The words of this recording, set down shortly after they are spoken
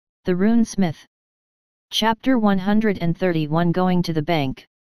The Rune Smith. Chapter 131. Going to the bank.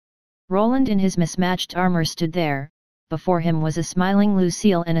 Roland in his mismatched armor stood there. Before him was a smiling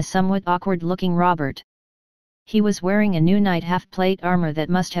Lucille and a somewhat awkward-looking Robert. He was wearing a new knight half-plate armor that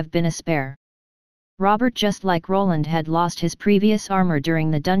must have been a spare. Robert, just like Roland, had lost his previous armor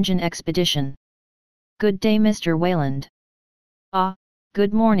during the dungeon expedition. "Good day, Mr. Wayland." "Ah,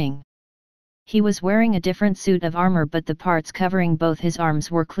 good morning." He was wearing a different suit of armor, but the parts covering both his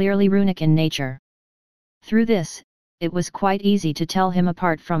arms were clearly runic in nature. Through this, it was quite easy to tell him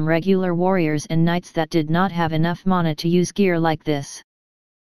apart from regular warriors and knights that did not have enough mana to use gear like this.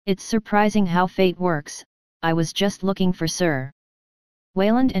 "It's surprising how fate works. I was just looking for Sir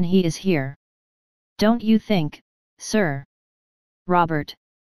Wayland and he is here. Don't you think, sir?" "Robert?"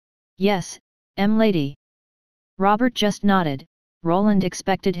 "Yes, lady." Robert just nodded. Roland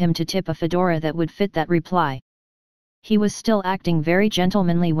expected him to tip a fedora that would fit that reply. He was still acting very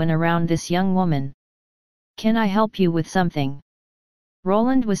gentlemanly when around this young woman. "Can I help you with something?"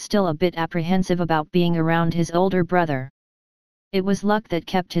 Roland was still a bit apprehensive about being around his older brother. It was luck that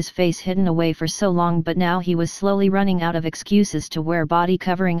kept his face hidden away for so long, but now he was slowly running out of excuses to wear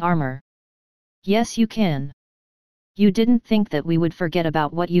body-covering armor. "Yes, you can. You didn't think that we would forget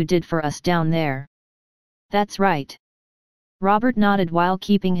about what you did for us down there?" "That's right." Robert nodded while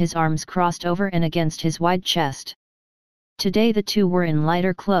keeping his arms crossed over and against his wide chest. Today the two were in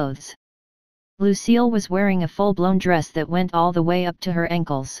lighter clothes. Lucille was wearing a full-blown dress that went all the way up to her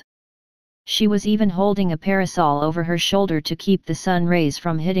ankles. She was even holding a parasol over her shoulder to keep the sun rays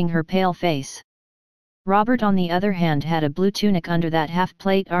from hitting her pale face. Robert, on the other hand, had a blue tunic under that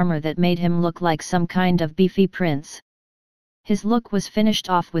half-plate armor that made him look like some kind of beefy prince. His look was finished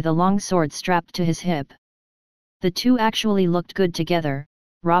off with a long sword strapped to his hip. The two actually looked good together.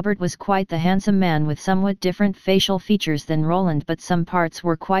 Robert was quite the handsome man with somewhat different facial features than Roland, but some parts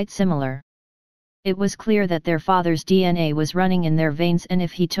were quite similar. It was clear that their father's DNA was running in their veins, and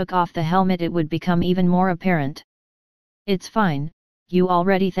if he took off the helmet it would become even more apparent. "It's fine, you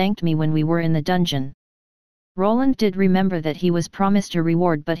already thanked me when we were in the dungeon." Roland did remember that he was promised a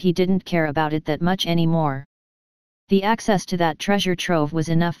reward, but he didn't care about it that much anymore. The access to that treasure trove was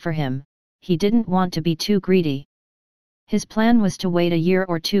enough for him. He didn't want to be too greedy. His plan was to wait a year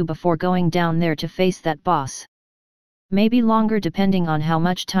or two before going down there to face that boss. Maybe longer, depending on how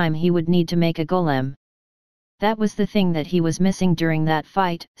much time he would need to make a golem. That was the thing that he was missing during that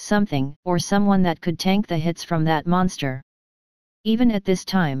fight, something or someone that could tank the hits from that monster. Even at this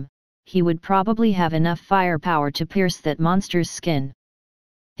time, he would probably have enough firepower to pierce that monster's skin.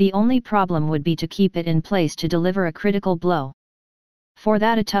 The only problem would be to keep it in place to deliver a critical blow. For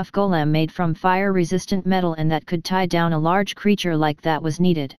that, a tough golem made from fire-resistant metal and that could tie down a large creature like that was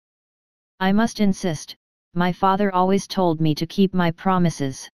needed. "I must insist. My father always told me to keep my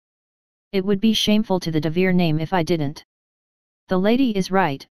promises. It would be shameful to the Devere name if I didn't." "The lady is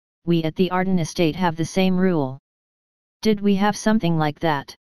right. We at the Arden estate have the same rule." "Did we have something like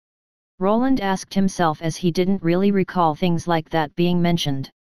that?" Roland asked himself, as he didn't really recall things like that being mentioned.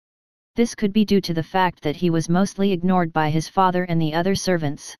 This could be due to the fact that he was mostly ignored by his father and the other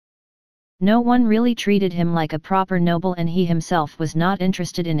servants. No one really treated him like a proper noble, and he himself was not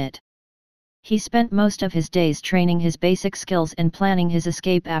interested in it. He spent most of his days training his basic skills and planning his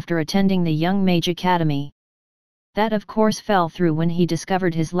escape after attending the Young Mage Academy. That of course fell through when he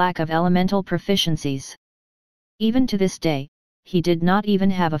discovered his lack of elemental proficiencies. Even to this day, he did not even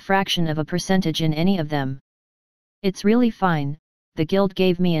have a fraction of a percentage in any of them. "It's really fine. The guild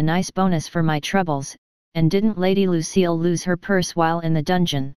gave me a nice bonus for my troubles, and didn't Lady Lucille lose her purse while in the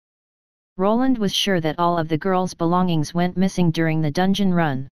dungeon?" Roland was sure that all of the girl's belongings went missing during the dungeon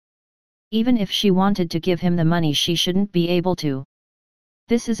run. Even if she wanted to give him the money, she shouldn't be able to.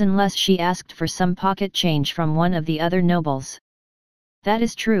 This is unless she asked for some pocket change from one of the other nobles. That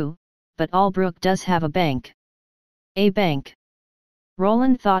is true, but Albrook does have a bank. A bank?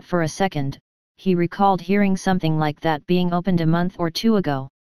 Roland thought for a second. He recalled hearing something like that being opened a month or two ago.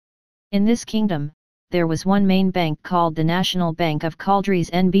 In this kingdom, there was one main bank called the National Bank of Caldries,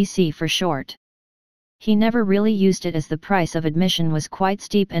 NBC for short. He never really used it as the price of admission was quite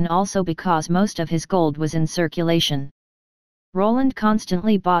steep, and also because most of his gold was in circulation. Roland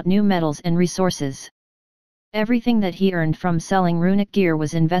constantly bought new metals and resources. Everything that he earned from selling runic gear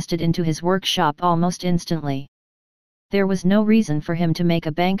was invested into his workshop almost instantly. There was no reason for him to make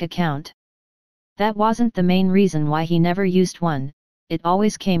a bank account. That wasn't the main reason why he never used one. It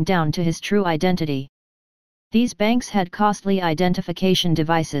always came down to his true identity. These banks had costly identification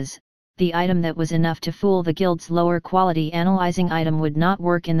devices. The item that was enough to fool the guild's lower quality analyzing item would not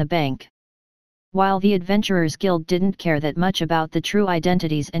work in the bank. While the Adventurers Guild didn't care that much about the true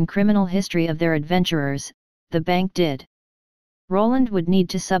identities and criminal history of their adventurers, the bank did. Roland would need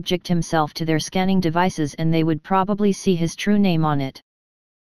to subject himself to their scanning devices and they would probably see his true name on it.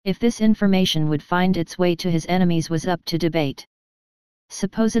 If this information would find its way to his enemies was up to debate.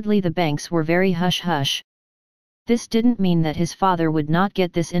 Supposedly the banks were very hush-hush. This didn't mean that his father would not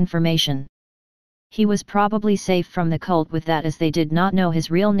get this information. He was probably safe from the cult with that, as they did not know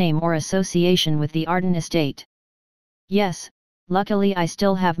his real name or association with the Arden estate. Yes, luckily I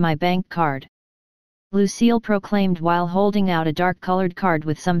still have my bank card, Lucille proclaimed while holding out a dark-colored card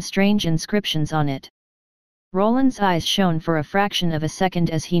with some strange inscriptions on it. Roland's eyes shone for a fraction of a second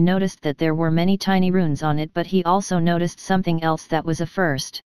as he noticed that there were many tiny runes on it, but he also noticed something else that was a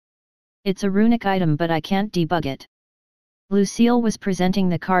first. It's a runic item, but I can't debug it. Lucille was presenting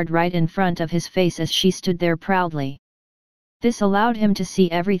the card right in front of his face as she stood there proudly. This allowed him to see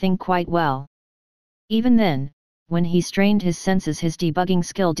everything quite well. Even then, when he strained his senses, his debugging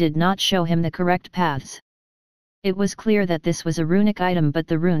skill did not show him the correct paths. It was clear that this was a runic item, but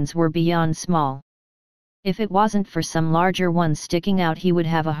the runes were beyond small. If it wasn't for some larger ones sticking out, he would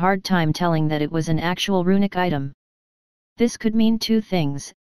have a hard time telling that it was an actual runic item. This could mean two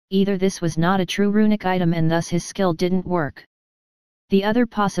things: either this was not a true runic item and thus his skill didn't work. The other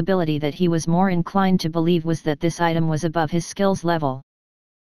possibility that he was more inclined to believe was that this item was above his skills level.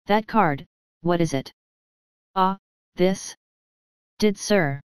 That card, what is it? Ah, this? Did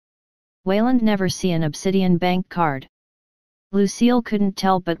Sir Wayland never see an obsidian bank card? Lucille couldn't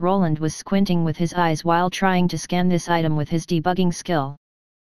tell, but Roland was squinting with his eyes while trying to scan this item with his debugging skill.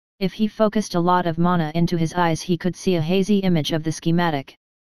 If he focused a lot of mana into his eyes, he could see a hazy image of the schematic.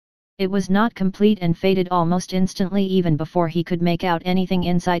 It was not complete and faded almost instantly, even before he could make out anything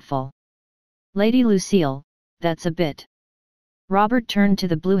insightful. Lady Lucille, that's a bit. Robert turned to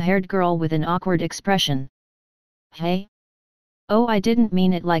the blue-haired girl with an awkward expression. Hey? Oh, I didn't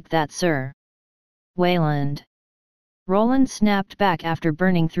mean it like that, Sir Wayland. Roland snapped back after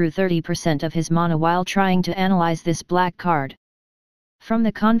burning through 30% of his mana while trying to analyze this black card. From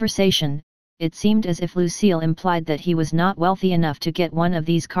the conversation, it seemed as if Lucille implied that he was not wealthy enough to get one of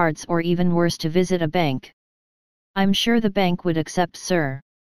these cards, or even worse, to visit a bank. I'm sure the bank would accept Sir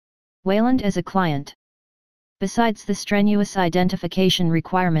Wayland as a client. Besides the strenuous identification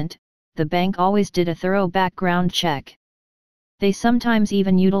requirement, the bank always did a thorough background check. They sometimes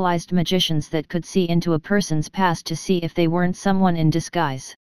even utilized magicians that could see into a person's past to see if they weren't someone in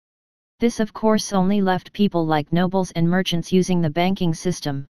disguise. This of course only left people like nobles and merchants using the banking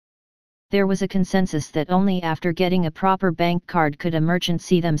system. There was a consensus that only after getting a proper bank card could a merchant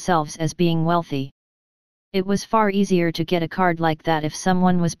see themselves as being wealthy. It was far easier to get a card like that if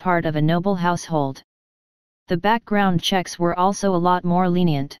someone was part of a noble household. The background checks were also a lot more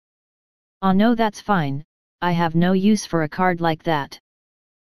lenient. Oh no, that's fine, I have no use for a card like that,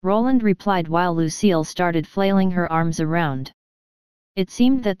 Roland replied while Lucille started flailing her arms around. It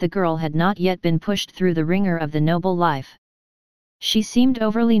seemed that the girl had not yet been pushed through the ringer of the noble life. She seemed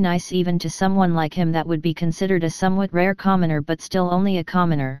overly nice even to someone like him that would be considered a somewhat rare commoner, but still only a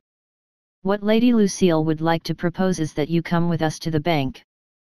commoner. What Lady Lucille would like to propose is that you come with us to the bank.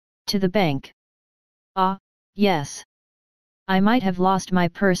 To the bank? Ah, yes. I might have lost my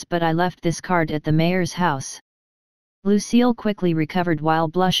purse, but I left this card at the mayor's house. Lucille quickly recovered while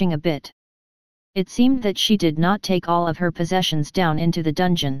blushing a bit. It seemed that she did not take all of her possessions down into the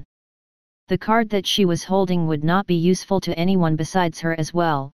dungeon. The card that she was holding would not be useful to anyone besides her as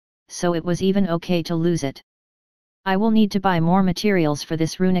well, so it was even okay to lose it. I will need to buy more materials for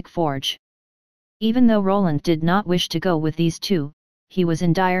this runic forge. Even though Roland did not wish to go with these two, he was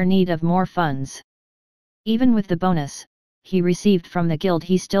in dire need of more funds. Even with the bonus he received from the guild,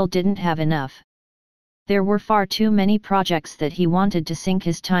 he still didn't have enough. There were far too many projects that he wanted to sink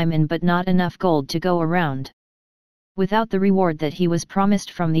his time in, but not enough gold to go around. Without the reward that he was promised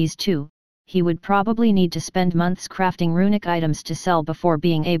from these two, he would probably need to spend months crafting runic items to sell before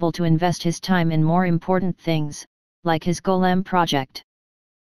being able to invest his time in more important things, like his Golem project.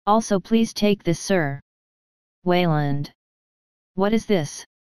 Also, please take this, Sir Wayland. What is this?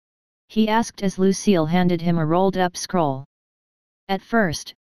 He asked as Lucille handed him a rolled-up scroll. At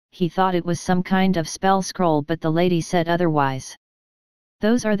first, he thought it was some kind of spell scroll, but the lady said otherwise.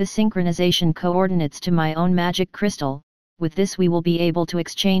 Those are the synchronization coordinates to my own magic crystal. With this we will be able to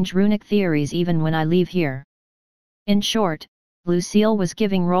exchange runic theories even when I leave here. In short, Lucille was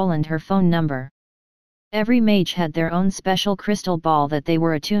giving Roland her phone number. Every mage had their own special crystal ball that they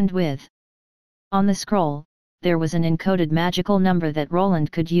were attuned with. On the scroll, there was an encoded magical number that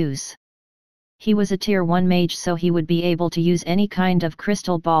Roland could use. He was a Tier 1 mage, so he would be able to use any kind of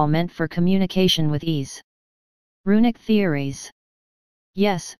crystal ball meant for communication with ease. Runic theories.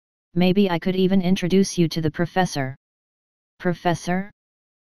 Yes, maybe I could even introduce you to the professor. Professor?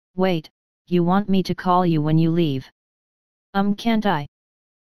 Wait, you want me to call you when you leave? Can't I?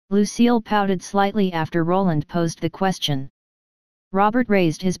 Lucille pouted slightly after Roland posed the question. Robert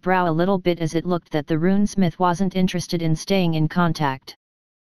raised his brow a little bit as it looked that the runesmith wasn't interested in staying in contact.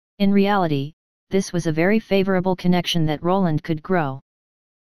 In reality, this was a very favorable connection that Roland could grow.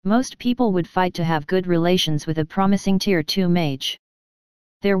 Most people would fight to have good relations with a promising Tier 2 mage.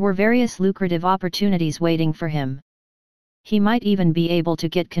 There were various lucrative opportunities waiting for him. He might even be able to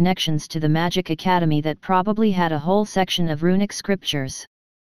get connections to the Magic Academy that probably had a whole section of runic scriptures.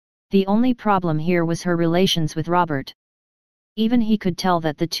 The only problem here was her relations with Robert. Even he could tell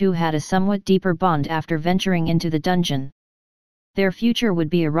that the two had a somewhat deeper bond after venturing into the dungeon. Their future would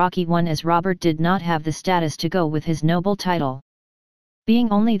be a rocky one, as Robert did not have the status to go with his noble title. Being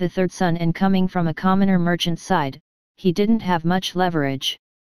only the third son and coming from a commoner merchant side, he didn't have much leverage.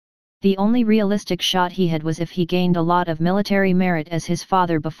 The only realistic shot he had was if he gained a lot of military merit as his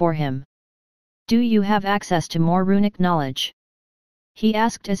father before him. "Do you have access to more runic knowledge?" he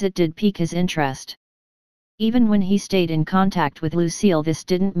asked, as it did pique his interest. Even when he stayed in contact with Lucille, this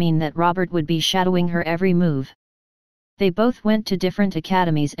didn't mean that Robert would be shadowing her every move. They both went to different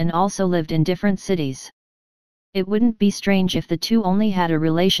academies and also lived in different cities. It wouldn't be strange if the two only had a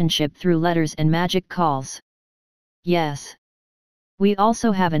relationship through letters and magic calls. "Yes. We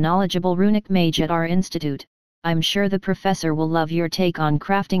also have a knowledgeable runic mage at our institute. I'm sure the professor will love your take on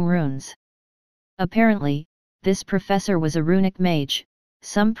crafting runes." Apparently, this professor was a runic mage.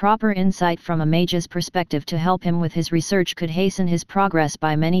 Some proper insight from a mage's perspective to help him with his research could hasten his progress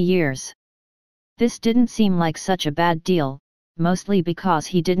by many years. This didn't seem like such a bad deal, mostly because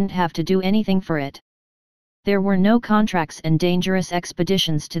he didn't have to do anything for it. There were no contracts and dangerous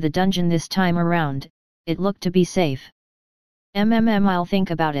expeditions to the dungeon this time around. It looked to be safe. I'll think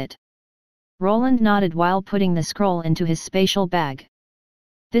about it. Roland nodded while putting the scroll into his spatial bag.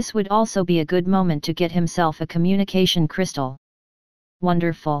 This would also be a good moment to get himself a communication crystal.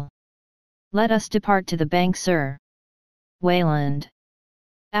 Wonderful. Let us depart to the bank, sir. Wayland.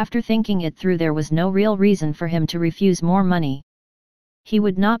 After thinking it through, there was no real reason for him to refuse more money. He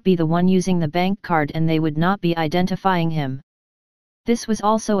would not be the one using the bank card and they would not be identifying him. This was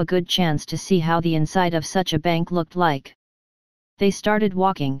also a good chance to see how the inside of such a bank looked like. They started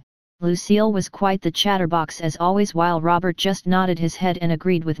walking. Lucille was quite the chatterbox as always, while Robert just nodded his head and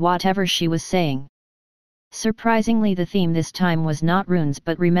agreed with whatever she was saying. Surprisingly, the theme this time was not runes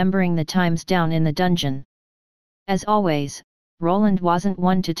but remembering the times down in the dungeon. As always, Roland wasn't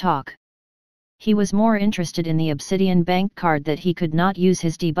one to talk. He was more interested in the obsidian bank card that he could not use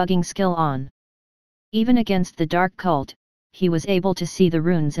his debugging skill on. Even against the dark cult, he was able to see the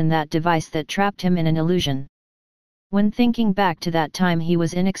runes in that device that trapped him in an illusion. When thinking back to that time, he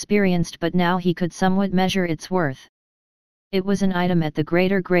was inexperienced, but now he could somewhat measure its worth. It was an item at the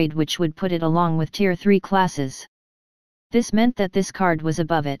greater grade, which would put it along with Tier 3 classes. This meant that this card was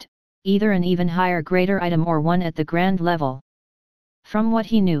above it, either an even higher greater item or one at the grand level. From what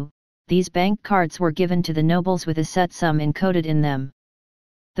he knew, these bank cards were given to the nobles with a set sum encoded in them.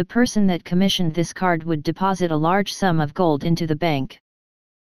 The person that commissioned this card would deposit a large sum of gold into the bank.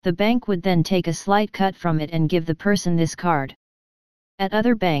 The bank would then take a slight cut from it and give the person this card. At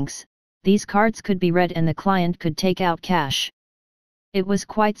other banks, these cards could be read and the client could take out cash. It was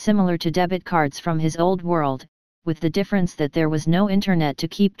quite similar to debit cards from his old world, with the difference that there was no internet to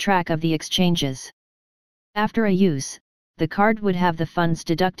keep track of the exchanges. After a use, the card would have the funds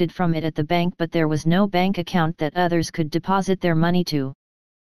deducted from it at the bank, but there was no bank account that others could deposit their money to.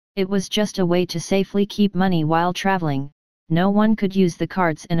 It was just a way to safely keep money while traveling. No one could use the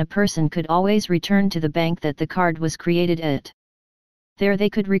cards and a person could always return to the bank that the card was created at. There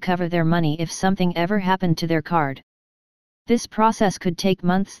they could recover their money if something ever happened to their card. This process could take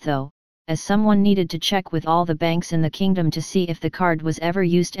months though, as someone needed to check with all the banks in the kingdom to see if the card was ever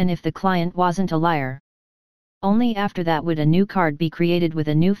used and if the client wasn't a liar. Only after that would a new card be created with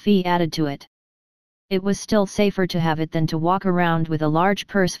a new fee added to it. It was still safer to have it than to walk around with a large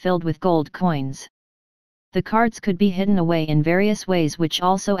purse filled with gold coins. The cards could be hidden away in various ways, which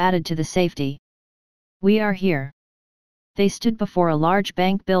also added to the safety. "We are here." They stood before a large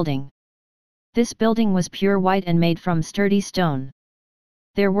bank building. This building was pure white and made from sturdy stone.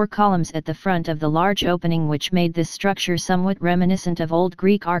 There were columns at the front of the large opening which made this structure somewhat reminiscent of old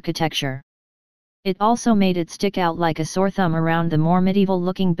Greek architecture. It also made it stick out like a sore thumb around the more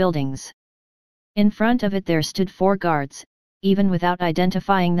medieval-looking buildings. In front of it there stood 4 guards, even without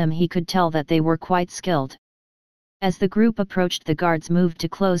identifying them he could tell that they were quite skilled. As the group approached, the guards moved to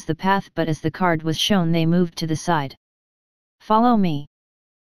close the path, but as the card was shown they moved to the side. "Follow me."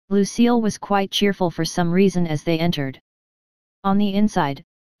 Lucille was quite cheerful for some reason as they entered. On the inside,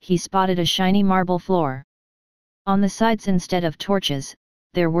 he spotted a shiny marble floor. On the sides, instead of torches,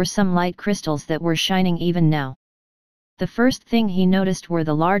 there were some light crystals that were shining even now. The first thing he noticed were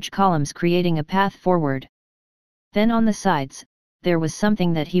the large columns creating a path forward. Then on the sides, there was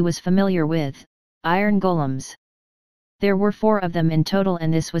something that he was familiar with: iron golems. There were 4 of them in total,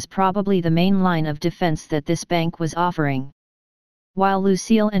 and this was probably the main line of defense that this bank was offering. While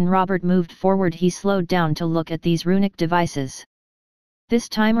Lucille and Robert moved forward, he slowed down to look at these runic devices. This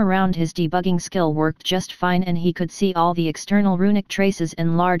time around his debugging skill worked just fine, and he could see all the external runic traces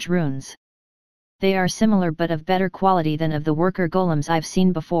and large runes. They are similar but of better quality than of the worker golems I've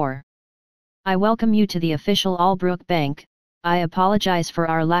seen before. "I welcome you to the official Allbrook Bank. I apologize for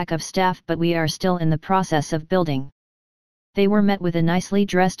our lack of staff, but we are still in the process of building." They were met with a nicely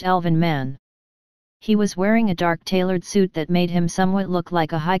dressed elven man. He was wearing a dark tailored suit that made him somewhat look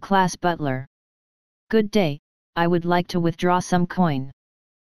like a high-class butler. "Good day, I would like to withdraw some coin."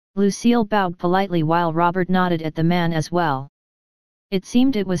 Lucille bowed politely while Robert nodded at the man as well. It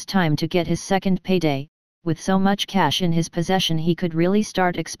seemed it was time to get his second payday. With so much cash in his possession he could really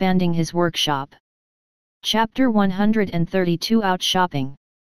start expanding his workshop. Chapter 132 Out Shopping.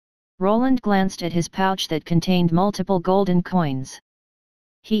 Roland glanced at his pouch that contained multiple golden coins.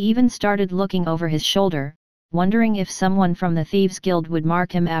 He even started looking over his shoulder, wondering if someone from the Thieves' Guild would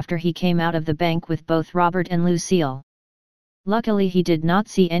mark him after he came out of the bank with both Robert and Lucille. Luckily he did not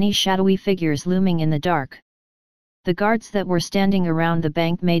see any shadowy figures looming in the dark. The guards that were standing around the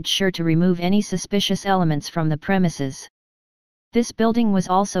bank made sure to remove any suspicious elements from the premises. This building was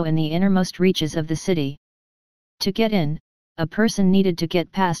also in the innermost reaches of the city. To get in, a person needed to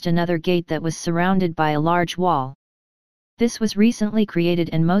get past another gate that was surrounded by a large wall. This was recently created,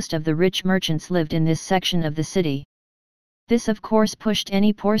 and most of the rich merchants lived in this section of the city. This of course pushed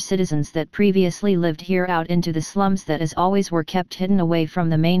any poor citizens that previously lived here out into the slums that as always were kept hidden away from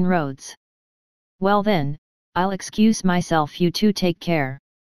the main roads. "Well then, I'll excuse myself, you two take care,"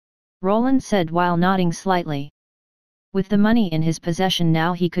 Roland said while nodding slightly. With the money in his possession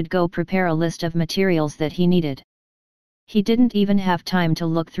now he could go prepare a list of materials that he needed. He didn't even have time to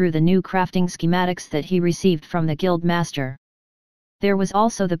look through the new crafting schematics that he received from the guild master. There was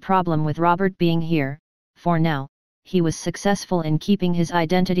also the problem with Robert being here. For now, he was successful in keeping his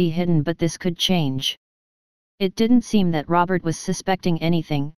identity hidden, but this could change. It didn't seem that Robert was suspecting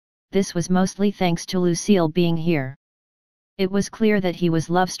anything. This was mostly thanks to Lucille being here. It was clear that he was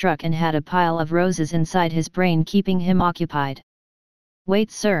love-struck and had a pile of roses inside his brain keeping him occupied.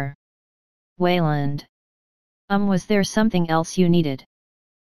 "Wait, sir." "Wayland. Was there something else you needed?"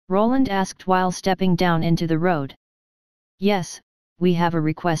 Roland asked while stepping down into the road. "Yes, we have a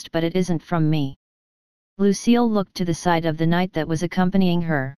request, but it isn't from me." Lucille looked to the side of the knight that was accompanying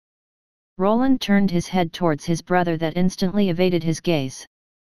her. Roland turned his head towards his brother that instantly evaded his gaze.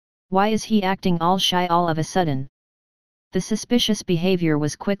 Why is he acting all shy all of a sudden? The suspicious behavior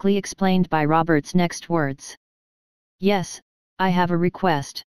was quickly explained by Robert's next words. "Yes, I have a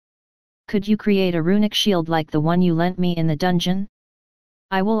request. Could you create a runic shield like the one you lent me in the dungeon?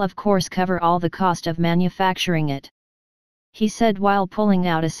 I will of course cover all the cost of manufacturing it," he said while pulling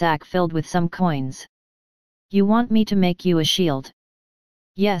out a sack filled with some coins. "You want me to make you a shield?"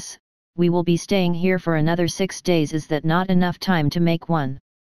 "Yes, we will be staying here for another 6 days. Is that not enough time to make one?"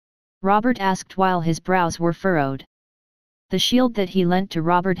 Robert asked while his brows were furrowed. The shield that he lent to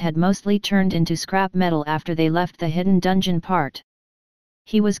Robert had mostly turned into scrap metal after they left the hidden dungeon part.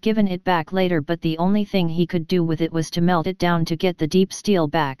 He was given it back later, but the only thing he could do with it was to melt it down to get the deep steel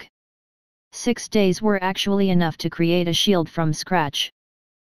back. 6 days were actually enough to create a shield from scratch.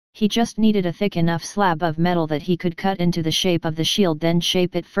 He just needed a thick enough slab of metal that he could cut into the shape of the shield, then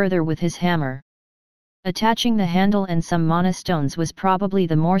shape it further with his hammer. Attaching the handle and some mana stones was probably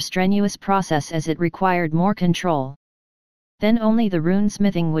the more strenuous process, as it required more control. Then only the rune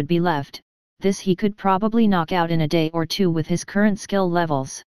smithing would be left. This he could probably knock out in a day or two with his current skill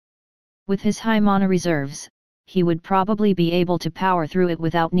levels. With his high mana reserves, he would probably be able to power through it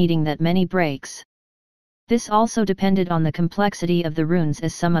without needing that many breaks. This also depended on the complexity of the runes,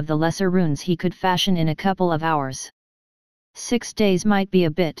 as some of the lesser runes he could fashion in a couple of hours. 6 days might be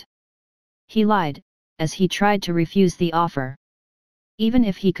a bit. He lied, as he tried to refuse the offer. Even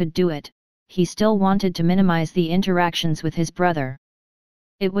if he could do it, he still wanted to minimize the interactions with his brother.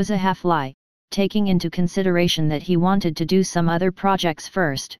 It was a half-lie, taking into consideration that he wanted to do some other projects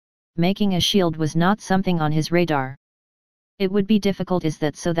first. Making a shield was not something on his radar. It would be difficult, is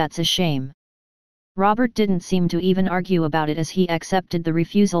that so? That's a shame. Robert didn't seem to even argue about it as he accepted the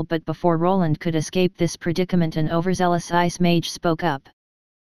refusal, but before Roland could escape this predicament, an overzealous ice mage spoke up.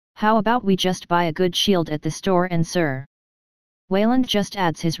 How about we just buy a good shield at the store and Sir Wayland just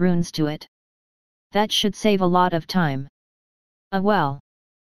adds his runes to it. That should save a lot of time. Well.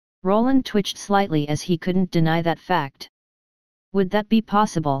 Roland twitched slightly as he couldn't deny that fact. Would that be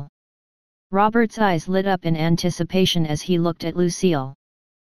possible? Robert's eyes lit up in anticipation as he looked at Lucille.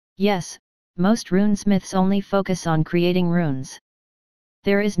 Yes, most runesmiths only focus on creating runes.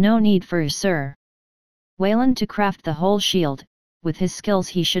 There is no need for Sir Wayland to craft the whole shield. With his skills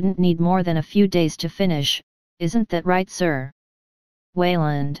he shouldn't need more than a few days to finish, isn't that right, Sir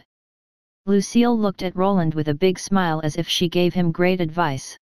Wayland? Lucille looked at Roland with a big smile as if she gave him great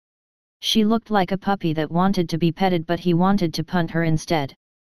advice. She looked like a puppy that wanted to be petted, but he wanted to punt her instead.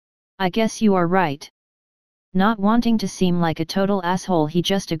 I guess you are right. Not wanting to seem like a total asshole, he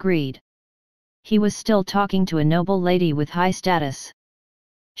just agreed. He was still talking to a noble lady with high status.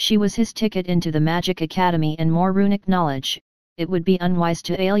 She was his ticket into the Magic Academy and more runic knowledge. It would be unwise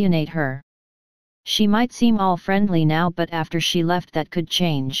to alienate her. She might seem all friendly now, but after she left that could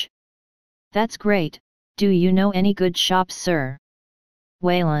change. That's great. Do you know any good shops, Sir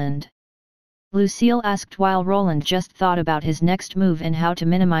Wayland? Lucille asked while Roland just thought about his next move and how to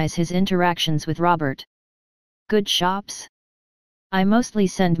minimize his interactions with Robert. Good shops? I mostly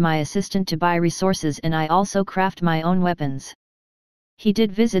send my assistant to buy resources and I also craft my own weapons. He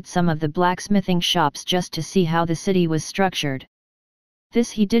did visit some of the blacksmithing shops just to see how the city was structured. This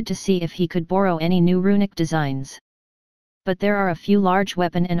he did to see if he could borrow any new runic designs. But there are a few large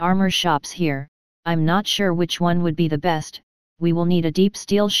weapon and armor shops here. I'm not sure which one would be the best. We will need a deep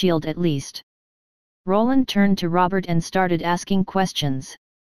steel shield at least. Roland turned to Robert and started asking questions.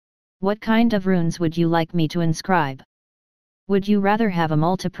 What kind of runes would you like me to inscribe? Would you rather have a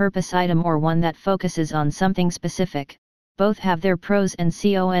multi-purpose item or one that focuses on something specific? Both have their pros and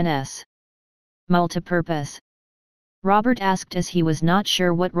cons. Multi-purpose. Robert asked as he was not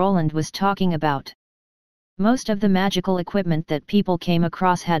sure what Roland was talking about. Most of the magical equipment that people came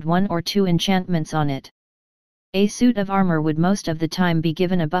across had one or two enchantments on it. A suit of armor would most of the time be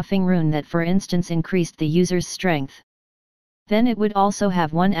given a buffing rune that, for instance, increased the user's strength. Then it would also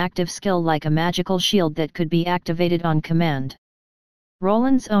have one active skill like a magical shield that could be activated on command.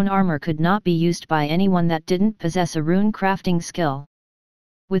 Roland's own armor could not be used by anyone that didn't possess a rune crafting skill.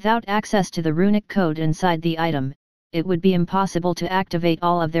 Without access to the runic code inside the item, it would be impossible to activate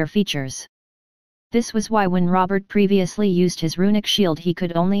all of their features. This was why when Robert previously used his runic shield he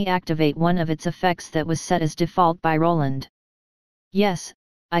could only activate one of its effects that was set as default by Roland. Yes,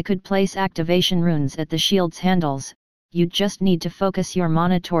 I could place activation runes at the shield's handles. You'd just need to focus your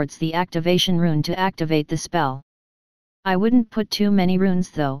mana towards the activation rune to activate the spell. I wouldn't put too many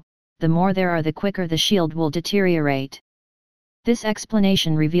runes though, the more there are the quicker the shield will deteriorate. This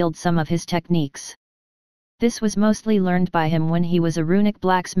explanation revealed some of his techniques. This was mostly learned by him when he was a runic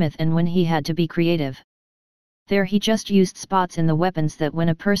blacksmith and when he had to be creative. There he just used spots in the weapons that when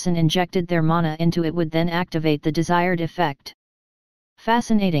a person injected their mana into it would then activate the desired effect.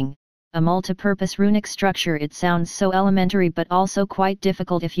 Fascinating, a multi-purpose runic structure. It sounds so elementary but also quite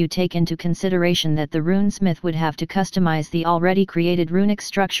difficult if you take into consideration that the runesmith would have to customize the already created runic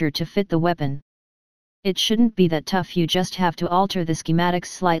structure to fit the weapon. It shouldn't be that tough, you just have to alter the schematics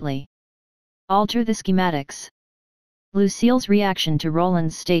slightly. Alter the schematics. Lucille's reaction to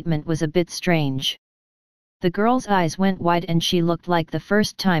Roland's statement was a bit strange. The girl's eyes went wide and she looked like the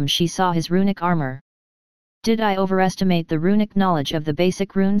first time she saw his runic armor. Did I overestimate the runic knowledge of the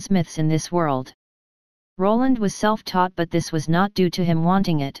basic runesmiths in this world? Roland was self-taught, but this was not due to him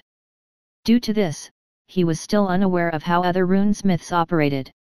wanting it. Due to this, he was still unaware of how other runesmiths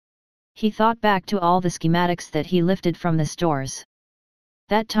operated. He thought back to all the schematics that he lifted from the stores.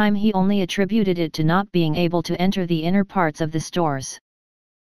 That time he only attributed it to not being able to enter the inner parts of the stores.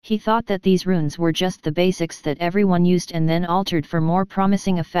 He thought that these runes were just the basics that everyone used and then altered for more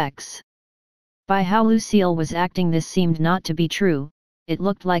promising effects. By how Lucille was acting, this seemed not to be true. It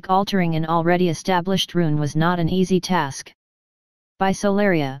looked like altering an already established rune was not an easy task. By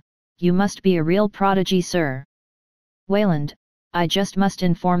Solaria, you must be a real prodigy, Sir Wayland. I just must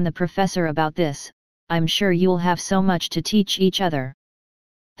inform the professor about this. I'm sure you'll have so much to teach each other.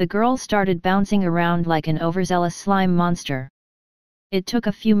 The girl started bouncing around like an overzealous slime monster. It took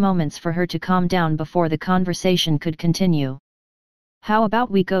a few moments for her to calm down before the conversation could continue. How about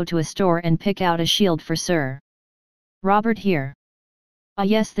we go to a store and pick out a shield for Sir Robert here? Ah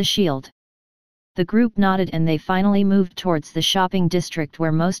yes, the shield. The group nodded and they finally moved towards the shopping district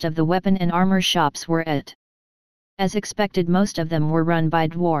where most of the weapon and armor shops were at. As expected, most of them were run by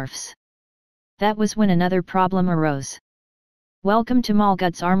dwarfs. That was when another problem arose. "Welcome to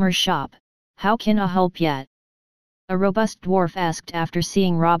Malgut's armor shop, how can I help yet?" a robust dwarf asked after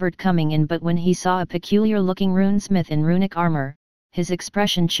seeing Robert coming in, but when he saw a peculiar-looking runesmith in runic armor, his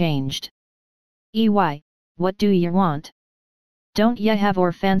expression changed. "Ey, what do you want? Don't ya have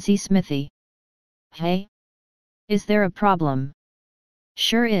or fancy smithy?" "Hey? Is there a problem?"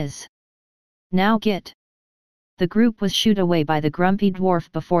 "Sure is. Now get." The group was shooed away by the grumpy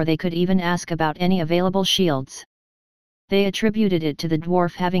dwarf before they could even ask about any available shields. They attributed it to the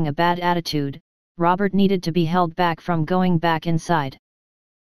dwarf having a bad attitude. Robert needed to be held back from going back inside.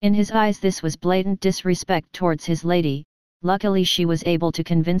 In his eyes this was blatant disrespect towards his lady. Luckily she was able to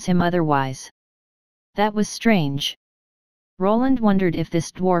convince him otherwise. That was strange. Roland wondered if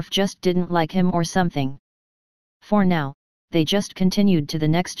this dwarf just didn't like him or something. For now, they just continued to the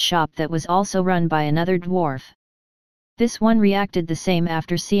next shop that was also run by another dwarf. This one reacted the same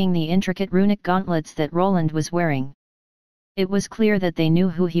after seeing the intricate runic gauntlets that Roland was wearing. It was clear that they knew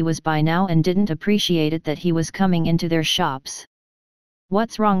who he was by now and didn't appreciate it that he was coming into their shops.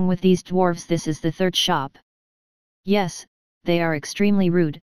 "What's wrong with these dwarves? This is the third shop." "Yes, they are extremely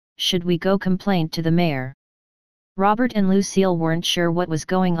rude. Should we go complain to the mayor?" Robert and Lucille weren't sure what was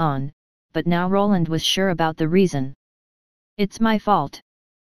going on, but now Roland was sure about the reason. "It's my fault."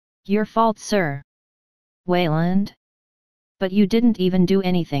 "Your fault, sir." "Wayland? But you didn't even do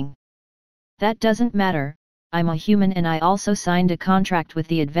anything." "That doesn't matter. I'm a human and I also signed a contract with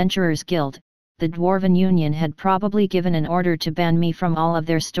the Adventurers Guild. The Dwarven Union had probably given an order to ban me from all of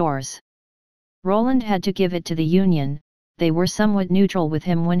their stores." Roland had to give it to the Union. They were somewhat neutral with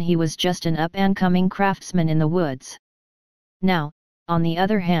him when he was just an up-and-coming craftsman in the woods. Now, on the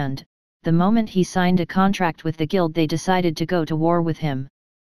other hand, the moment he signed a contract with the guild they decided to go to war with him.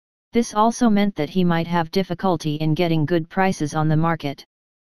 This also meant that he might have difficulty in getting good prices on the market.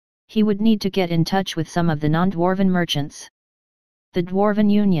 He would need to get in touch with some of the non-dwarven merchants. The Dwarven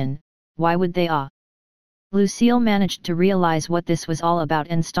Union, why would they? Lucille managed to realize what this was all about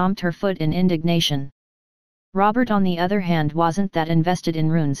and stomped her foot in indignation. Robert on the other hand wasn't that invested in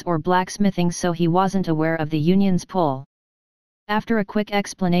runes or blacksmithing, so he wasn't aware of the Union's pull. After a quick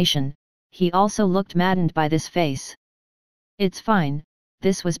explanation, he also looked maddened by this face. "It's fine,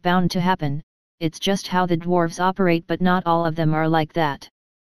 this was bound to happen, it's just how the dwarves operate, but not all of them are like that."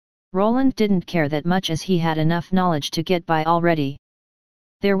 Roland didn't care that much as he had enough knowledge to get by already.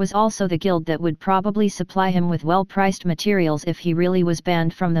 There was also the guild that would probably supply him with well-priced materials if he really was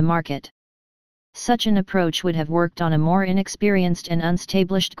banned from the market. Such an approach would have worked on a more inexperienced and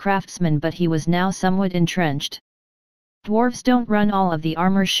unestablished craftsman, but he was now somewhat entrenched. "Dwarves don't run all of the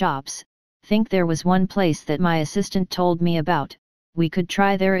armor shops. Think there was one place that my assistant told me about. We could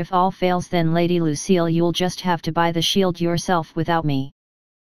try there. If all fails, then Lady Lucille, you'll just have to buy the shield yourself without me."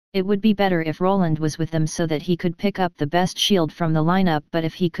 It would be better if Roland was with them so that he could pick up the best shield from the lineup, but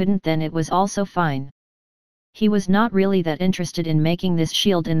if he couldn't, then it was also fine. He was not really that interested in making this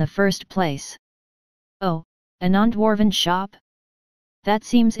shield in the first place. "Oh, a non-dwarven shop? That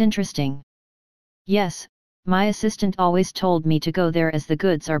seems interesting." "Yes, my assistant always told me to go there as the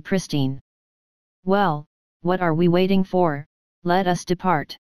goods are pristine." "Well, what are we waiting for? Let us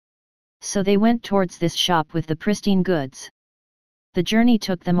depart." So they went towards this shop with the pristine goods. The journey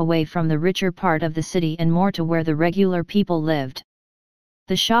took them away from the richer part of the city and more to where the regular people lived.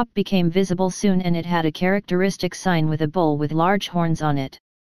 The shop became visible soon, and it had a characteristic sign with a bull with large horns on it.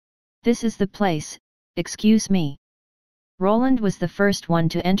 "This is the place, excuse me." Roland was the first one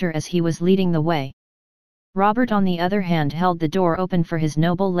to enter as he was leading the way. Robert on the other hand held the door open for his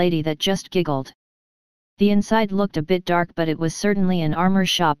noble lady that just giggled. The inside looked a bit dark, but it was certainly an armor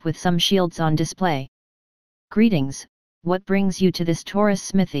shop with some shields on display. "Greetings. What brings you to this Taurus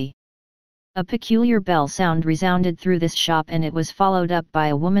smithy?" A peculiar bell sound resounded through this shop, and it was followed up by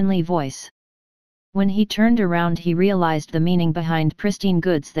a womanly voice. When he turned around, he realized the meaning behind pristine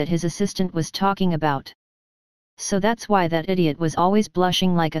goods that his assistant was talking about. So that's why that idiot was always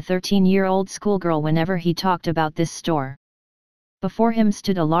blushing like a 13-year-old schoolgirl whenever he talked about this store. Before him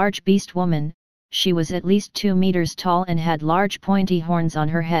stood a large beast woman. She was at least 2 meters tall and had large pointy horns on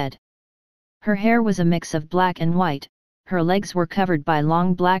her head. Her hair was a mix of black and white. Her legs were covered by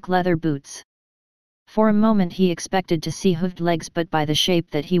long black leather boots. For a moment he expected to see hoofed legs, but by the shape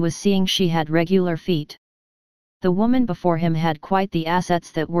that he was seeing she had regular feet. The woman before him had quite the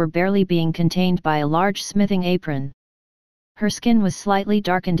assets that were barely being contained by a large smithing apron. Her skin was slightly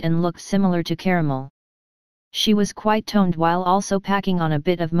darkened and looked similar to caramel. She was quite toned while also packing on a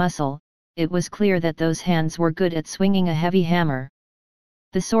bit of muscle. It was clear that those hands were good at swinging a heavy hammer.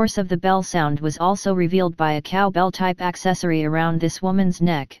 The source of the bell sound was also revealed by a cowbell-type accessory around this woman's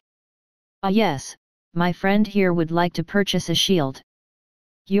neck. "Ah yes, my friend here would like to purchase a shield."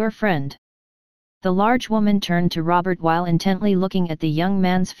 "Your friend?" The large woman turned to Robert while intently looking at the young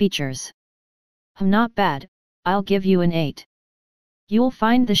man's features. "Not bad, I'll give you an 8. You'll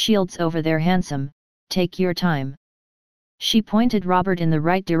find the shields over there handsome, take your time." She pointed Robert in the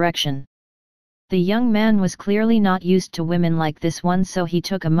right direction. The young man was clearly not used to women like this one, so he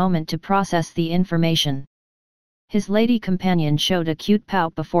took a moment to process the information. His lady companion showed a cute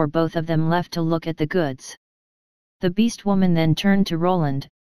pout before both of them left to look at the goods. The beast woman then turned to Roland.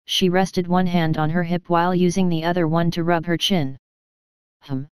 She rested one hand on her hip while using the other one to rub her chin.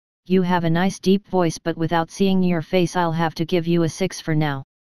 You have a nice deep voice, but without seeing your face I'll have to give you a 6 for now."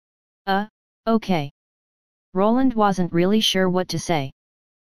 Okay." Roland wasn't really sure what to say.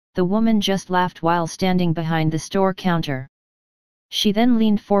 The woman just laughed while standing behind the store counter. She then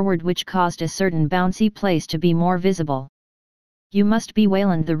leaned forward, which caused a certain bouncy place to be more visible. "You must be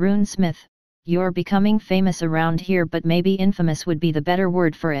Wayland the runesmith. You're becoming famous around here, but maybe infamous would be the better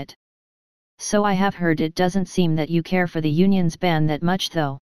word for it. So I have heard. It doesn't seem that you care for the Union's ban that much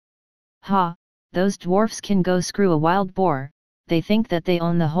though." "Ha, those dwarfs can go screw a wild boar, they think that they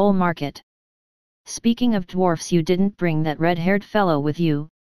own the whole market. Speaking of dwarfs, you didn't bring that red-haired fellow with you,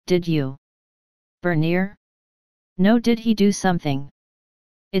 did you?" "Bernier? No, did he do something?"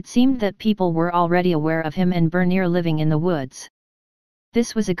 It seemed that people were already aware of him and Bernier living in the woods.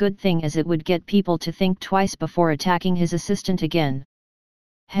 This was a good thing, as it would get people to think twice before attacking his assistant again.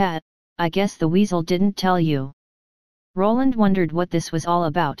 I guess the weasel didn't tell you." Roland wondered what this was all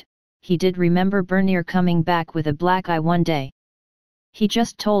about. He did remember Bernier coming back with a black eye one day. He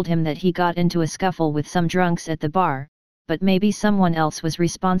just told him that he got into a scuffle with some drunks at the bar, but maybe someone else was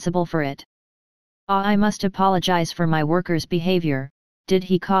responsible for it. "I must apologize for my worker's behavior. Did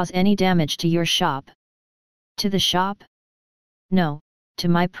he cause any damage to your shop?" "To the shop? No, to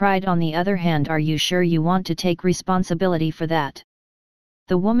my pride on the other hand. Are you sure you want to take responsibility for that?"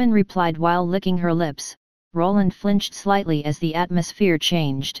 The woman replied while licking her lips. Roland flinched slightly as the atmosphere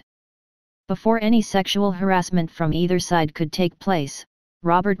changed. Before any sexual harassment from either side could take place,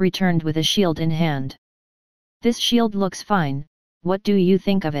 Robert returned with a shield in hand. "This shield looks fine, what do you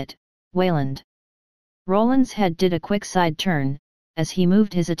think of it, Wayland?" Roland's head did a quick side turn. As he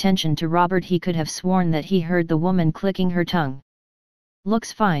moved his attention to Robert, he could have sworn that he heard the woman clicking her tongue.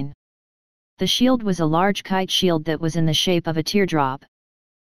 "Looks fine." The shield was a large kite shield that was in the shape of a teardrop.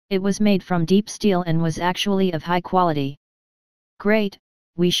 It was made from deep steel and was actually of high quality. "Great,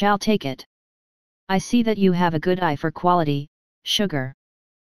 we shall take it. I see that you have a good eye for quality, sugar.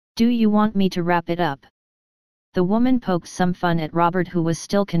 Do you want me to wrap it up?" The woman poked some fun at Robert, who was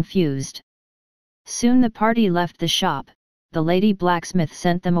still confused. Soon the party left the shop. The lady blacksmith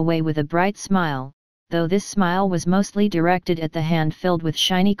sent them away with a bright smile, though this smile was mostly directed at the hand filled with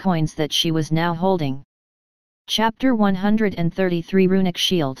shiny coins that she was now holding. Chapter 133 Runic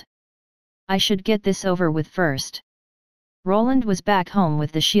Shield. "I should get this over with first." Roland was back home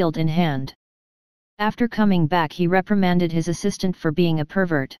with the shield in hand. After coming back, he reprimanded his assistant for being a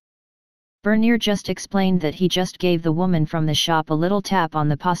pervert. Bernier just explained that he just gave the woman from the shop a little tap on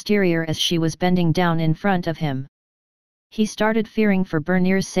the posterior as she was bending down in front of him. He started fearing for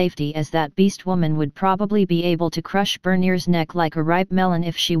Bernier's safety, as that beast woman would probably be able to crush Bernier's neck like a ripe melon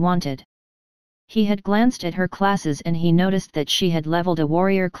if she wanted. He had glanced at her classes and he noticed that she had leveled a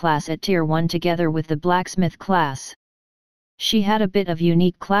warrior class at Tier 1 together with the blacksmith class. She had a bit of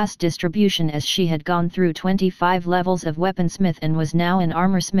unique class distribution, as she had gone through 25 levels of weaponsmith and was now an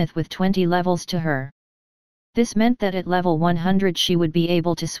armorsmith with 20 levels to her. This meant that at level 100 she would be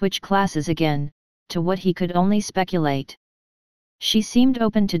able to switch classes again, to what he could only speculate. She seemed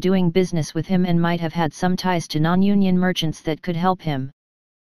open to doing business with him and might have had some ties to non-union merchants that could help him.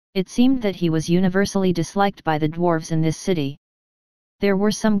 It seemed that he was universally disliked by the dwarves in this city. There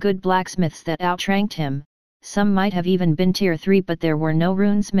were some good blacksmiths that outranked him, some might have even been Tier 3, but there were no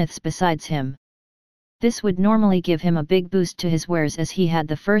runesmiths besides him. This would normally give him a big boost to his wares, as he had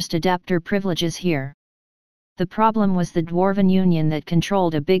the first adapter privileges here. The problem was the Dwarven Union that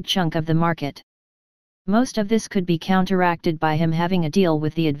controlled a big chunk of the market. Most of this could be counteracted by him having a deal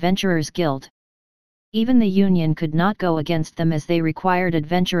with the Adventurers Guild. Even the Union could not go against them, as they required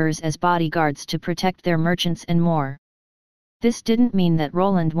adventurers as bodyguards to protect their merchants and more. This didn't mean that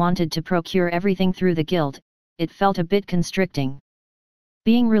Roland wanted to procure everything through the guild. It felt a bit constricting.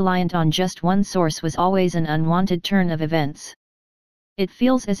 Being reliant on just one source was always an unwanted turn of events. "It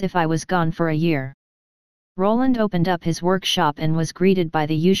feels as if I was gone for a year." Roland opened up his workshop and was greeted by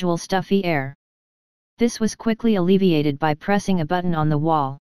the usual stuffy air. This was quickly alleviated by pressing a button on the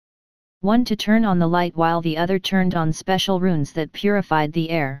wall. One to turn on the light while the other turned on special runes that purified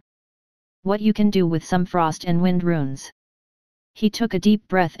the air. What you can do with some frost and wind runes. He took a deep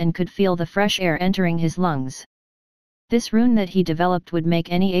breath and could feel the fresh air entering his lungs. This rune that he developed would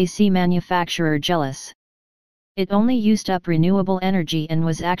make any AC manufacturer jealous. It only used up renewable energy and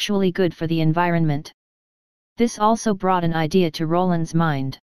was actually good for the environment. This also brought an idea to Roland's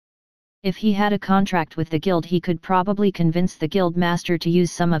mind. If he had a contract with the guild, he could probably convince the guild master to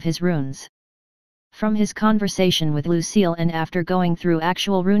use some of his runes. From his conversation with Lucille and after going through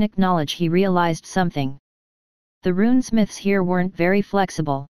actual runic knowledge, he realized something. The runesmiths here weren't very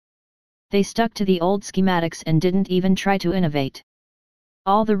flexible. They stuck to the old schematics and didn't even try to innovate.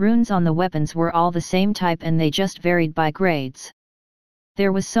 All the runes on the weapons were all the same type and they just varied by grades.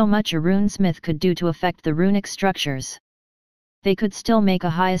 There was so much a runesmith could do to affect the runic structures. They could still make a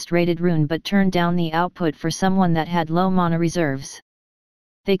highest rated rune but turn down the output for someone that had low mana reserves.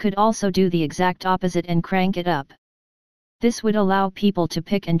 They could also do the exact opposite and crank it up. This would allow people to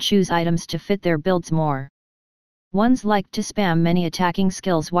pick and choose items to fit their builds more. Ones liked to spam many attacking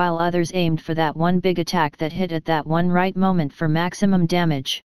skills while others aimed for that one big attack that hit at that one right moment for maximum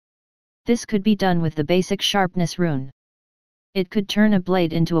damage. This could be done with the basic sharpness rune. It could turn a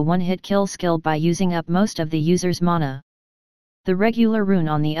blade into a one-hit kill skill by using up most of the user's mana. The regular rune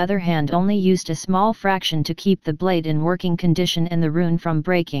on the other hand only used a small fraction to keep the blade in working condition and the rune from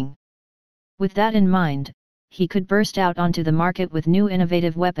breaking. With that in mind, he could burst out onto the market with new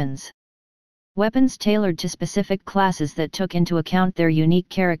innovative weapons. Weapons tailored to specific classes that took into account their unique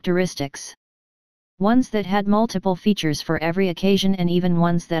characteristics. Ones that had multiple features for every occasion and even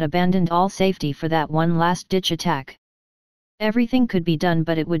ones that abandoned all safety for that one last-ditch attack. Everything could be done,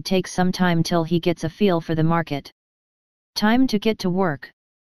 but it would take some time till he gets a feel for the market. Time to get to work.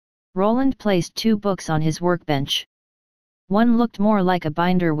 Roland placed 2 books on his workbench. One looked more like a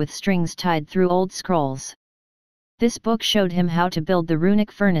binder with strings tied through old scrolls. This book showed him how to build the runic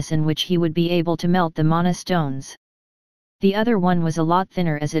furnace in which he would be able to melt the mana stones. The other one was a lot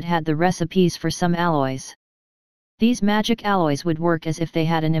thinner as it had the recipes for some alloys. These magic alloys would work as if they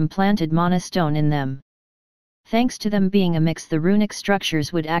had an implanted mana stone in them. Thanks to them being a mix, the runic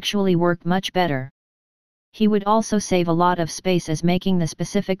structures would actually work much better. He would also save a lot of space as making the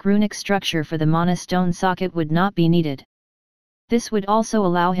specific runic structure for the mana stone socket would not be needed. This would also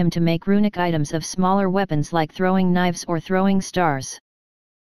allow him to make runic items of smaller weapons like throwing knives or throwing stars.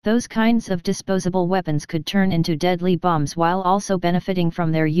 Those kinds of disposable weapons could turn into deadly bombs while also benefiting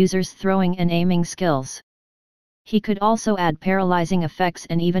from their users' throwing and aiming skills. He could also add paralyzing effects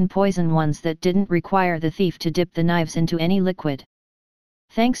and even poison ones that didn't require the thief to dip the knives into any liquid.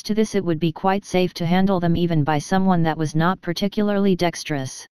 Thanks to this, it would be quite safe to handle them even by someone that was not particularly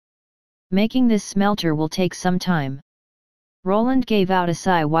dexterous. Making this smelter will take some time. Roland gave out a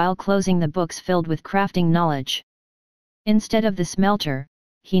sigh while closing the books filled with crafting knowledge. Instead of the smelter,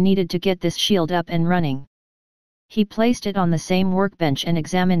 he needed to get this shield up and running. He placed it on the same workbench and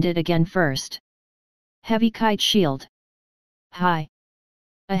examined it again first. Heavy kite shield. Hi.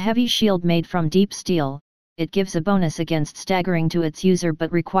 A heavy shield made from deep steel. It gives a bonus against staggering to its user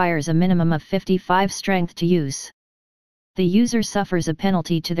but requires a minimum of 55 strength to use. The user suffers a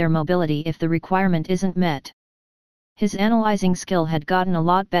penalty to their mobility if the requirement isn't met. His analyzing skill had gotten a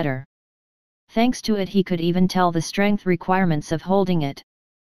lot better. Thanks to it, he could even tell the strength requirements of holding it.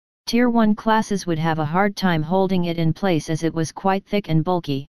 Tier 1 classes would have a hard time holding it in place as it was quite thick and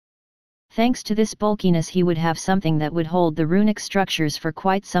bulky. Thanks to this bulkiness, he would have something that would hold the runic structures for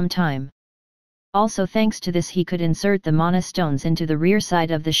quite some time. Also thanks to this, he could insert the mana stones into the rear side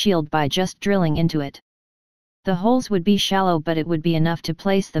of the shield by just drilling into it. The holes would be shallow, but it would be enough to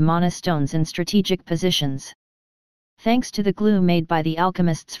place the mana stones in strategic positions. Thanks to the glue made by the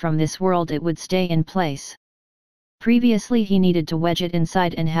alchemists from this world, it would stay in place. Previously he needed to wedge it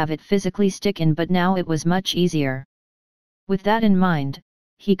inside and have it physically stick in, but now it was much easier. With that in mind,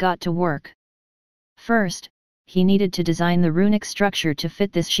 he got to work. First, he needed to design the runic structure to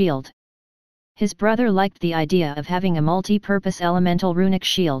fit this shield. His brother liked the idea of having a multi-purpose elemental runic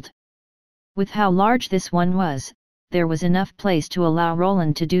shield. With how large this one was, there was enough place to allow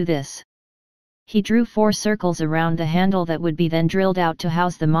Roland to do this. He drew 4 circles around the handle that would be then drilled out to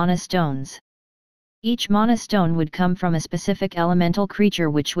house the mana stones. Each mana stone would come from a specific elemental creature,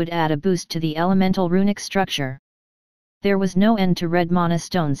 which would add a boost to the elemental runic structure. There was no end to red mana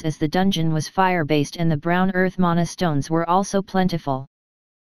stones as the dungeon was fire-based, and the brown earth mana stones were also plentiful.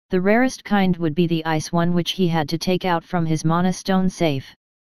 The rarest kind would be the ice one, which he had to take out from his mana stone safe.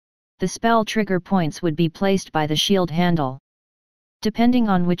 The spell trigger points would be placed by the shield handle. Depending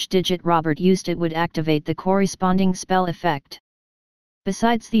on which digit Robert used, it would activate the corresponding spell effect.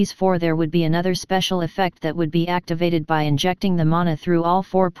 Besides these 4, there would be another special effect that would be activated by injecting the mana through all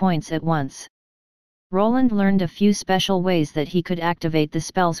 4 points at once. Roland learned a few special ways that he could activate the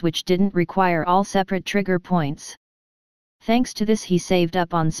spells which didn't require all separate trigger points. Thanks to this, he saved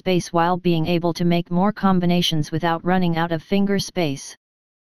up on space while being able to make more combinations without running out of finger space.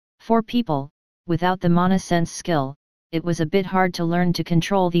 For people without the mana sense skill, it was a bit hard to learn to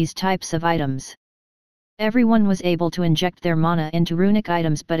control these types of items. Everyone was able to inject their mana into runic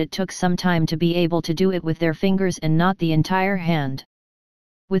items, but it took some time to be able to do it with their fingers and not the entire hand.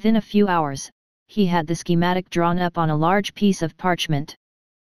 Within a few hours, he had the schematic drawn up on a large piece of parchment.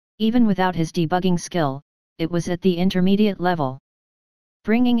 Even without his debugging skill, it was at the intermediate level.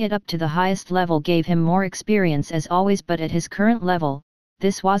 Bringing it up to the highest level gave him more experience as always, but at his current level,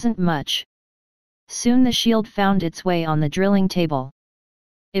 this wasn't much. Soon the shield found its way on the drilling table.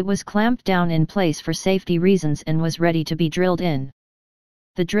 It was clamped down in place for safety reasons and was ready to be drilled in.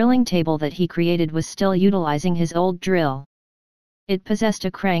 The drilling table that he created was still utilizing his old drill. It possessed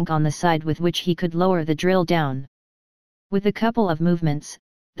a crank on the side with which he could lower the drill down. With a couple of movements,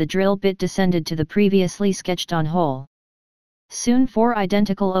 the drill bit descended to the previously sketched on hole. Soon 4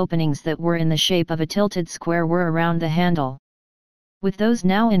 identical openings that were in the shape of a tilted square were around the handle. With those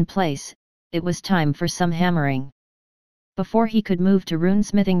now in place, it was time for some hammering. Before he could move to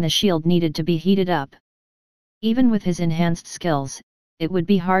runesmithing, the shield needed to be heated up. Even with his enhanced skills, it would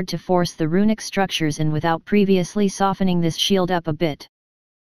be hard to force the runic structures in without previously softening this shield up a bit.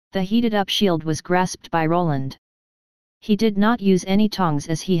 The heated up shield was grasped by Roland. He did not use any tongs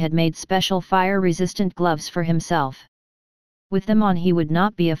as he had made special fire-resistant gloves for himself. With them on, he would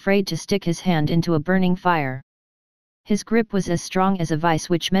not be afraid to stick his hand into a burning fire. His grip was as strong as a vice,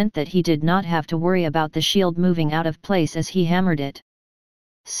 which meant that he did not have to worry about the shield moving out of place as he hammered it.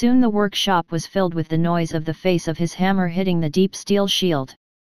 Soon the workshop was filled with the noise of the face of his hammer hitting the deep steel shield.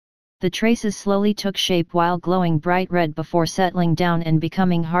 The traces slowly took shape while glowing bright red before settling down and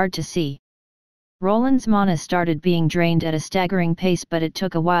becoming hard to see. Roland's mana started being drained at a staggering pace, but it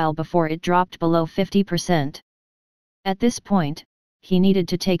took a while before it dropped below 50%. At this point, he needed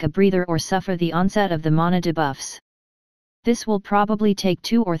to take a breather or suffer the onset of the mana debuffs. This will probably take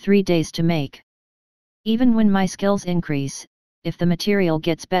 2 or 3 days to make. Even when my skills increase, if the material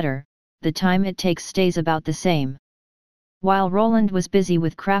gets better, the time it takes stays about the same. While Roland was busy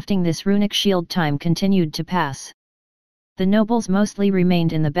with crafting this runic shield, time continued to pass. The nobles mostly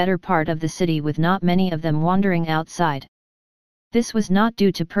remained in the better part of the city, with not many of them wandering outside. This was not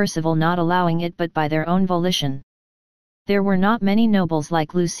due to Percival not allowing it, but by their own volition. There were not many nobles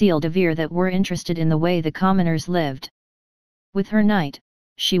like Lucille de Vere that were interested in the way the commoners lived. With her knight,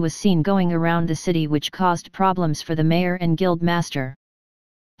 she was seen going around the city, which caused problems for the mayor and guild master.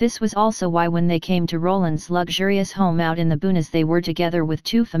 This was also why when they came to Roland's luxurious home out in the boonies, they were together with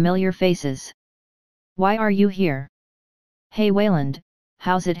 2 familiar faces. "Why are you here? Hey Wayland,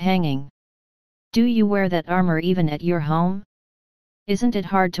 how's it hanging? Do you wear that armor even at your home? Isn't it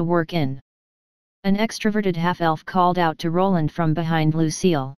hard to work in?" An extroverted half-elf called out to Roland from behind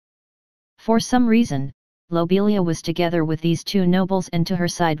Lucille. For some reason, Lobelia was together with these 2 nobles, and to her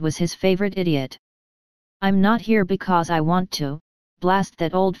side was his favorite idiot. "I'm not here because I want to, blast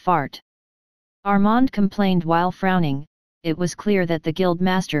that old fart," Armand complained while frowning. It was clear that the guild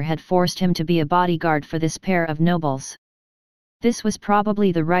master had forced him to be a bodyguard for this pair of nobles. This was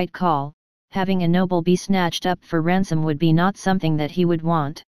probably the right call. Having a noble be snatched up for ransom would be not something that he would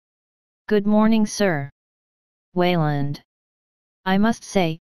want. "Good morning, sir. Wayland. I must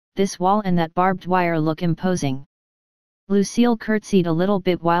say, this wall and that barbed wire look imposing." Lucille curtsied a little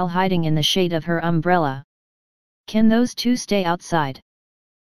bit while hiding in the shade of her umbrella. "Can those 2 stay outside?"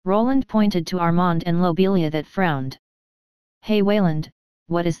 Roland pointed to Armand and Lobelia that frowned. "Hey Wayland,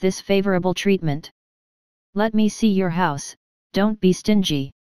 what is this favorable treatment? Let me see your house, don't be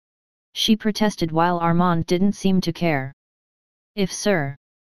stingy," she protested while Armand didn't seem to care. "If Sir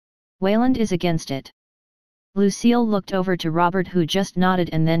Wayland is against it." Lucille looked over to Robert, who just nodded,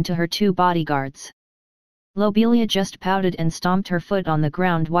 and then to her 2 bodyguards. Lobelia just pouted and stomped her foot on the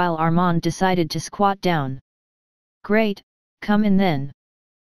ground while Armand decided to squat down. "Great, come in then."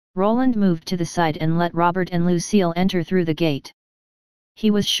 Roland moved to the side and let Robert and Lucille enter through the gate. He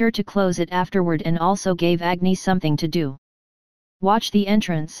was sure to close it afterward, and also gave Agni something to do. "Watch the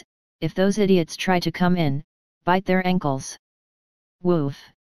entrance. If those idiots try to come in, bite their ankles." "Woof."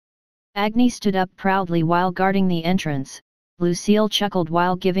 Agni stood up proudly while guarding the entrance. Lucille chuckled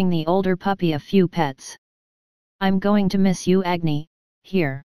while giving the older puppy a few pets. "I'm going to miss you, Agni.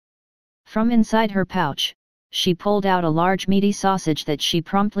 Here." From inside her pouch, she pulled out a large meaty sausage that she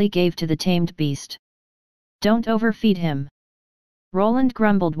promptly gave to the tamed beast. "Don't overfeed him," Roland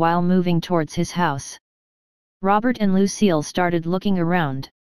grumbled while moving towards his house. Robert and Lucille started looking around.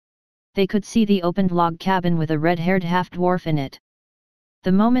 They could see the opened log cabin with a red-haired half-dwarf in it.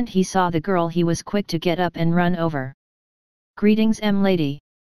 The moment he saw the girl, he was quick to get up and run over. "Greetings, lady.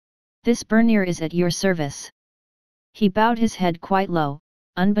 This Bernier is at your service." He bowed his head quite low.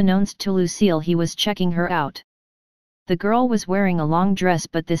 Unbeknownst to Lucille, he was checking her out. The girl was wearing a long dress,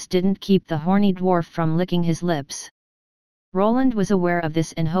 but this didn't keep the horny dwarf from licking his lips. Roland was aware of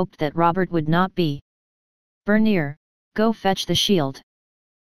this and hoped that Robert would not be. "Bernier, go fetch the shield."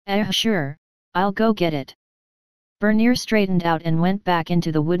 Sure, I'll go get it." Bernier straightened out and went back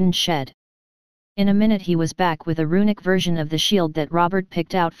into the wooden shed. In a minute he was back with a runic version of the shield that Robert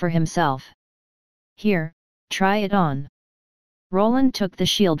picked out for himself. "Here, try it on." Roland took the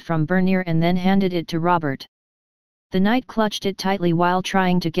shield from Bernier and then handed it to Robert. The knight clutched it tightly while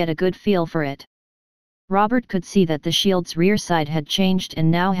trying to get a good feel for it. Robert could see that the shield's rear side had changed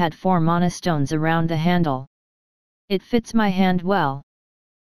and now had 4 mana stones around the handle. "It fits my hand well."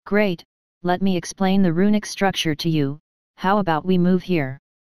 "Great, let me explain the runic structure to you. How about we move here?"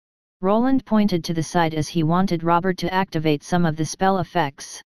 Roland pointed to the side as he wanted Robert to activate some of the spell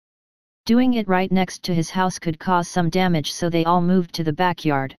effects. Doing it right next to his house could cause some damage, so they all moved to the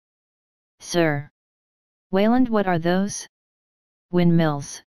backyard. "Sir." "Wayland, what are those?"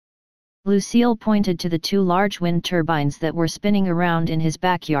 "Windmills." Lucille pointed to the 2 large wind turbines that were spinning around in his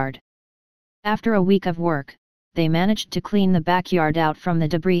backyard. After a week of work, they managed to clean the backyard out from the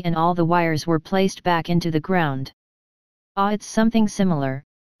debris and all the wires were placed back into the ground. It's something similar.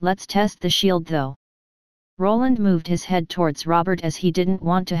 Let's test the shield though." Roland moved his head towards Robert as he didn't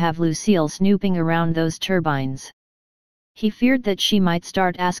want to have Lucille snooping around those turbines. He feared that she might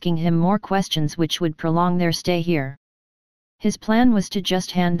start asking him more questions which would prolong their stay here. His plan was to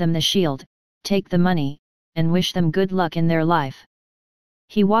just hand them the shield, take the money, and wish them good luck in their life.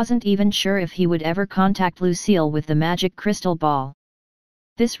 He wasn't even sure if he would ever contact Lucille with the magic crystal ball.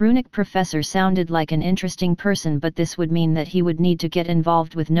 This runic professor sounded like an interesting person, but this would mean that he would need to get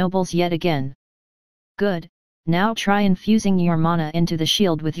involved with nobles yet again. "Good, now try infusing your mana into the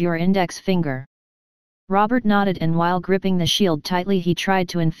shield with your index finger." Robert nodded, and while gripping the shield tightly he tried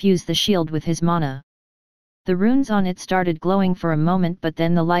to infuse the shield with his mana. The runes on it started glowing for a moment, but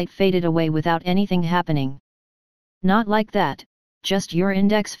then the light faded away without anything happening. "Not like that, just your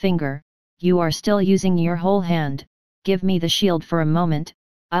index finger, you are still using your whole hand. Give me the shield for a moment,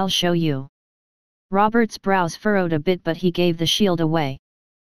 I'll show you." Robert's brows furrowed a bit, but he gave the shield away.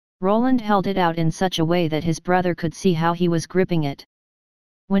 Roland held it out in such a way that his brother could see how he was gripping it.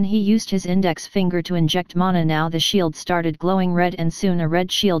 When he used his index finger to inject mana, now the shield started glowing red and soon a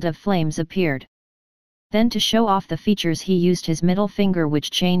red shield of flames appeared. Then to show off the features he used his middle finger, which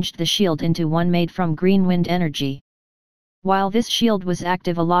changed the shield into one made from green wind energy. While this shield was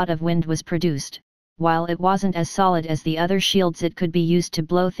active, a lot of wind was produced. While it wasn't as solid as the other shields, it could be used to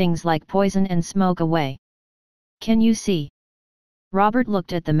blow things like poison and smoke away. "Can you see?" Robert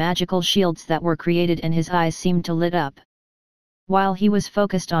looked at the magical shields that were created and his eyes seemed to lit up. While he was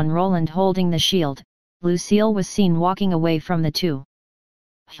focused on Roland holding the shield, Lucille was seen walking away from the two.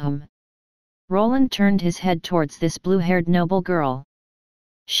 Roland turned his head towards this blue-haired noble girl.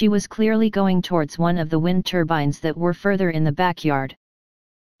 She was clearly going towards one of the wind turbines that were further in the backyard.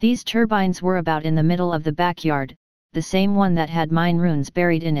 These turbines were about in the middle of the backyard, the same one that had mine runes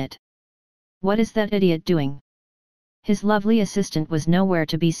buried in it. "What is that idiot doing?" His lovely assistant was nowhere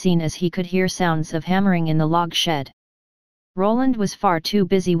to be seen as he could hear sounds of hammering in the log shed. Roland was far too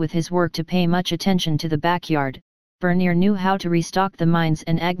busy with his work to pay much attention to the backyard. Bernier knew how to restock the mines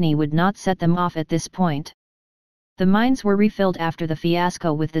and Agni would not set them off at this point. The mines were refilled after the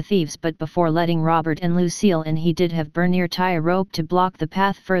fiasco with the thieves, but before letting Robert and Lucille in, he did have Bernier tie a rope to block the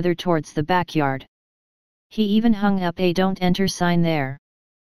path further towards the backyard. He even hung up a "Don't Enter" sign there.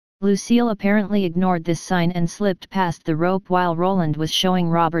 Lucille apparently ignored this sign and slipped past the rope while Roland was showing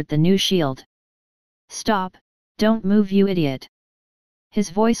Robert the new shield. "Stop, don't move, you idiot."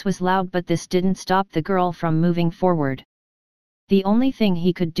 His voice was loud, but this didn't stop the girl from moving forward. The only thing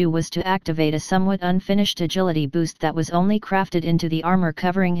he could do was to activate a somewhat unfinished agility boost that was only crafted into the armor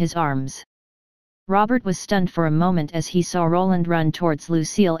covering his arms. Robert was stunned for a moment as he saw Roland run towards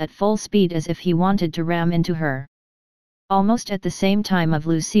Lucille at full speed as if he wanted to ram into her. Almost at the same time of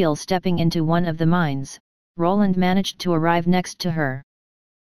Lucille stepping into one of the mines, Roland managed to arrive next to her.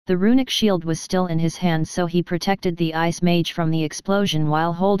 The runic shield was still in his hand, so he protected the ice mage from the explosion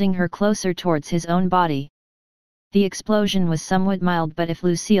while holding her closer towards his own body. The explosion was somewhat mild, but if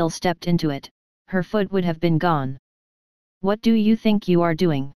Lucille stepped into it, her foot would have been gone. What do you think you are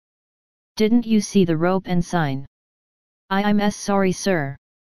doing? Didn't you see the rope and sign? I'm sorry, sir.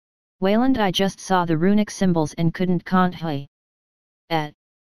 Wayland, I just saw the runic symbols and couldn't conhe.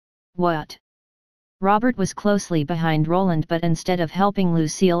 What? Robert was closely behind Roland, but instead of helping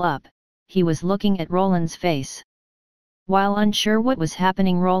Lucille up, he was looking at Roland's face. While unsure what was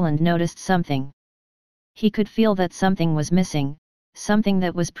happening, Roland noticed something. He could feel that something was missing, something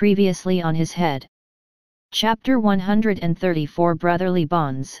that was previously on his head. Chapter 134 Brotherly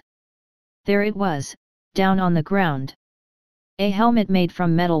Bonds. There it was, down on the ground. A helmet made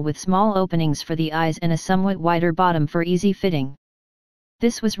from metal with small openings for the eyes and a somewhat wider bottom for easy fitting.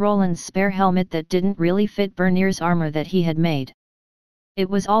 This was Roland's spare helmet that didn't really fit Bernier's armor that he had made. It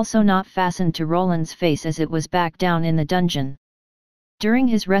was also not fastened to Roland's face as it was back down in the dungeon. During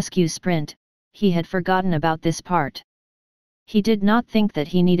his rescue sprint, he had forgotten about this part. He did not think that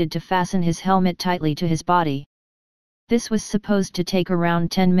he needed to fasten his helmet tightly to his body. This was supposed to take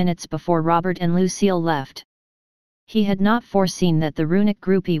around 10 minutes before Robert and Lucille left. He had not foreseen that the runic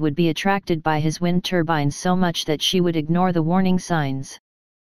groupie would be attracted by his wind turbines so much that she would ignore the warning signs.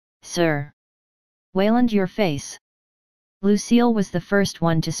 Sir. Wayland, your face. Lucille was the first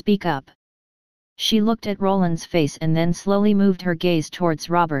one to speak up. She looked at Roland's face and then slowly moved her gaze towards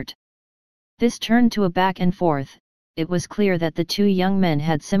Robert. This turned to a back and forth. It was clear that the two young men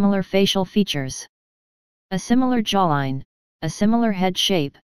had similar facial features. A similar jawline, a similar head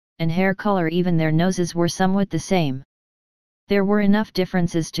shape, and hair color, even their noses were somewhat the same. There were enough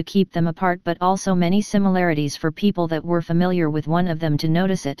differences to keep them apart, but also many similarities for people that were familiar with one of them to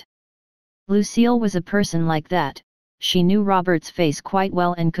notice it. Lucille was a person like that. She knew Robert's face quite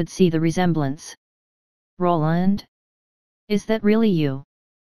well and could see the resemblance. Roland? Is that really you?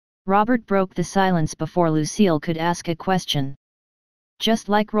 Robert broke the silence before Lucille could ask a question. Just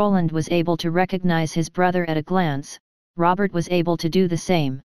like Roland was able to recognize his brother at a glance, Robert was able to do the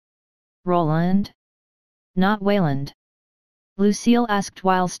same. Roland? Not Wayland? Lucille asked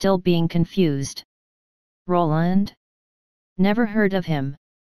while still being confused. Roland? Never heard of him.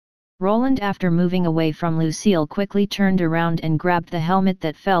 Roland, after moving away from Lucille, quickly turned around and grabbed the helmet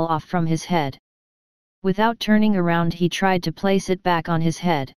that fell off from his head. Without turning around, he tried to place it back on his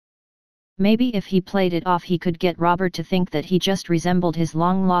head. Maybe if he played it off, he could get Robert to think that he just resembled his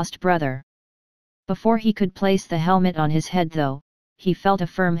long-lost brother. Before he could place the helmet on his head, though, he felt a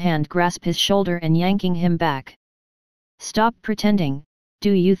firm hand grasp his shoulder and yanking him back. Stop pretending,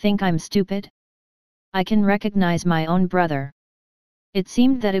 do you think I'm stupid? I can recognize my own brother. It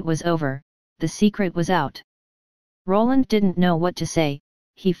seemed that it was over, the secret was out. Roland didn't know what to say,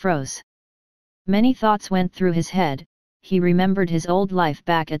 he froze. Many thoughts went through his head. He remembered his old life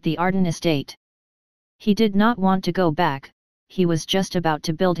back at the Arden estate. He did not want to go back, he was just about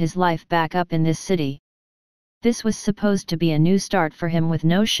to build his life back up in this city. This was supposed to be a new start for him with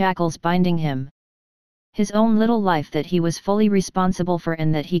no shackles binding him. His own little life that he was fully responsible for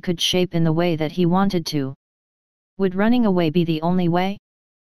and that he could shape in the way that he wanted to. Would running away be the only way?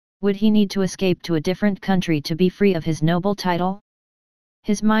 Would he need to escape to a different country to be free of his noble title?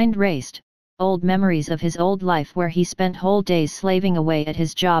 His mind raced. Old memories of his old life where he spent whole days slaving away at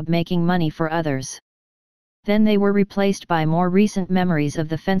his job making money for others. Then they were replaced by more recent memories of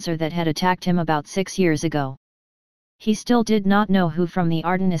the fencer that had attacked him about 6 years ago. He still did not know who from the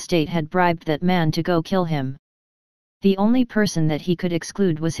Arden estate had bribed that man to go kill him. The only person that he could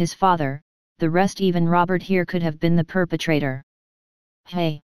exclude was his father, the rest, even Robert here, could have been the perpetrator.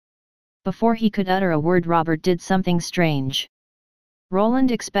 Hey! Before he could utter a word, Robert did something strange.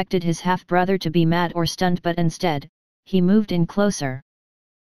 Roland expected his half-brother to be mad or stunned, but instead, he moved in closer.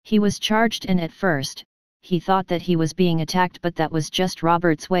 He was charged, and at first, he thought that he was being attacked, but that was just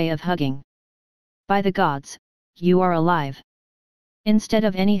Robert's way of hugging. By the gods, you are alive. Instead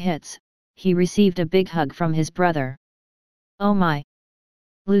of any hits, he received a big hug from his brother. Oh my!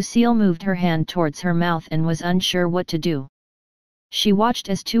 Lucille moved her hand towards her mouth and was unsure what to do. She watched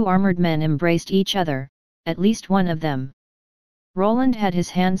as two armored men embraced each other, at least one of them. Roland had his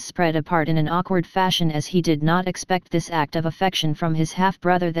hands spread apart in an awkward fashion, as he did not expect this act of affection from his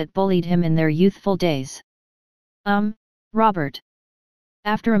half-brother that bullied him in their youthful days. Robert.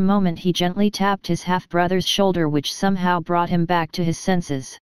 After a moment he gently tapped his half-brother's shoulder, which somehow brought him back to his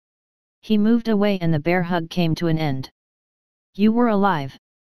senses. He moved away and the bear hug came to an end. You were alive.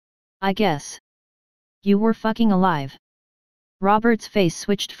 I guess. You were fucking alive. Robert's face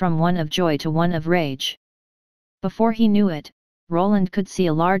switched from one of joy to one of rage. Before he knew it, Roland could see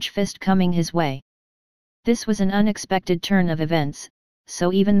a large fist coming his way. This was an unexpected turn of events,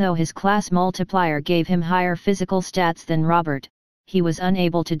 so even though his class multiplier gave him higher physical stats than Robert, he was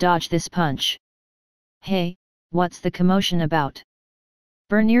unable to dodge this punch. Hey, what's the commotion about?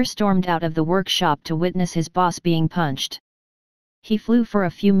 Bernier stormed out of the workshop to witness his boss being punched. He flew for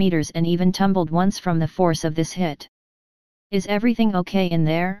a few meters and even tumbled once from the force of this hit. Is everything okay in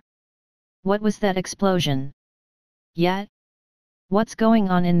there? What was that explosion? Yeah? What's going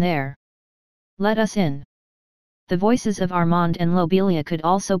on in there? Let us in. The voices of Armand and Lobelia could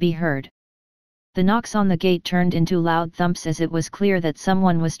also be heard. The knocks on the gate turned into loud thumps as it was clear that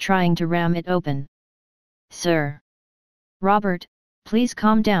someone was trying to ram it open. Sir! Robert, please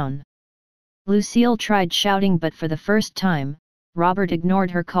calm down. Lucille tried shouting, but for the first time, Robert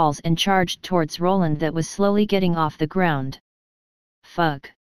ignored her calls and charged towards Roland that was slowly getting off the ground. Fuck.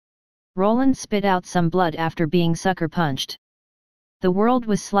 Roland spit out some blood after being sucker punched. The world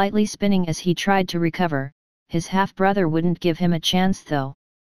was slightly spinning as he tried to recover. His half-brother wouldn't give him a chance though.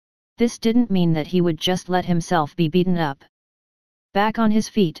 This didn't mean that he would just let himself be beaten up. Back on his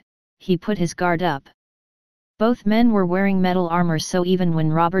feet, he put his guard up. Both men were wearing metal armor, so even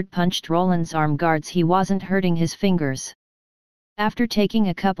when Robert punched Roland's arm guards he wasn't hurting his fingers. After taking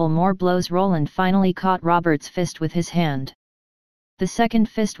a couple more blows, Roland finally caught Robert's fist with his hand. The second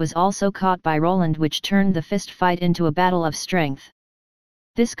fist was also caught by Roland, which turned the fist fight into a battle of strength.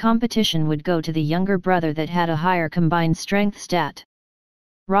 This competition would go to the younger brother that had a higher combined strength stat.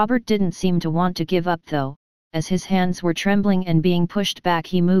 Robert didn't seem to want to give up though, as his hands were trembling and being pushed back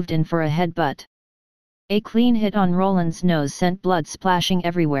he moved in for a headbutt. A clean hit on Roland's nose sent blood splashing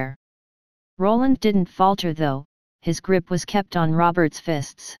everywhere. Roland didn't falter though, his grip was kept on Robert's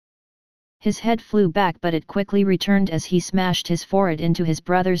fists. His head flew back, but it quickly returned as he smashed his forehead into his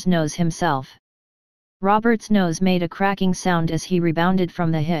brother's nose himself. Robert's nose made a cracking sound as he rebounded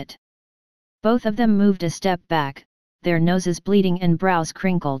from the hit. Both of them moved a step back, their noses bleeding and brows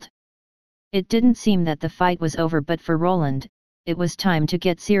crinkled. It didn't seem that the fight was over, but for Roland, it was time to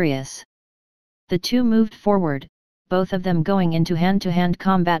get serious. The two moved forward, both of them going into hand-to-hand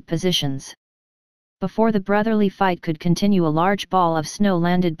combat positions. Before the brotherly fight could continue, a large ball of snow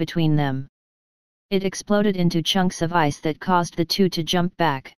landed between them. It exploded into chunks of ice that caused the two to jump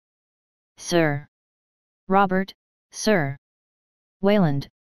back. Sir! Robert, sir! Wayland,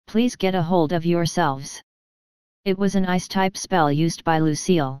 please get a hold of yourselves. It was an ice-type spell used by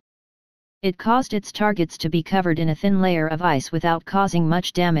Lucille. It caused its targets to be covered in a thin layer of ice without causing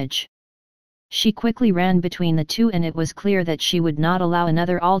much damage. She quickly ran between the two, and it was clear that she would not allow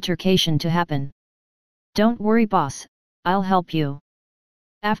another altercation to happen. Don't worry, boss, I'll help you.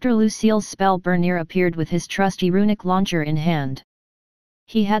 After Lucille's spell, Bernier appeared with his trusty runic launcher in hand.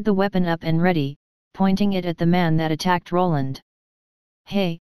 He had the weapon up and ready, pointing it at the man that attacked Roland.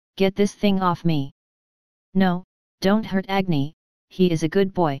 Hey, get this thing off me. No, don't hurt Agni, he is a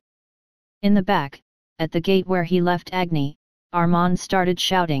good boy. In the back, at the gate where he left Agni, Armand started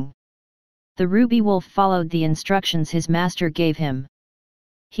shouting. The ruby wolf followed the instructions his master gave him.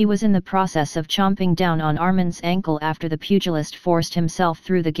 He was in the process of chomping down on Armand's ankle after the pugilist forced himself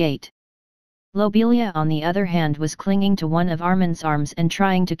through the gate. Lobelia, on the other hand, was clinging to one of Armand's arms and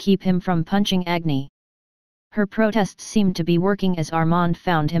trying to keep him from punching Agni. Her protests seemed to be working as Armand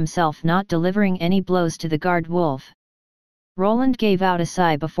found himself not delivering any blows to the guard wolf. Roland gave out a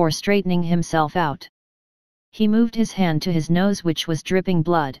sigh before straightening himself out. He moved his hand to his nose, which was dripping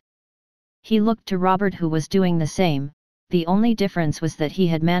blood. He looked to Robert, who was doing the same. The only difference was that he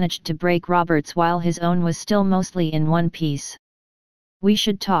had managed to break Robert's while his own was still mostly in one piece. We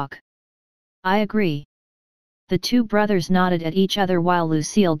should talk. I agree. The two brothers nodded at each other while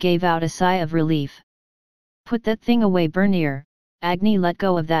Lucille gave out a sigh of relief. Put that thing away, Bernier. Agni, let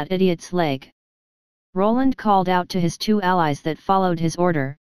go of that idiot's leg. Roland called out to his two allies that followed his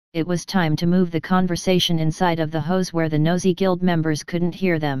order. It was time to move the conversation inside of the hose where the nosy guild members couldn't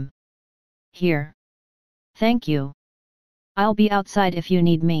hear them. Here. Thank you. I'll be outside if you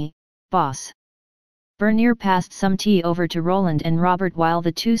need me, boss. Bernier passed some tea over to Roland and Robert while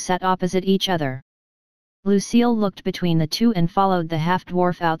the two sat opposite each other. Lucille looked between the two and followed the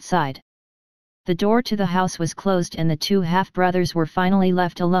half-dwarf outside. The door to the house was closed and the two half-brothers were finally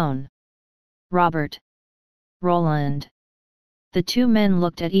left alone. Robert. Roland. The two men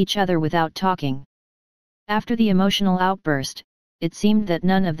looked at each other without talking. After the emotional outburst, it seemed that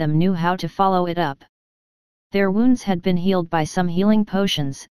none of them knew how to follow it up. Their wounds had been healed by some healing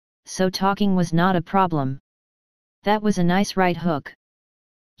potions, so talking was not a problem. That was a nice right hook.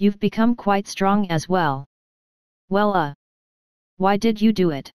 You've become quite strong as well. Well, why did you do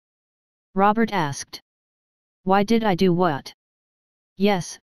it? Robert asked. Why did I do what?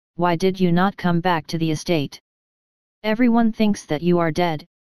 Yes, why did you not come back to the estate? Everyone thinks that you are dead.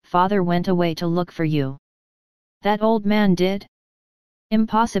 Father went away to look for you. That old man did?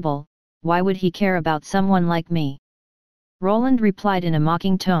 Impossible, why would he care about someone like me? Roland replied in a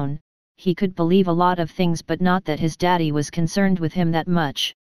mocking tone. He could believe a lot of things but not that his daddy was concerned with him that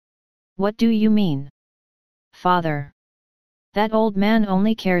much. What do you mean? Father. That old man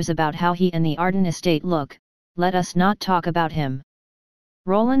only cares about how he and the Arden estate look, let us not talk about him.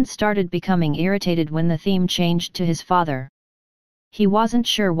 Roland started becoming irritated when the theme changed to his father. He wasn't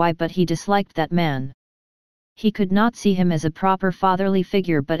sure why but he disliked that man. He could not see him as a proper fatherly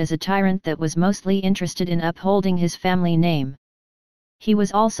figure but as a tyrant that was mostly interested in upholding his family name. He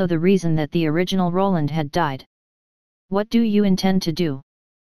was also the reason that the original Roland had died. What do you intend to do?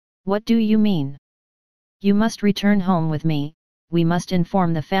 What do you mean? You must return home with me, we must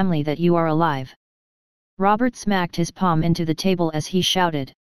inform the family that you are alive. Robert smacked his palm into the table as he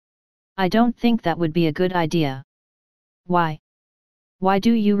shouted. I don't think that would be a good idea. Why? Why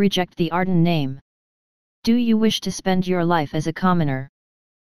do you reject the Arden name? Do you wish to spend your life as a commoner?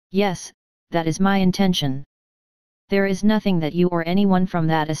 Yes, that is my intention. There is nothing that you or anyone from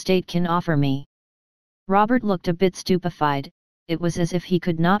that estate can offer me. Robert looked a bit stupefied, it was as if he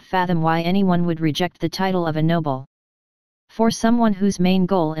could not fathom why anyone would reject the title of a noble. For someone whose main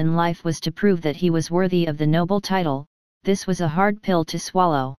goal in life was to prove that he was worthy of the noble title, this was a hard pill to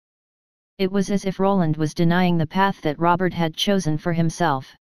swallow. It was as if Roland was denying the path that Robert had chosen for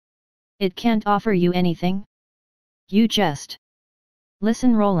himself. It can't offer you anything? You jest.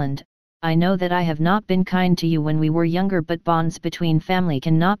 Listen, Roland, I know that I have not been kind to you when we were younger but bonds between family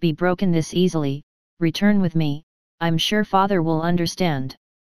cannot be broken this easily, return with me, I'm sure father will understand.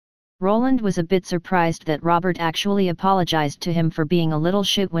 Roland was a bit surprised that Robert actually apologized to him for being a little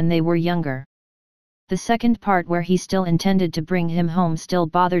shit when they were younger. The second part where he still intended to bring him home still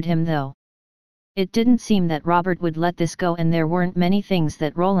bothered him though. It didn't seem that Robert would let this go and there weren't many things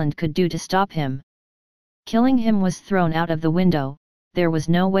that Roland could do to stop him. Killing him was thrown out of the window. There was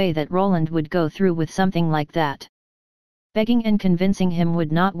no way that Roland would go through with something like that. Begging and convincing him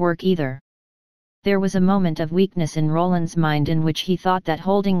would not work either. There was a moment of weakness in Roland's mind in which he thought that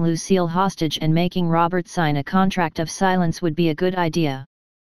holding Lucille hostage and making Robert sign a contract of silence would be a good idea.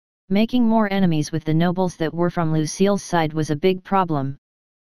 Making more enemies with the nobles that were from Lucille's side was a big problem.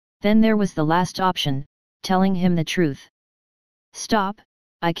 Then there was the last option, telling him the truth. Stop,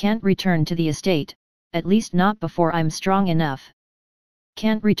 I can't return to the estate, at least not before I'm strong enough.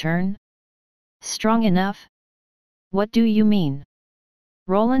 Can't return? Strong enough? What do you mean?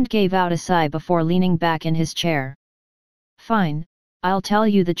 Roland gave out a sigh before leaning back in his chair. Fine, I'll tell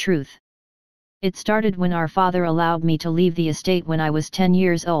you the truth. It started when our father allowed me to leave the estate when I was 10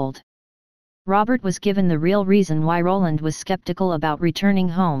 years old. Robert was given the real reason why Roland was skeptical about returning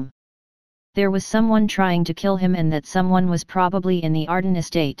home. There was someone trying to kill him and that someone was probably in the Arden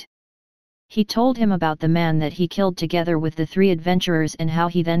estate. He told him about the man that he killed together with the 3 adventurers and how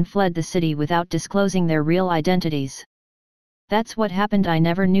he then fled the city without disclosing their real identities. That's what happened. I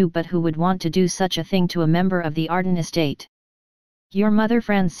never knew, but who would want to do such a thing to a member of the Arden estate? Your mother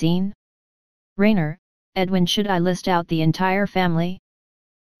Francine? Rainer, Edwin, should I list out the entire family?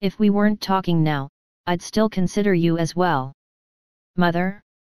 If we weren't talking now, I'd still consider you as well. Mother?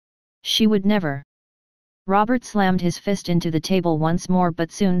 She would never. Robert slammed his fist into the table once more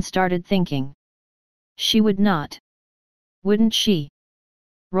but soon started thinking. She would not. Wouldn't she?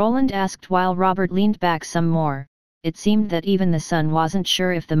 Roland asked while Robert leaned back some more. It seemed that even the son wasn't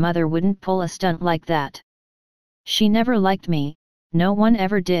sure if the mother wouldn't pull a stunt like that. She never liked me, no one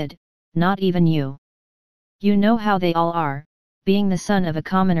ever did, not even you. You know how they all are, being the son of a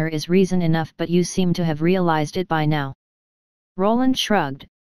commoner is reason enough, but you seem to have realized it by now. Roland shrugged.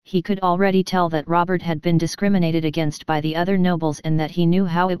 He could already tell that Robert had been discriminated against by the other nobles and that he knew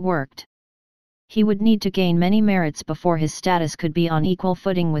how it worked. He would need to gain many merits before his status could be on equal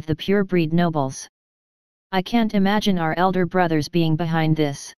footing with the pure-breed nobles. I can't imagine our elder brothers being behind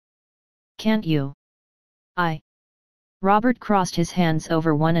this. Can't you? Robert crossed his hands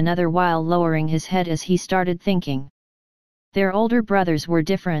over one another while lowering his head as he started thinking. Their older brothers were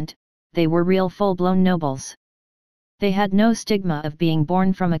different, they were real full-blown nobles. They had no stigma of being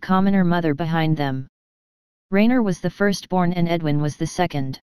born from a commoner mother behind them. Rainer was the firstborn and Edwin was the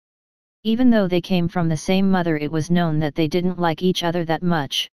second. Even though they came from the same mother, it was known that they didn't like each other that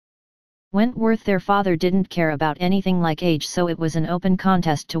much. Wentworth, their father, didn't care about anything like age, so it was an open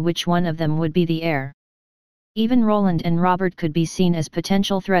contest to which one of them would be the heir. Even Roland and Robert could be seen as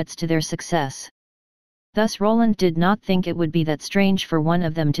potential threats to their success. Thus Roland did not think it would be that strange for one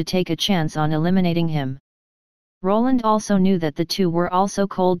of them to take a chance on eliminating him. Roland also knew that the two were also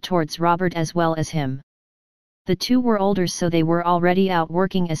cold towards Robert as well as him. The two were older, so they were already out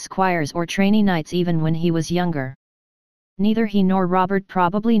working as squires or trainee knights even when he was younger. Neither he nor Robert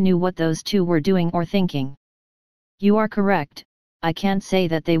probably knew what those two were doing or thinking. You are correct, I can't say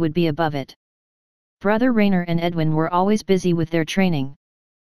that they would be above it. Brother Rainer and Edwin were always busy with their training.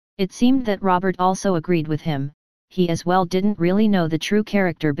 It seemed that Robert also agreed with him, he as well didn't really know the true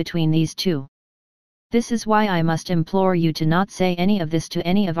character between these two. This is why I must implore you to not say any of this to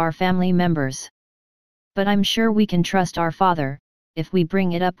any of our family members. But I'm sure we can trust our father, if we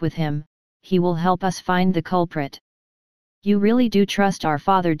bring it up with him, he will help us find the culprit. You really do trust our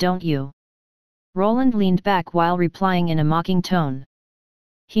father, don't you? Roland leaned back while replying in a mocking tone.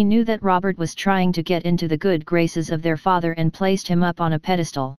 He knew that Robert was trying to get into the good graces of their father and placed him up on a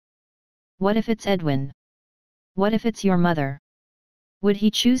pedestal. What if it's Edwin? What if it's your mother? Would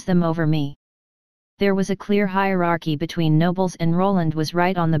he choose them over me? There was a clear hierarchy between nobles and Roland was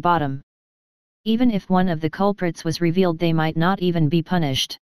right on the bottom. Even if one of the culprits was revealed, they might not even be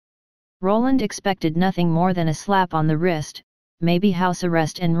punished. Roland expected nothing more than a slap on the wrist, maybe house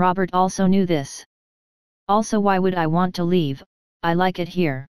arrest, and Robert also knew this. Also, why would I want to leave? I like it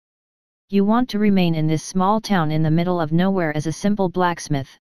here. You want to remain in this small town in the middle of nowhere as a simple blacksmith.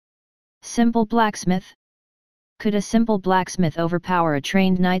 Simple blacksmith? Could a simple blacksmith overpower a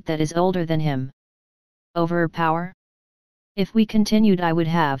trained knight that is older than him? Overpower? If we continued, I would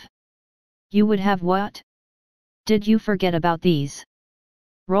have. You would have what? Did you forget about these?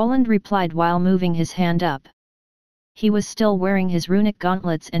 Roland replied while moving his hand up. He was still wearing his runic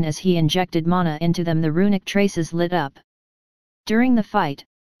gauntlets, and as he injected mana into them, the runic traces lit up. During the fight,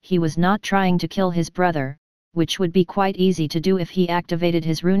 he was not trying to kill his brother, which would be quite easy to do if he activated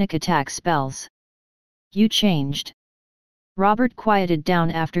his runic attack spells. You changed. Robert quieted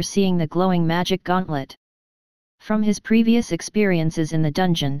down after seeing the glowing magic gauntlet. From his previous experiences in the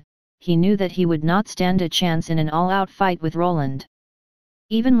dungeon, he knew that he would not stand a chance in an all-out fight with Roland.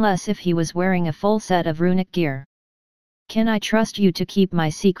 Even less if he was wearing a full set of runic gear. Can I trust you to keep my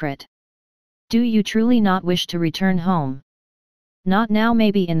secret? Do you truly not wish to return home? Not now,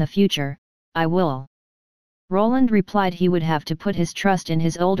 maybe in the future, I will. Roland replied he would have to put his trust in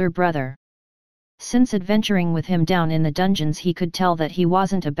his older brother. Since adventuring with him down in the dungeons, he could tell that he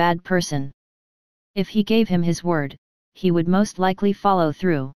wasn't a bad person. If he gave him his word, he would most likely follow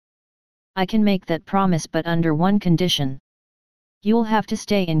through. I can make that promise, but under one condition. You'll have to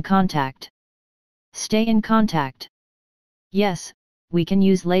stay in contact. Stay in contact? Yes, we can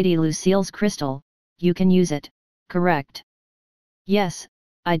use Lady Lucille's crystal, you can use it, correct? Yes,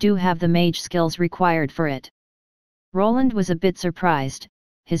 I do have the mage skills required for it. Roland was a bit surprised,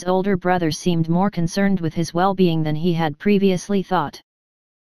 his older brother seemed more concerned with his well-being than he had previously thought.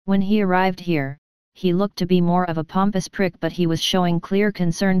 When he arrived here, he looked to be more of a pompous prick, but he was showing clear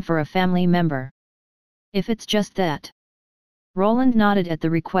concern for a family member. If it's just that. Roland nodded at the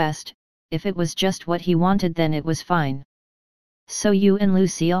request. If it was just what he wanted, then it was fine. So you and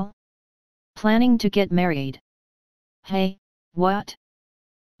Lucille? Planning to get married? Hey, what?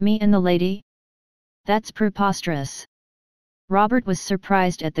 Me and the lady? That's preposterous. Robert was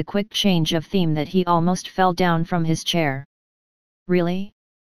surprised at the quick change of theme that he almost fell down from his chair. Really?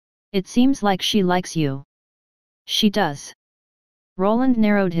 It seems like she likes you. She does. Roland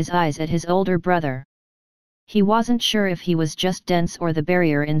narrowed his eyes at his older brother. He wasn't sure if he was just dense or the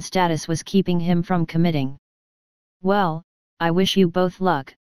barrier in status was keeping him from committing. Well, I wish you both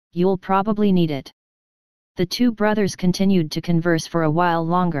luck, you'll probably need it. The two brothers continued to converse for a while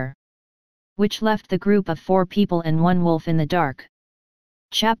longer. Which left the group of 4 people and 1 wolf in the dark.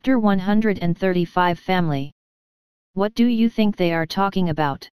 Chapter 135 Family. What do you think they are talking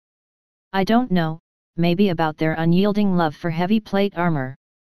about? I don't know, maybe about their unyielding love for heavy plate armor.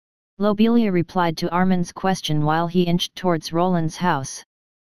 Lobelia replied to Armin's question while he inched towards Roland's house.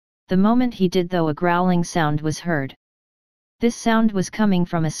 The moment he did, though, a growling sound was heard. This sound was coming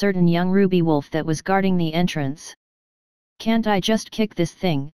from a certain young ruby wolf that was guarding the entrance. Can't I just kick this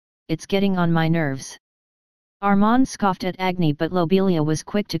thing? It's getting on my nerves. Armand scoffed at Agni, but Lobelia was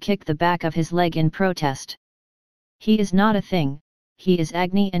quick to kick the back of his leg in protest. He is not a thing, he is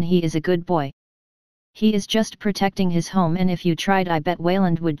Agni and he is a good boy. He is just protecting his home, and if you tried, I bet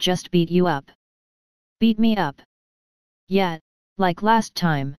Wayland would just beat you up. Beat me up? Yeah, like last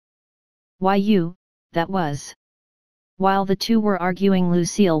time. Why you, that was. While the two were arguing,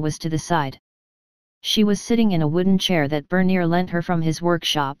 Lucille was to the side. She was sitting in a wooden chair that Bernier lent her from his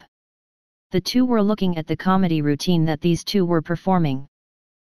workshop. The two were looking at the comedy routine that these two were performing.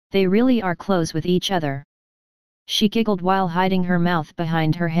 They really are close with each other. She giggled while hiding her mouth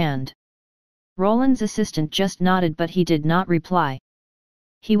behind her hand. Roland's assistant just nodded, but he did not reply.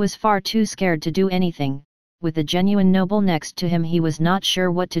 He was far too scared to do anything. With the genuine noble next to him, he was not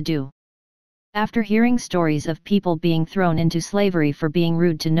sure what to do. After hearing stories of people being thrown into slavery for being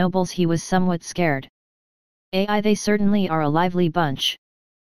rude to nobles, he was somewhat scared. They certainly are a lively bunch.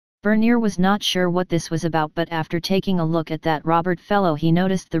 Bernier was not sure what this was about, but after taking a look at that Robert fellow he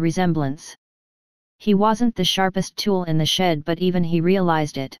noticed the resemblance. He wasn't the sharpest tool in the shed, but even he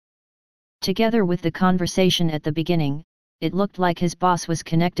realized it. Together with the conversation at the beginning, it looked like his boss was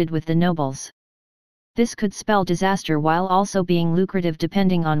connected with the nobles. This could spell disaster while also being lucrative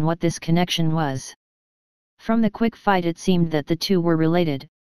depending on what this connection was. From the quick fight it seemed that the two were related.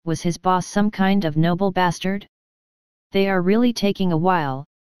 Was his boss some kind of noble bastard? They are really taking a while.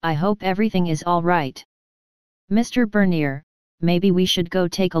 I hope everything is all right. Mr. Bernier, maybe we should go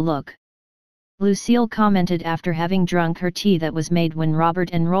take a look. Lucille commented after having drunk her tea that was made when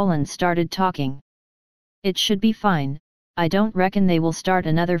Robert and Roland started talking. It should be fine. I don't reckon they will start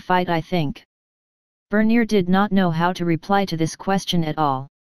another fight, I think. Bernier did not know how to reply to this question at all.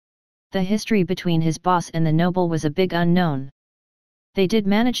 The history between his boss and the noble was a big unknown. They did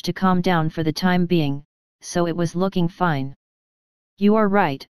manage to calm down for the time being, so it was looking fine. You are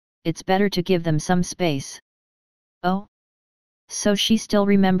right, it's better to give them some space. Oh? So she still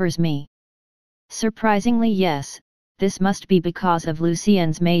remembers me? Surprisingly yes, this must be because of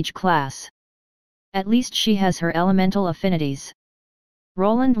Lucienne's mage class. At least she has her elemental affinities.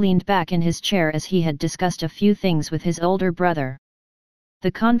 Roland leaned back in his chair as he had discussed a few things with his older brother.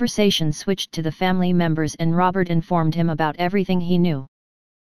 The conversation switched to the family members and Robert informed him about everything he knew.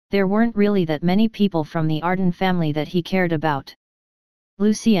 There weren't really that many people from the Arden family that he cared about.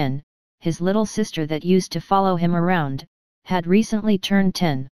 Lucienne, his little sister that used to follow him around, had recently turned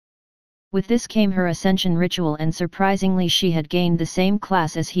 10. With this came her ascension ritual, and surprisingly she had gained the same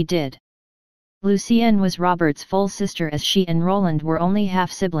class as he did. Lucienne was Robert's full sister, as she and Roland were only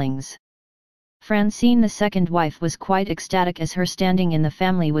half-siblings. Francine, the second wife, was quite ecstatic as her standing in the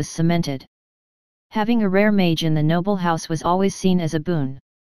family was cemented. Having a rare mage in the noble house was always seen as a boon.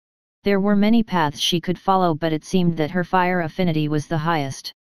 There were many paths she could follow, but it seemed that her fire affinity was the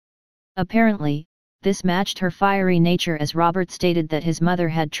highest. Apparently, this matched her fiery nature, as Robert stated that his mother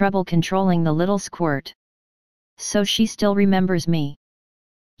had trouble controlling the little squirt. So she still remembers me?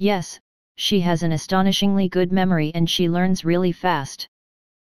 Yes, she has an astonishingly good memory and she learns really fast.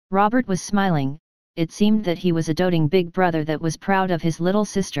 Robert was smiling. It seemed that he was a doting big brother that was proud of his little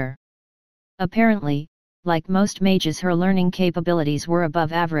sister. Apparently, like most mages, her learning capabilities were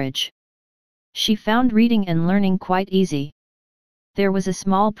above average. She found reading and learning quite easy. There was a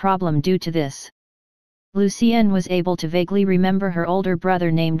small problem due to this. Lucienne was able to vaguely remember her older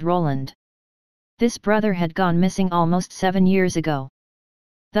brother named Roland. This brother had gone missing almost 7 years ago.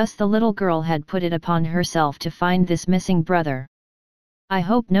 Thus the little girl had put it upon herself to find this missing brother. I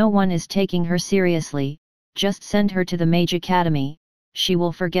hope no one is taking her seriously, just send her to the Mage Academy, she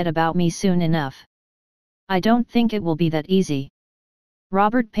will forget about me soon enough. I don't think it will be that easy.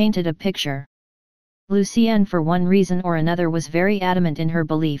 Robert painted a picture. Lucienne, for one reason or another, was very adamant in her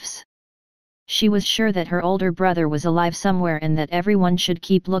beliefs. She was sure that her older brother was alive somewhere and that everyone should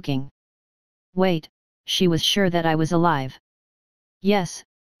keep looking. Wait, she was sure that I was alive. Yes,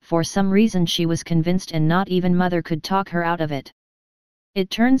 for some reason she was convinced, and not even Mother could talk her out of it. It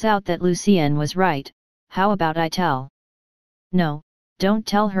turns out that Lucienne was right. How about I tell? No, don't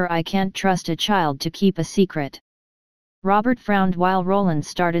tell her. I can't trust a child to keep a secret. Robert frowned while Roland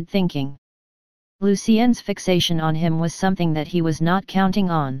started thinking. Lucienne's fixation on him was something that he was not counting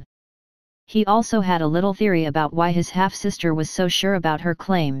on. He also had a little theory about why his half-sister was so sure about her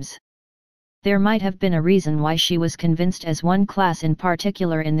claims. There might have been a reason why she was convinced, as one class in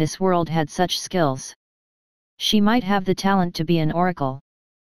particular in this world had such skills. She might have the talent to be an oracle.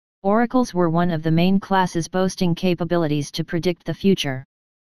 Oracles were one of the main classes boasting capabilities to predict the future.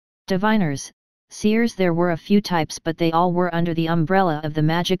 Diviners, seers, there were a few types, but they all were under the umbrella of the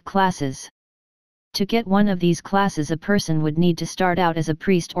magic classes. To get one of these classes, a person would need to start out as a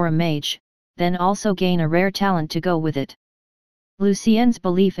priest or a mage, then also gain a rare talent to go with it. Lucienne's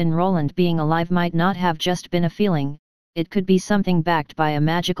belief in Roland being alive might not have just been a feeling, it could be something backed by a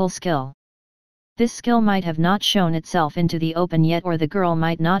magical skill. This skill might have not shown itself into the open yet, or the girl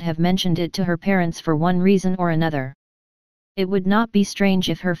might not have mentioned it to her parents for one reason or another. It would not be strange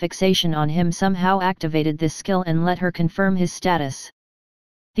if her fixation on him somehow activated this skill and let her confirm his status.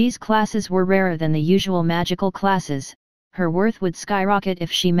 These classes were rarer than the usual magical classes. Her worth would skyrocket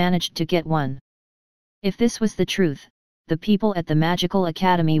if she managed to get one. If this was the truth, the people at the Magical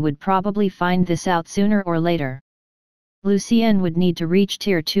Academy would probably find this out sooner or later. Lucienne would need to reach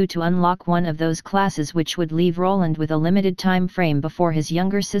Tier 2 to unlock one of those classes, which would leave Roland with a limited time frame before his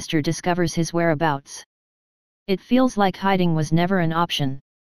younger sister discovers his whereabouts. It feels like hiding was never an option.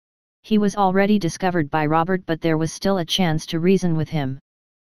 He was already discovered by Robert, but there was still a chance to reason with him.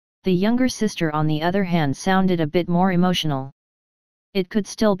 The younger sister on the other hand sounded a bit more emotional. It could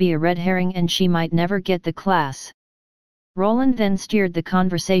still be a red herring and she might never get the class. Roland then steered the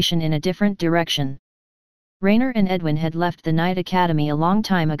conversation in a different direction. Rainer and Edwin had left the Knight Academy a long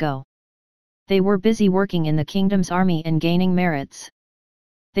time ago. They were busy working in the kingdom's army and gaining merits.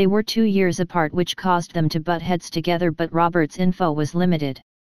 They were 2 years apart, which caused them to butt heads together, but Robert's info was limited.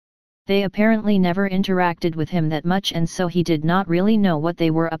 They apparently never interacted with him that much, and so he did not really know what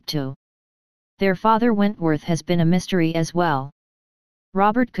they were up to. Their father Wentworth has been a mystery as well.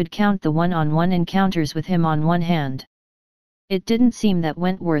 Robert could count the one-on-one encounters with him on one hand. It didn't seem that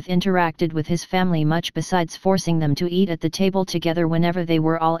Wentworth interacted with his family much besides forcing them to eat at the table together whenever they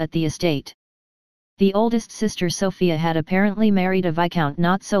were all at the estate. The oldest sister Sophia had apparently married a viscount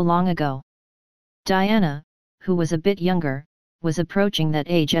not so long ago. Diana, who was a bit younger, was approaching that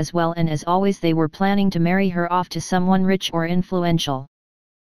age as well, and as always they were planning to marry her off to someone rich or influential.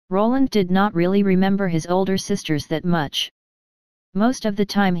 Roland did not really remember his older sisters that much. Most of the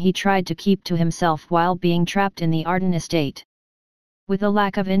time he tried to keep to himself while being trapped in the Arden estate. With a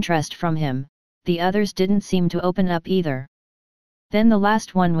lack of interest from him, the others didn't seem to open up either. Then the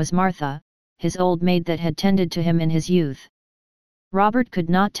last one was Martha, his old maid that had tended to him in his youth. Robert could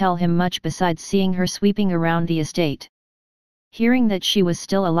not tell him much besides seeing her sweeping around the estate. Hearing that she was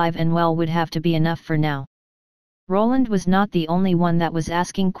still alive and well would have to be enough for now. Roland was not the only one that was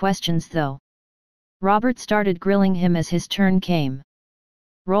asking questions though. Robert started grilling him as his turn came.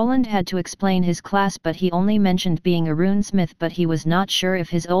 Roland had to explain his class, but he only mentioned being a runesmith, but he was not sure if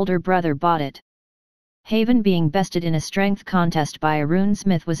his older brother bought it. Haven being bested in a strength contest by a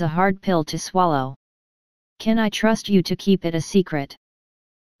runesmith was a hard pill to swallow. Can I trust you to keep it a secret?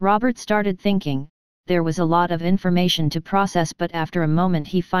 Robert started thinking. There was a lot of information to process, but after a moment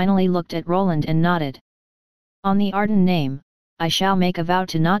he finally looked at Roland and nodded. On the Arden name, I shall make a vow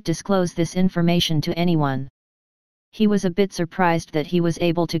to not disclose this information to anyone. He was a bit surprised that he was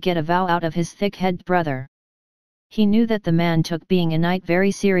able to get a vow out of his thick-headed brother. He knew that the man took being a knight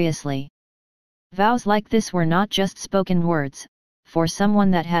very seriously. Vows like this were not just spoken words. For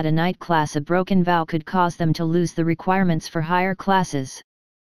someone that had a knight class, a broken vow could cause them to lose the requirements for higher classes.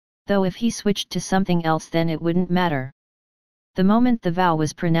 Though if he switched to something else then it wouldn't matter. The moment the vow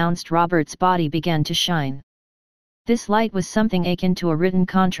was pronounced, Robert's body began to shine. This light was something akin to a written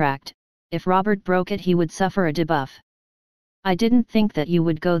contract. If Robert broke it he would suffer a debuff. I didn't think that you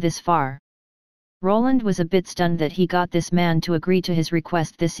would go this far. Roland was a bit stunned that he got this man to agree to his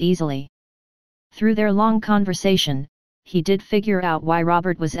request this easily. Through their long conversation, he did figure out why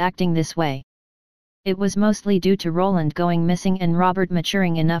Robert was acting this way. It was mostly due to Roland going missing and Robert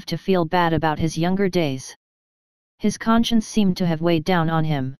maturing enough to feel bad about his younger days. His conscience seemed to have weighed down on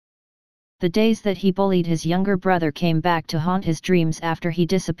him. The days that he bullied his younger brother came back to haunt his dreams after he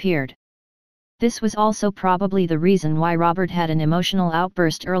disappeared. This was also probably the reason why Robert had an emotional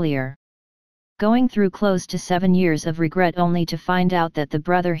outburst earlier. Going through close to 7 years of regret only to find out that the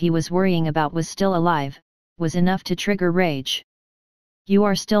brother he was worrying about was still alive, was enough to trigger rage. You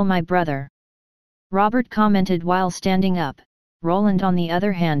are still my brother, Robert commented while standing up. Roland on the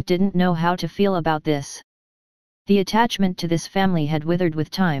other hand didn't know how to feel about this. The attachment to this family had withered with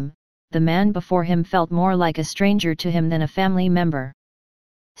time. The man before him felt more like a stranger to him than a family member.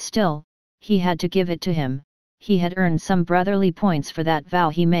 Still, he had to give it to him. He had earned some brotherly points for that vow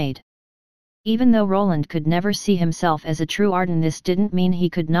he made. Even though Roland could never see himself as a true Arden, this didn't mean he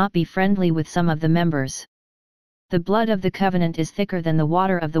could not be friendly with some of the members. The blood of the covenant is thicker than the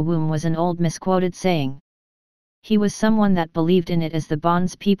water of the womb was an old misquoted saying. He was someone that believed in it, as the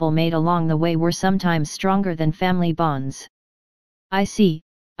bonds people made along the way were sometimes stronger than family bonds. I see.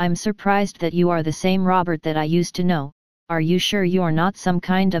 I'm surprised that you are the same Robert that I used to know. Are you sure you're not some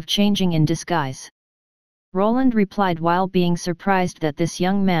kind of changing in disguise? Roland replied while being surprised that this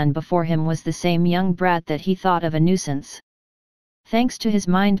young man before him was the same young brat that he thought of a nuisance. Thanks to his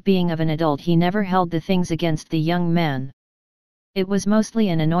mind being of an adult, he never held the things against the young man. It was mostly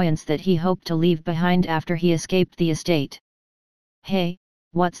an annoyance that he hoped to leave behind after he escaped the estate. Hey,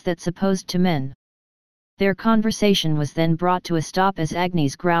 what's that supposed to mean? Their conversation was then brought to a stop as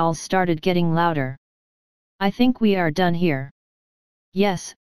Agni's growls started getting louder. I think we are done here.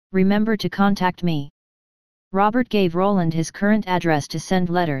 Yes, remember to contact me. Robert gave Roland his current address to send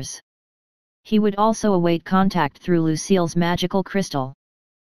letters. He would also await contact through Lucille's magical crystal.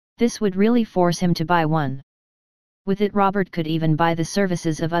 This would really force him to buy one. With it, Robert could even buy the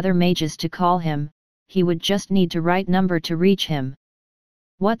services of other mages to call him. He would just need to right number to reach him.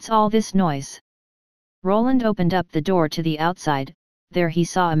 What's all this noise? Roland opened up the door to the outside. there he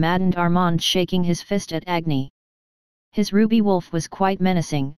saw a maddened Armand shaking his fist at Agni. His ruby wolf was quite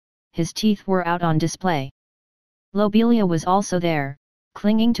menacing, his teeth were out on display. Lobelia was also there,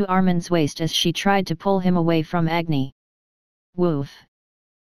 clinging to Armand's waist as she tried to pull him away from Agni. Woof!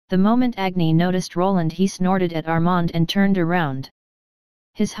 The moment Agni noticed Roland, he snorted at Armand and turned around.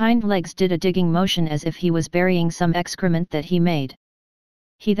 His hind legs did a digging motion as if he was burying some excrement that he made.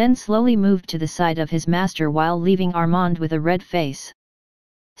 He then slowly moved to the side of his master while leaving Armand with a red face.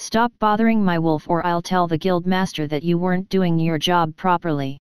 "Stop bothering my wolf or I'll tell the guild master that you weren't doing your job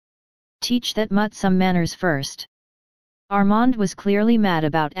properly. Teach that mutt some manners first." Armand was clearly mad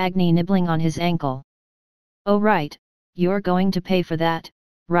about Agni nibbling on his ankle. "Oh right, you're going to pay for that,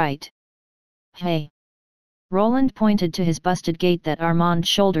 right? Hey!" Roland pointed to his busted gate that Armand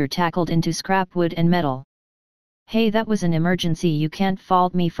shoulder tackled into scrap wood and metal. "Hey, that was an emergency, you can't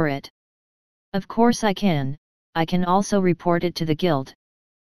fault me for it." "Of course I can also report it to the guild."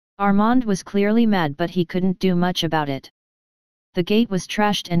 Armand was clearly mad but he couldn't do much about it. The gate was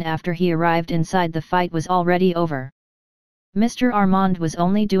trashed and after he arrived inside the fight was already over. "Mr. Armand was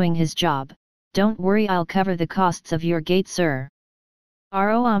only doing his job, don't worry, I'll cover the costs of your gate, sir."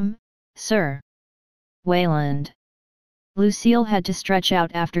 Sir. Wayland." Lucille had to stretch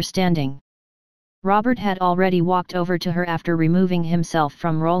out after standing. Robert had already walked over to her after removing himself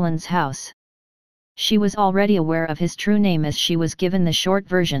from Roland's house. She was already aware of his true name as she was given the short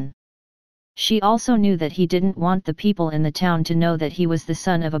version. She also knew that he didn't want the people in the town to know that he was the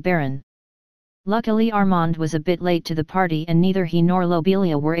son of a baron. Luckily Armand was a bit late to the party and neither he nor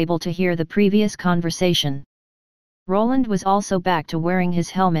Lobelia were able to hear the previous conversation. Roland was also back to wearing his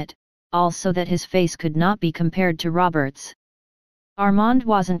helmet, also that his face could not be compared to Robert's. Armand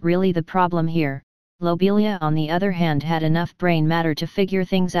wasn't really the problem here, Lobelia on the other hand had enough brain matter to figure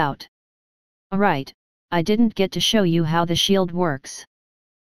things out. "Alright, I didn't get to show you how the shield works."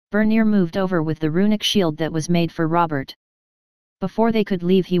 Bernier moved over with the runic shield that was made for Robert. Before they could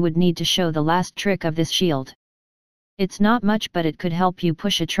leave he would need to show the last trick of this shield. "It's not much but it could help you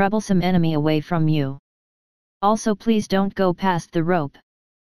push a troublesome enemy away from you. Also please don't go past the rope."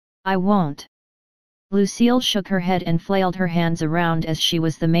 "I won't." Lucille shook her head and flailed her hands around as she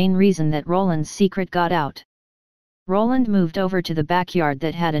was the main reason that Roland's secret got out. Roland moved over to the backyard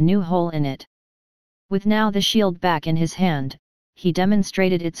that had a new hole in it. With now the shield back in his hand, he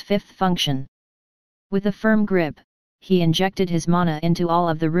demonstrated its fifth function. With a firm grip, he injected his mana into all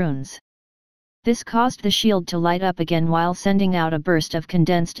of the runes. This caused the shield to light up again while sending out a burst of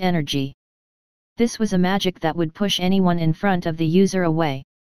condensed energy. This was a magic that would push anyone in front of the user away.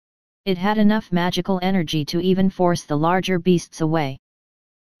 It had enough magical energy to even force the larger beasts away.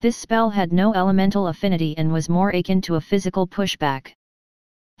 This spell had no elemental affinity and was more akin to a physical pushback.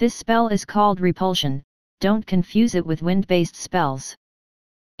 This spell is called repulsion, don't confuse it with wind-based spells.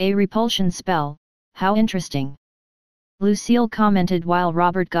 "A repulsion spell, how interesting," Lucille commented while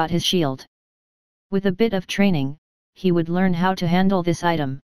Robert got his shield. With a bit of training, he would learn how to handle this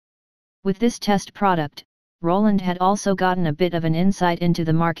item. With this test product, Roland had also gotten a bit of an insight into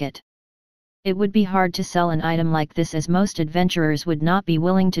the market. It would be hard to sell an item like this as most adventurers would not be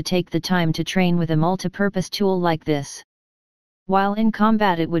willing to take the time to train with a multi-purpose tool like this. While in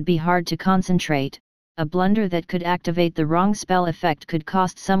combat it would be hard to concentrate, a blunder that could activate the wrong spell effect could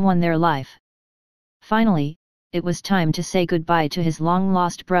cost someone their life. Finally, it was time to say goodbye to his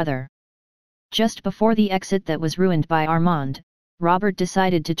long-lost brother. Just before the exit that was ruined by Armand, Robert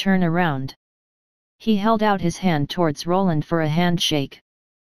decided to turn around. He held out his hand towards Roland for a handshake.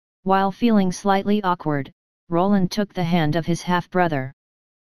 While feeling slightly awkward, Roland took the hand of his half-brother.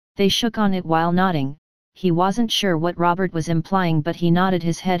 They shook on it while nodding. He wasn't sure what Robert was implying but he nodded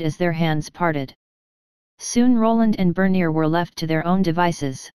his head as their hands parted. Soon Roland and Bernier were left to their own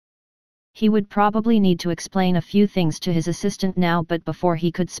devices. He would probably need to explain a few things to his assistant now but before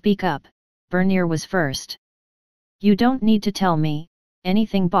he could speak up, Bernier was first. "You don't need to tell me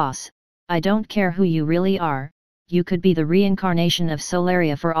anything, boss, I don't care who you really are. You could be the reincarnation of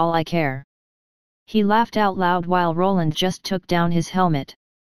Solaria for all I care." He laughed out loud while Roland just took down his helmet.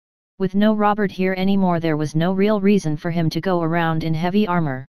 With no Robert here anymore there was no real reason for him to go around in heavy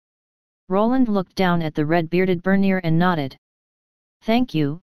armor. Roland looked down at the red-bearded Bernier and nodded. "Thank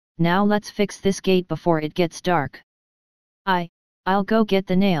you, now let's fix this gate before it gets dark." I'll go get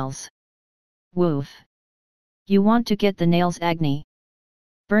the nails." "Woof. You want to get the nails, Agni?"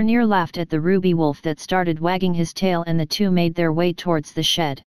 Bernier laughed at the ruby wolf that started wagging his tail and the two made their way towards the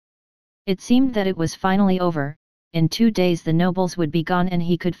shed. It seemed that it was finally over, in 2 days the nobles would be gone and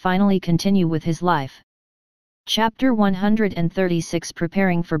he could finally continue with his life. Chapter 136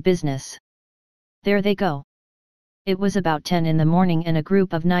 Preparing for Business. There they go. It was about 10 in the morning and a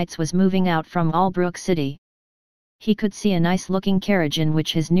group of knights was moving out from Albrook City. He could see a nice-looking carriage in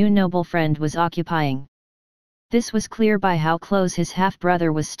which his new noble friend was occupying. This was clear by how close his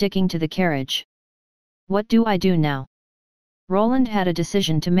half-brother was sticking to the carriage. What do I do now? Roland had a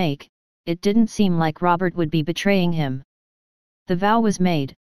decision to make. It didn't seem like Robert would be betraying him. The vow was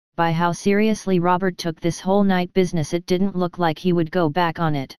made. By how seriously Robert took this whole knight business, it didn't look like he would go back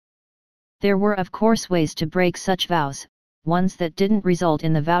on it. There were of course ways to break such vows, ones that didn't result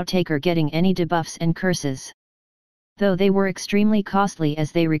in the vow taker getting any debuffs and curses. Though they were extremely costly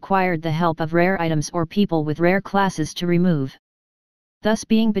as they required the help of rare items or people with rare classes to remove. Thus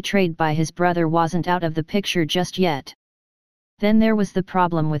being betrayed by his brother wasn't out of the picture just yet. Then there was the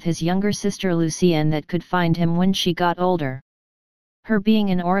problem with his younger sister Lucienne that could find him when she got older. Her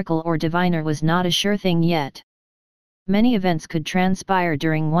being an oracle or diviner was not a sure thing yet. Many events could transpire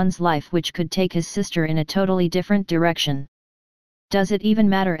during one's life which could take his sister in a totally different direction. Does it even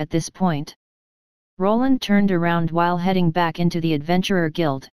matter at this point? Roland turned around while heading back into the Adventurer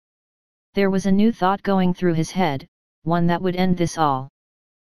Guild. There was a new thought going through his head, one that would end this all.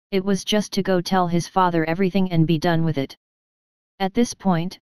 It was just to go tell his father everything and be done with it. At this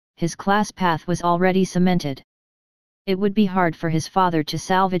point, his class path was already cemented. It would be hard for his father to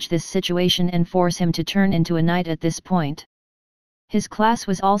salvage this situation and force him to turn into a knight at this point. His class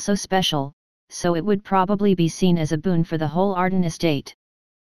was also special, so it would probably be seen as a boon for the whole Arden estate.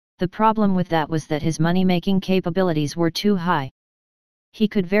 The problem with that was that his money-making capabilities were too high. He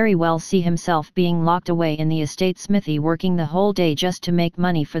could very well see himself being locked away in the estate smithy working the whole day just to make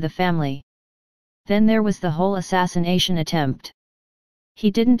money for the family. Then there was the whole assassination attempt. He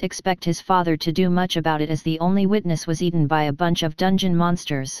didn't expect his father to do much about it as the only witness was eaten by a bunch of dungeon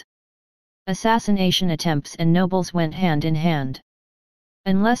monsters. Assassination attempts and nobles went hand in hand.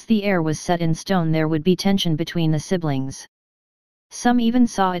 Unless the heir was set in stone, there would be tension between the siblings. Some even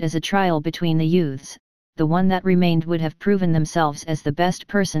saw it as a trial between the youths. The one that remained would have proven themselves as the best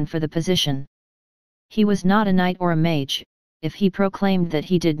person for the position. He was not a knight or a mage. If he proclaimed that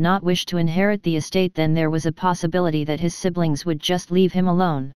he did not wish to inherit the estate, then there was a possibility that his siblings would just leave him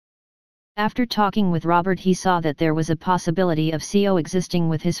alone. After talking with Robert, he saw that there was a possibility of coexisting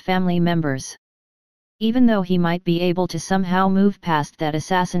with his family members. Even though he might be able to somehow move past that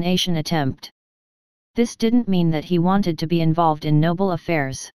assassination attempt. This didn't mean that he wanted to be involved in noble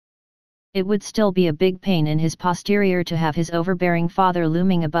affairs. It would still be a big pain in his posterior to have his overbearing father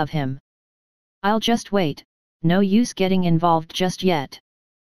looming above him. I'll just wait. No use getting involved just yet.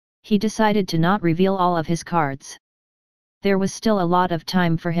 He decided to not reveal all of his cards. There was still a lot of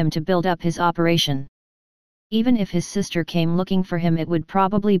time for him to build up his operation. Even if his sister came looking for him, it would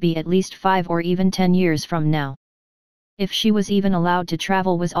probably be at least 5 or even 10 years from now. If she was even allowed to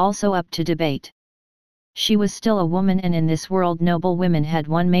travel was also up to debate. She was still a woman, and in this world noble women had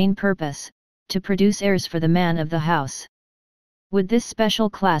one main purpose, to produce heirs for the man of the house. Would this special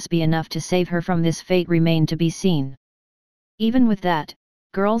class be enough to save her from this fate remained to be seen. Even with that,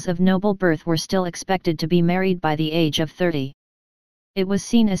 girls of noble birth were still expected to be married by the age of 30. It was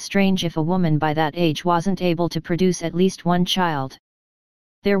seen as strange if a woman by that age wasn't able to produce at least one child.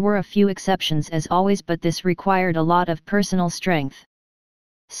 There were a few exceptions as always, but this required a lot of personal strength.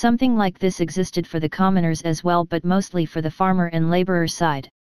 Something like this existed for the commoners as well, but mostly for the farmer and laborer side.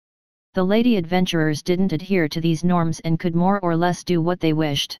 The lady adventurers didn't adhere to these norms and could more or less do what they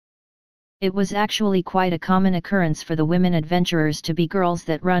wished. It was actually quite a common occurrence for the women adventurers to be girls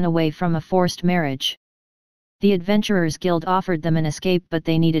that run away from a forced marriage. The Adventurers Guild offered them an escape, but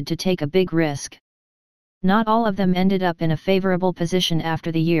they needed to take a big risk. Not all of them ended up in a favorable position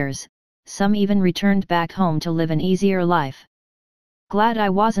after the years, some even returned back home to live an easier life. Glad I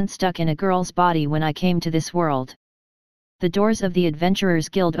wasn't stuck in a girl's body when I came to this world. The doors of the Adventurers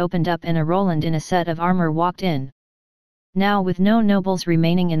Guild opened up and a Roland in a set of armor walked in. Now, with no nobles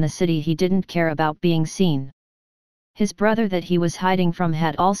remaining in the city, he didn't care about being seen. His brother that he was hiding from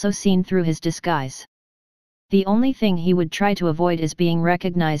had also seen through his disguise. The only thing he would try to avoid is being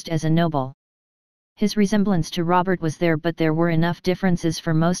recognized as a noble. His resemblance to Robert was there, but there were enough differences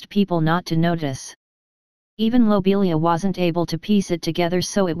for most people not to notice. Even Lobelia wasn't able to piece it together,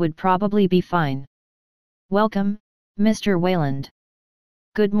 so it would probably be fine. "Welcome, Mr. Wayland."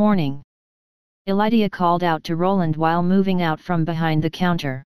 "Good morning." Elydia called out to Roland while moving out from behind the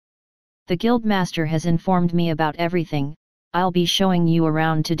counter. "The guildmaster has informed me about everything. I'll be showing you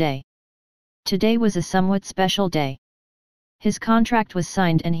around today." Today was a somewhat special day. His contract was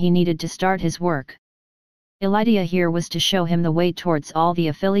signed and he needed to start his work. Elydia here was to show him the way towards all the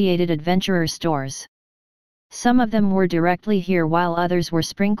affiliated adventurer stores. Some of them were directly here while others were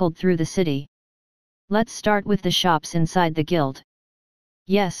sprinkled through the city. Let's start with the shops inside the guild.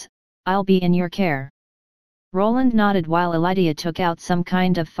 Yes, I'll be in your care. Roland nodded while Elydia took out some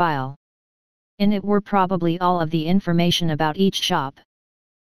kind of file. In it were probably all of the information about each shop.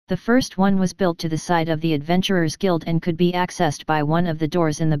 The first one was built to the side of the Adventurers Guild and could be accessed by one of the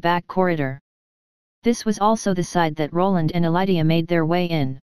doors in the back corridor. This was also the side that Roland and Elydia made their way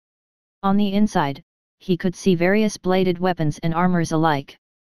in. On the inside, he could see various bladed weapons and armors alike.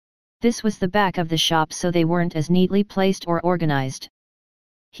 This was the back of the shop, so they weren't as neatly placed or organized.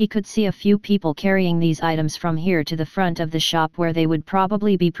 He could see a few people carrying these items from here to the front of the shop where they would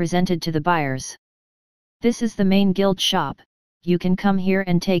probably be presented to the buyers. This is the main guild shop, you can come here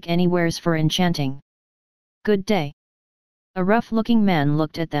and take any wares for enchanting. Good day. A rough-looking man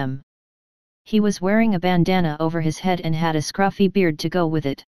looked at them. He was wearing a bandana over his head and had a scruffy beard to go with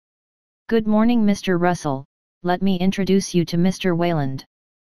it. Good morning, Mr. Russell, let me introduce you to Mr. Wayland.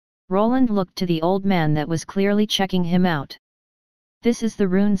 Roland looked to the old man that was clearly checking him out. This is the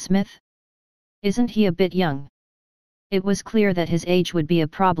rune smith? Isn't he a bit young? It was clear that his age would be a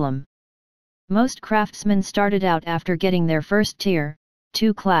problem. Most craftsmen started out after getting their first tier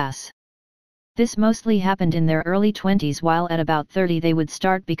 2 class. This mostly happened in their early 20s, while at about 30 they would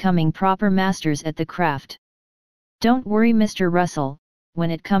start becoming proper masters at the craft. Don't worry, Mr. Russell,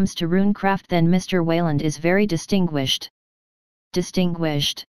 when it comes to runecraft then Mr. Wayland is very distinguished.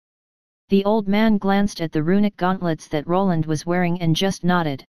 Distinguished? The old man glanced at the runic gauntlets that Roland was wearing and just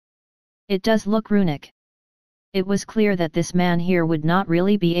nodded. It does look runic. It was clear that this man here would not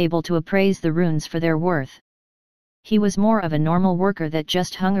really be able to appraise the runes for their worth. He was more of a normal worker that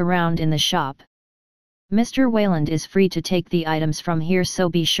just hung around in the shop. Mr. Wayland is free to take the items from here, so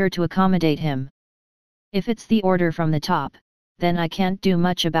be sure to accommodate him. If it's the order from the top, then I can't do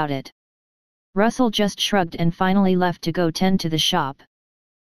much about it. Russell just shrugged and finally left to go tend to the shop.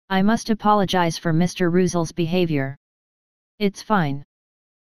 I must apologize for Mr. Russell's behavior. It's fine.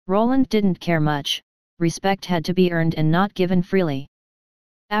 Roland didn't care much, respect had to be earned and not given freely.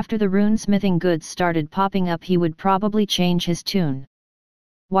 After the rune-smithing goods started popping up, he would probably change his tune.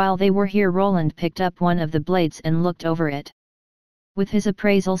 While they were here, Roland picked up one of the blades and looked over it. With his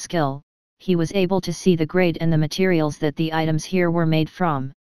appraisal skill, he was able to see the grade and the materials that the items here were made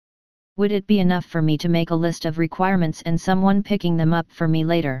from. Would it be enough for me to make a list of requirements and someone picking them up for me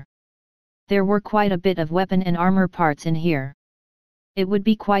later? There were quite a bit of weapon and armor parts in here. It would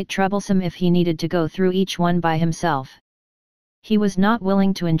be quite troublesome if he needed to go through each one by himself. He was not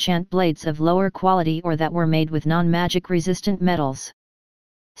willing to enchant blades of lower quality or that were made with non-magic resistant metals.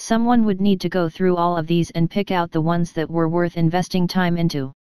 Someone would need to go through all of these and pick out the ones that were worth investing time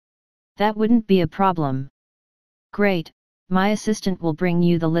into. That wouldn't be a problem. Great. My assistant will bring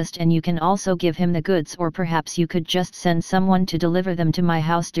you the list and you can also give him the goods, or perhaps you could just send someone to deliver them to my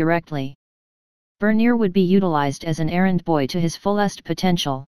house directly. Bernier would be utilized as an errand boy to his fullest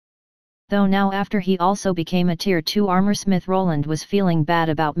potential. Though now after he also became a tier 2 armorsmith, Roland was feeling bad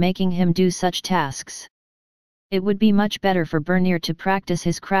about making him do such tasks. It would be much better for Bernier to practice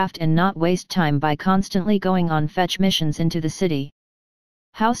his craft and not waste time by constantly going on fetch missions into the city.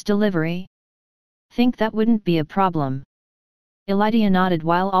 House delivery? Think that wouldn't be a problem. Elydia nodded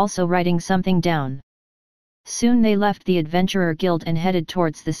while also writing something down. Soon they left the Adventurer Guild and headed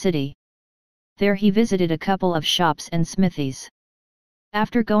towards the city. There he visited a couple of shops and smithies.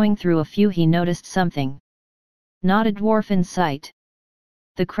 After going through a few, he noticed something. Not a dwarf in sight.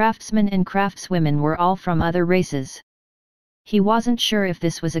 The craftsmen and craftswomen were all from other races. He wasn't sure if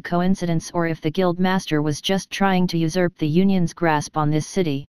this was a coincidence or if the guild master was just trying to usurp the Union's grasp on this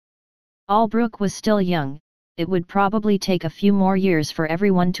city. Albrook was still young. It would probably take a few more years for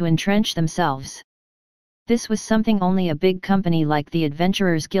everyone to entrench themselves. This was something only a big company like the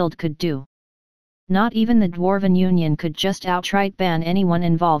Adventurers Guild could do. Not even the Dwarven Union could just outright ban anyone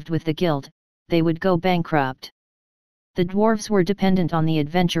involved with the guild, they would go bankrupt. The dwarves were dependent on the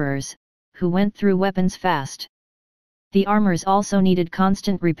adventurers, who went through weapons fast. The armors also needed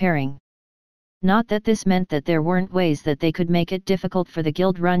constant repairing. Not that this meant that there weren't ways that they could make it difficult for the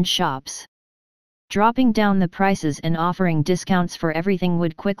guild-run shops. Dropping down the prices and offering discounts for everything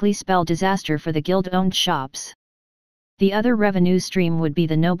would quickly spell disaster for the guild-owned shops. The other revenue stream would be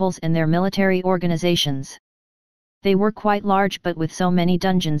the nobles and their military organizations. They were quite large, but with so many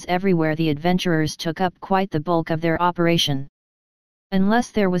dungeons everywhere, the adventurers took up quite the bulk of their operation.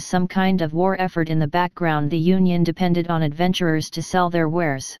 Unless there was some kind of war effort in the background, the Union depended on adventurers to sell their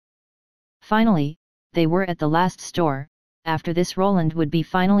wares. Finally, they were at the last store. After this, Roland would be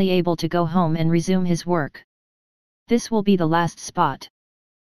finally able to go home and resume his work. This will be the last spot.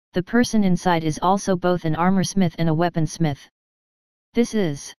 The person inside is also both an armorsmith and a weaponsmith. This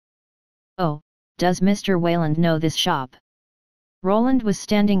is... Oh, Does Mr. Wayland know this shop? Roland was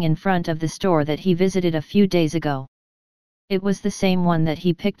standing in front of the store that he visited a few days ago. It was the same one that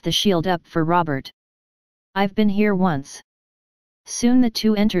he picked the shield up for Robert. I've been here once. Soon the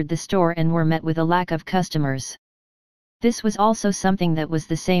two entered the store and were met with a lack of customers. This was also something that was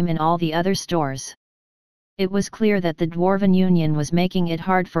the same in all the other stores. It was clear that the Dwarven Union was making it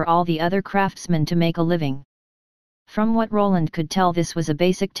hard for all the other craftsmen to make a living. From what Roland could tell, this was a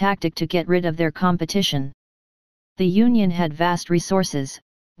basic tactic to get rid of their competition. The Union had vast resources.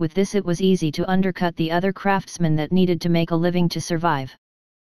 With this it was easy to undercut the other craftsmen that needed to make a living to survive.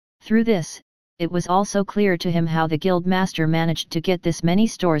 Through this, it was also clear to him how the guild master managed to get this many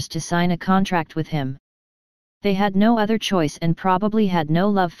stores to sign a contract with him. They had no other choice and probably had no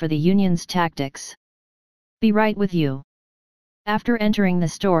love for the Union's tactics. Be right with you. After entering the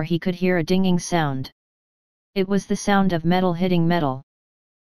store he could hear a dinging sound. It was the sound of metal hitting metal.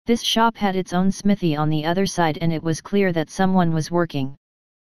 This shop had its own smithy on the other side and it was clear that someone was working.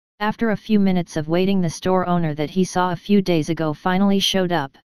 After a few minutes of waiting, the store owner that he saw a few days ago finally showed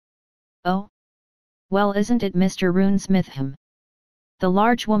up. Oh? Well, isn't it Mr. Rune Smitham? The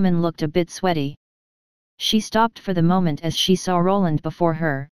large woman looked a bit sweaty. She stopped for the moment as she saw Roland before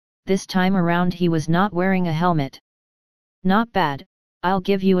her. This time around he was not wearing a helmet. Not bad, I'll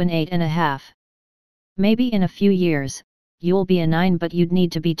give you an 8.5. Maybe in a few years, you'll be a 9, but you'd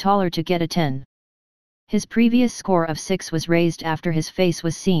need to be taller to get a 10. His previous score of 6 was raised after his face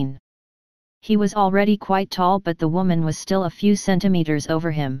was seen. He was already quite tall, but the woman was still a few centimeters over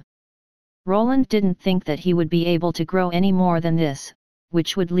him. Roland didn't think that he would be able to grow any more than this,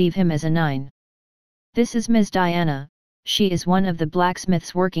 which would leave him as a 9. This is Ms. Diana, she is one of the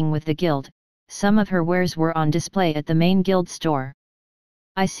blacksmiths working with the guild. Some of her wares were on display at the main guild store.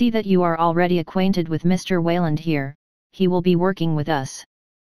 I see that you are already acquainted with Mr. Wayland here, he will be working with us.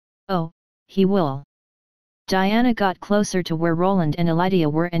 Oh, he will. Diana got closer to where Roland and Lydia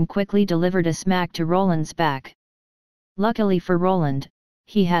were and quickly delivered a smack to Roland's back. Luckily for Roland,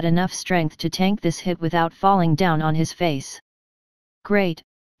 he had enough strength to tank this hit without falling down on his face. Great,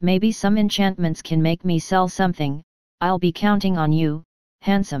 maybe some enchantments can make me sell something, I'll be counting on you,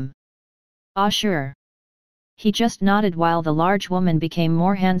 handsome. Ah sure. He just nodded while the large woman became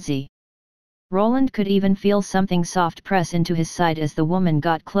more handsy. Roland could even feel something soft press into his side as the woman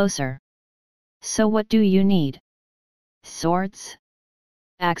got closer. So what do you need? Swords?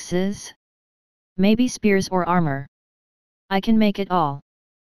 Axes? Maybe spears or armor? I can make it all.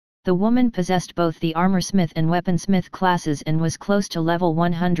 The woman possessed both the armorsmith and weaponsmith classes and was close to level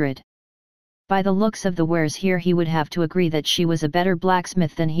 100. By the looks of the wares here he would have to agree that she was a better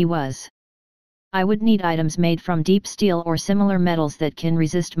blacksmith than he was. I would need items made from deep steel or similar metals that can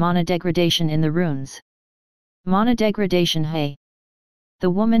resist mana degradation in the runes. Mana degradation, hey? The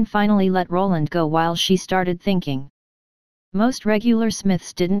woman finally let Roland go while she started thinking. Most regular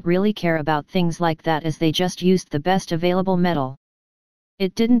smiths didn't really care about things like that as they just used the best available metal.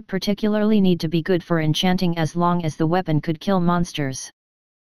 It didn't particularly need to be good for enchanting as long as the weapon could kill monsters.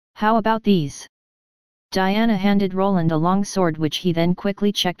 How about these? Diana handed Roland a long sword which he then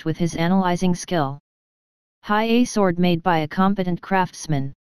quickly checked with his analyzing skill. A sword made by a competent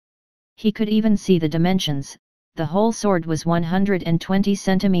craftsman. He could even see the dimensions. The whole sword was 120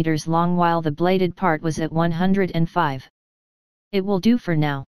 centimeters long while the bladed part was at 105. It will do for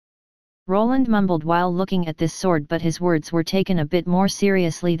now. Roland mumbled while looking at this sword, but his words were taken a bit more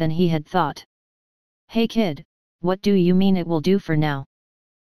seriously than he had thought. Hey kid, what do you mean it will do for now?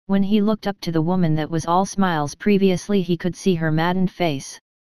 When he looked up to the woman that was all smiles previously, he could see her maddened face.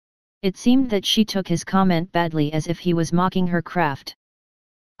 It seemed that she took his comment badly, as if he was mocking her craft.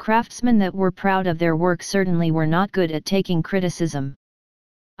 Craftsmen that were proud of their work certainly were not good at taking criticism.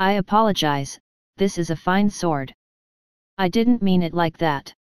 I apologize, this is a fine sword. I didn't mean it like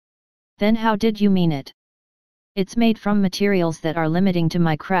that. Then how did you mean it? It's made from materials that are limiting to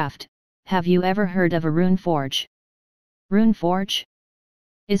my craft. Have you ever heard of a rune forge? Rune forge?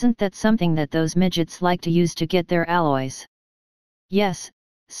 Isn't that something that those midgets like to use to get their alloys? Yes,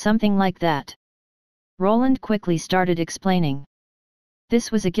 something like that. Roland quickly started explaining. This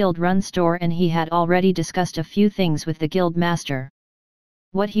was a guild-run store and he had already discussed a few things with the guild master.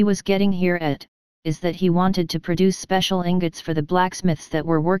 What he was getting here at, is that he wanted to produce special ingots for the blacksmiths that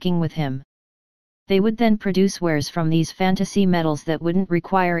were working with him. They would then produce wares from these fantasy metals that wouldn't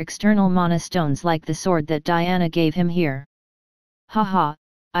require external mana stones like the sword that Diana gave him here. Haha,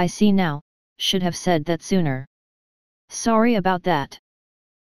 I see now, should have said that sooner. Sorry about that.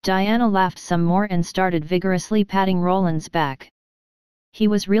 Diana laughed some more and started vigorously patting Roland's back. He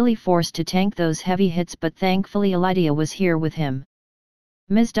was really forced to tank those heavy hits, but thankfully Lydia was here with him.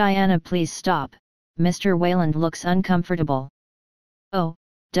 Ms. Diana, please stop. Mr. Wayland looks uncomfortable. Oh,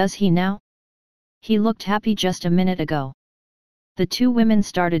 does he now? He looked happy just a minute ago. The two women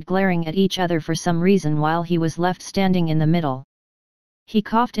started glaring at each other for some reason while he was left standing in the middle. He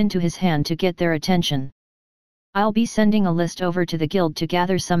coughed into his hand to get their attention. I'll be sending a list over to the guild to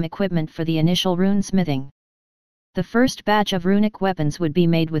gather some equipment for the initial rune smithing. The first batch of runic weapons would be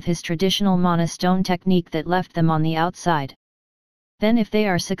made with his traditional mana stone technique that left them on the outside. Then if they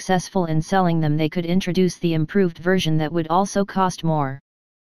are successful in selling them, they could introduce the improved version that would also cost more.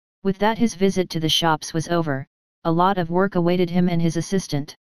 With that, his visit to the shops was over. A lot of work awaited him and his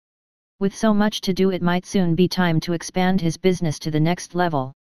assistant. With so much to do, it might soon be time to expand his business to the next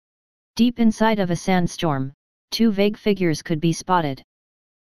level. Deep inside of a sandstorm, two vague figures could be spotted.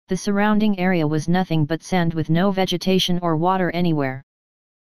 The surrounding area was nothing but sand with no vegetation or water anywhere.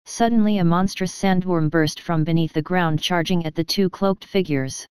 Suddenly a monstrous sandworm burst from beneath the ground, charging at the two cloaked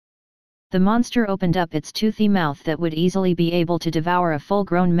figures. The monster opened up its toothy mouth that would easily be able to devour a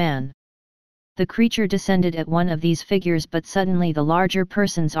full-grown man. The creature descended at one of these figures, but suddenly the larger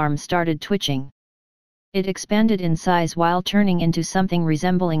person's arm started twitching. It expanded in size while turning into something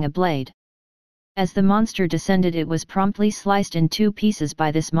resembling a blade. As the monster descended, it was promptly sliced in two pieces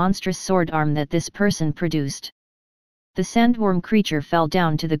by this monstrous sword arm that this person produced. The sandworm creature fell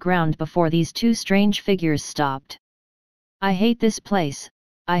down to the ground before these two strange figures stopped. I hate this place,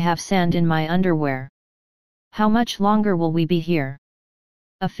 I have sand in my underwear. How much longer will we be here?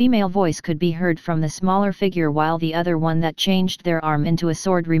 A female voice could be heard from the smaller figure, while the other one that changed their arm into a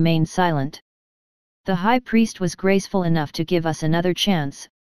sword remained silent. The high priest was graceful enough to give us another chance.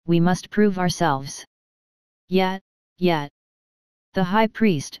 We must prove ourselves. Yet. The high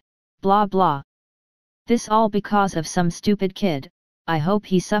priest, blah blah. This all because of some stupid kid. I hope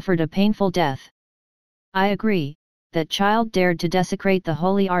he suffered a painful death. I agree, that child dared to desecrate the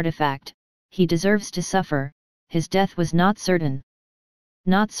holy artifact. He deserves to suffer. His death was not certain.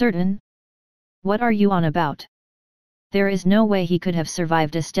 Not certain? What are you on about? There is no way he could have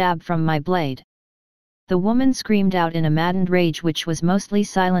survived a stab from my blade. The woman screamed out in a maddened rage, which was mostly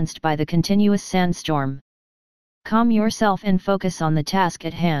silenced by the continuous sandstorm. Calm yourself and focus on the task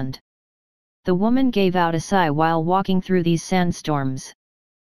at hand. The woman gave out a sigh while walking through these sandstorms.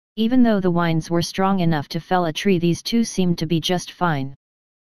 Even though the winds were strong enough to fell a tree, these two seemed to be just fine.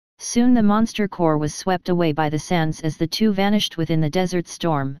 Soon the monster core was swept away by the sands as the two vanished within the desert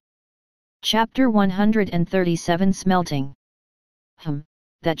storm. Chapter 137 Smelting.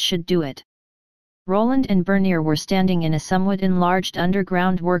 That should do it. Roland and Bernier were standing in a somewhat enlarged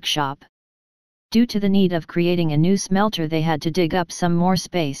underground workshop. Due to the need of creating a new smelter, they had to dig up some more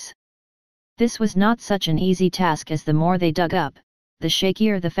space. This was not such an easy task, as the more they dug up, the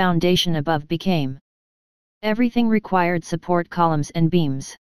shakier the foundation above became. Everything required support columns and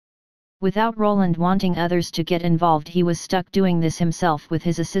beams. Without Roland wanting others to get involved, he was stuck doing this himself with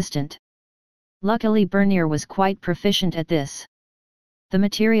his assistant. Luckily, Bernier was quite proficient at this. The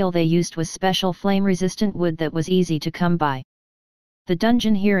material they used was special flame-resistant wood that was easy to come by. The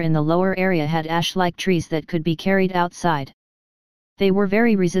dungeon here in the lower area had ash-like trees that could be carried outside. They were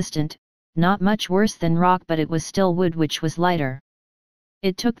very resistant, not much worse than rock, but it was still wood, which was lighter.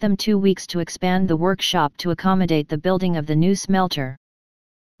 It took them 2 weeks to expand the workshop to accommodate the building of the new smelter.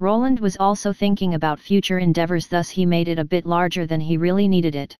 Roland was also thinking about future endeavors, thus he made it a bit larger than he really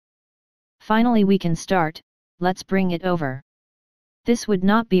needed it. Finally, we can start, let's bring it over. This would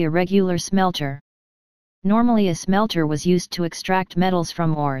not be a regular smelter. Normally a smelter was used to extract metals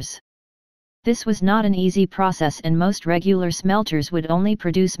from ores. This was not an easy process, and most regular smelters would only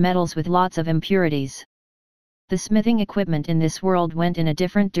produce metals with lots of impurities. The smithing equipment in this world went in a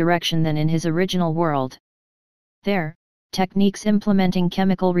different direction than in his original world. There, techniques implementing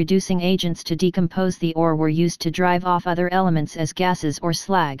chemical reducing agents to decompose the ore were used to drive off other elements as gases or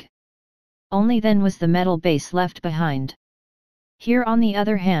slag. Only then was the metal base left behind. Here, on the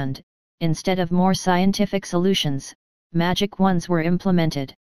other hand, instead of more scientific solutions, magic ones were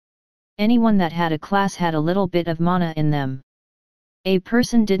implemented. Anyone that had a class had a little bit of mana in them. A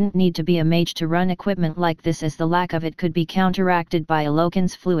person didn't need to be a mage to run equipment like this, as the lack of it could be counteracted by a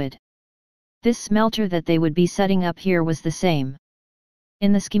Loken's fluid. This smelter that they would be setting up here was the same.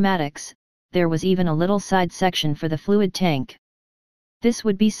 In the schematics, there was even a little side section for the fluid tank. This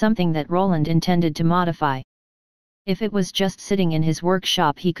would be something that Roland intended to modify. If it was just sitting in his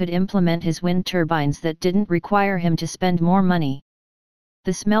workshop, he could implement his wind turbines that didn't require him to spend more money.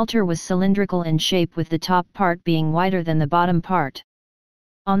 The smelter was cylindrical in shape, with the top part being wider than the bottom part.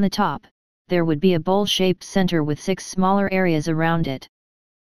 On the top, there would be a bowl-shaped center with 6 smaller areas around it.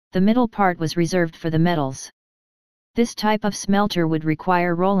 The middle part was reserved for the metals. This type of smelter would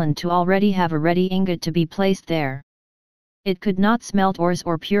require Roland to already have a ready ingot to be placed there. It could not smelt ores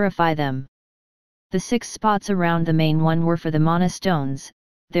or purify them. The 6 spots around the main one were for the mana stones.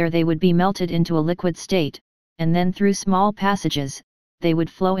 There they would be melted into a liquid state, and then through small passages, they would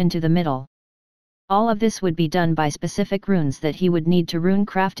flow into the middle. All of this would be done by specific runes that he would need to rune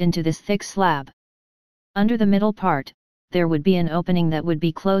craft into this thick slab. Under the middle part, there would be an opening that would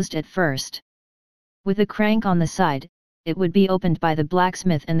be closed at first. With a crank on the side, it would be opened by the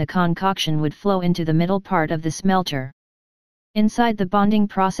blacksmith and the concoction would flow into the middle part of the smelter. Inside, the bonding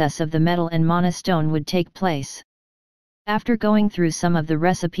process of the metal and mana stone would take place. After going through some of the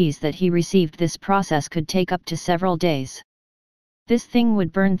recipes that he received, this process could take up to several days. This thing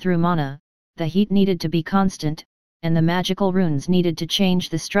would burn through mana, the heat needed to be constant, and the magical runes needed to change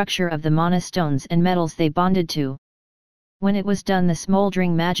the structure of the mana stones and metals they bonded to. When it was done, the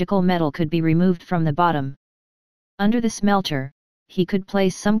smoldering magical metal could be removed from the bottom. Under the smelter, he could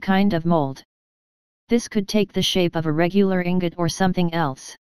place some kind of mold. This could take the shape of a regular ingot or something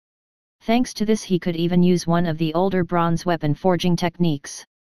else. Thanks to this, he could even use one of the older bronze weapon forging techniques.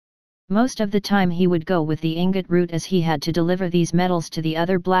 Most of the time he would go with the ingot route, as he had to deliver these metals to the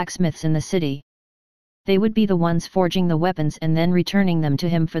other blacksmiths in the city. They would be the ones forging the weapons and then returning them to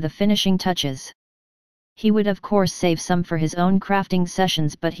him for the finishing touches. He would of course save some for his own crafting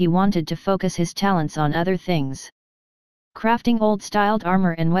sessions, but he wanted to focus his talents on other things. Crafting old-styled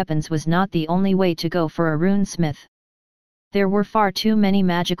armor and weapons was not the only way to go for a runesmith. There were far too many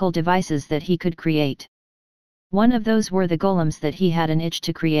magical devices that he could create. One of those were the golems that he had an itch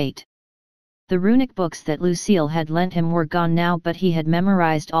to create. The runic books that Lucille had lent him were gone now, but he had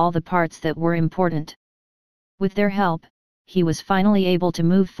memorized all the parts that were important. With their help, he was finally able to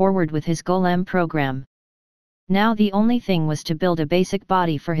move forward with his golem program. Now the only thing was to build a basic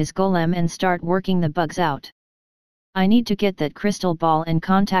body for his golem and start working the bugs out. I need to get that crystal ball and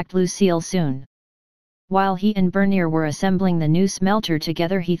contact Lucille soon. While he and Bernier were assembling the new smelter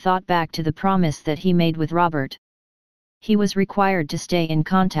together, he thought back to the promise that he made with Robert. He was required to stay in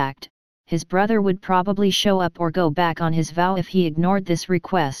contact. His brother would probably show up or go back on his vow if he ignored this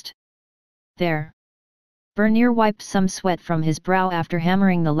request. There. Bernier wiped some sweat from his brow after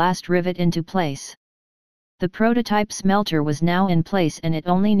hammering the last rivet into place. The prototype smelter was now in place and it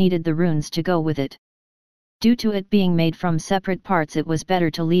only needed the runes to go with it. Due to it being made from separate parts, it was better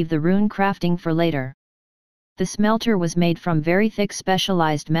to leave the rune crafting for later. The smelter was made from very thick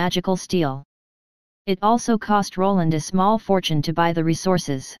specialized magical steel. It also cost Roland a small fortune to buy the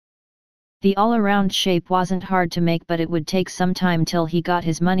resources. The all-around shape wasn't hard to make, but it would take some time till he got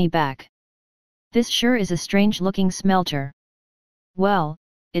his money back. This sure is a strange-looking smelter. Well,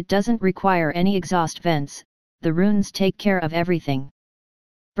 it doesn't require any exhaust vents, the runes take care of everything.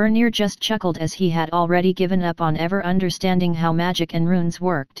 Bernier just chuckled, as he had already given up on ever understanding how magic and runes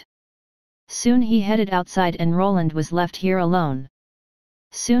worked. Soon he headed outside and Roland was left here alone.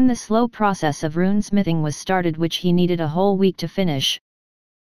 Soon the slow process of runesmithing was started, which he needed a whole week to finish.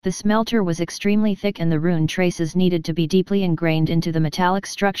 The smelter was extremely thick and the rune traces needed to be deeply ingrained into the metallic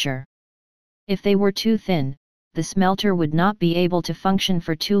structure. If they were too thin, the smelter would not be able to function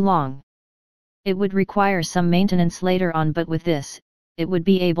for too long. It would require some maintenance later on, but with this, it would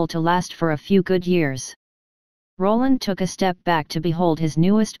be able to last for a few good years. Roland took a step back to behold his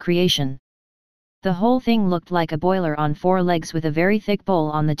newest creation. The whole thing looked like a boiler on 4 legs with a very thick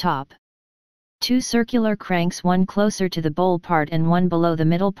bowl on the top. 2 circular cranks, one closer to the bowl part and one below the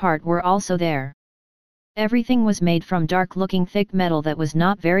middle part, were also there. Everything was made from dark-looking thick metal that was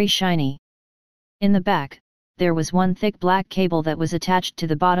not very shiny. In the back, there was one thick black cable that was attached to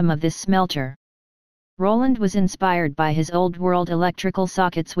the bottom of this smelter. Roland was inspired by his old-world electrical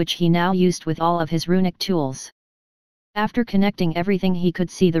sockets, which he now used with all of his runic tools. After connecting everything, he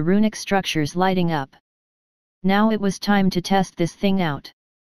could see the runic structures lighting up. Now it was time to test this thing out.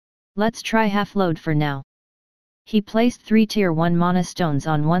 Let's try half load for now. He placed 3 tier 1 mana stones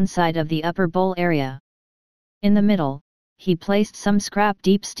on one side of the upper bowl area. In the middle, he placed some scrap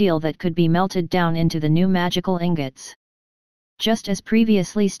deep steel that could be melted down into the new magical ingots. Just as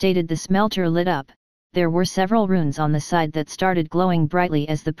previously stated, the smelter lit up. There were several runes on the side that started glowing brightly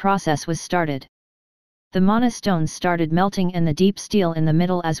as the process was started. The mana stones started melting and the deep steel in the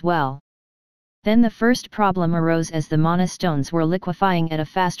middle as well. Then the first problem arose, as the mana stones were liquefying at a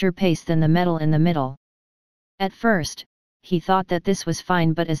faster pace than the metal in the middle. At first, he thought that this was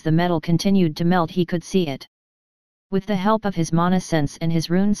fine, but as the metal continued to melt, he could see it. With the help of his mana sense and his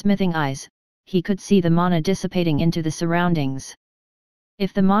rune-smithing eyes, he could see the mana dissipating into the surroundings.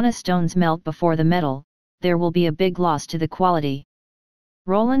 If the mana stones melt before the metal, there will be a big loss to the quality.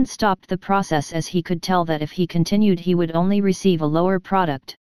 Roland stopped the process as he could tell that if he continued he would only receive a lower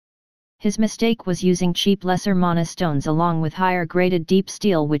product. His mistake was using cheap lesser mana stones along with higher graded deep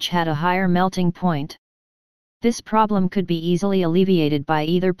steel which had a higher melting point. This problem could be easily alleviated by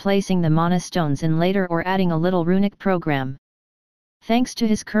either placing the mana stones in later or adding a little runic program. Thanks to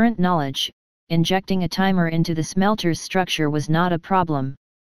his current knowledge, injecting a timer into the smelter's structure was not a problem.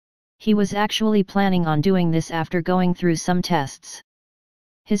 He was actually planning on doing this after going through some tests.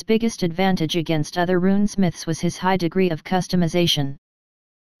 His biggest advantage against other runesmiths was his high degree of customization.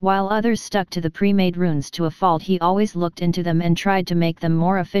 While others stuck to the pre-made runes to a fault, he always looked into them and tried to make them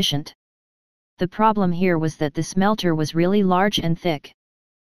more efficient. The problem here was that the smelter was really large and thick.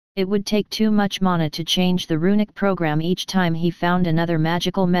 It would take too much mana to change the runic program each time he found another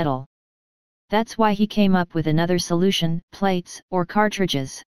magical metal. That's why he came up with another solution: plates or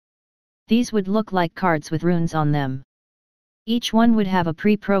cartridges. These would look like cards with runes on them. Each one would have a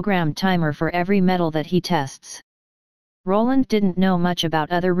pre-programmed timer for every metal that he tests. Roland didn't know much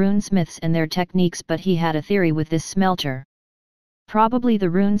about other runesmiths and their techniques, but he had a theory with this smelter. Probably the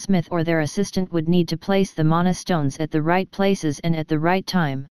runesmith or their assistant would need to place the mana stones at the right places and at the right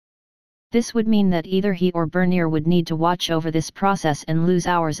time. This would mean that either he or Bernier would need to watch over this process and lose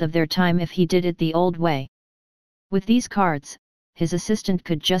hours of their time if he did it the old way. With these cards, his assistant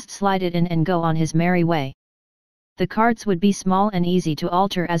could just slide it in and go on his merry way. The cards would be small and easy to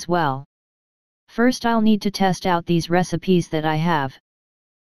alter as well. First I'll need to test out these recipes that I have.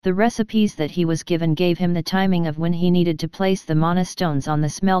 The recipes that he was given gave him the timing of when he needed to place the mana stones on the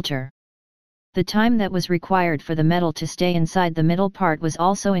smelter. The time that was required for the metal to stay inside the middle part was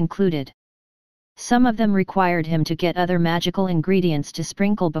also included. Some of them required him to get other magical ingredients to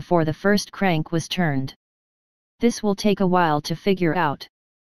sprinkle before the first crank was turned. This will take a while to figure out.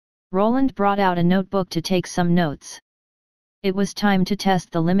 Roland brought out a notebook to take some notes. It was time to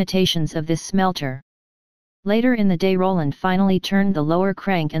test the limitations of this smelter. Later in the day Roland finally turned the lower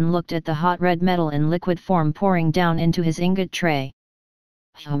crank and looked at the hot red metal in liquid form pouring down into his ingot tray.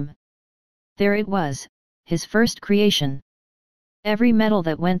 There it was, his first creation. Every metal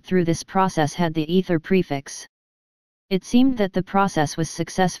that went through this process had the ether prefix. It seemed that the process was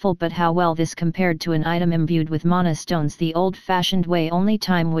successful, but how well this compared to an item imbued with mana stones the old-fashioned way only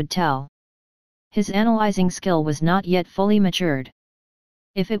time would tell. His analyzing skill was not yet fully matured.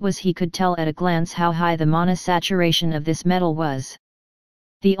 If it was, he could tell at a glance how high the mana saturation of this metal was.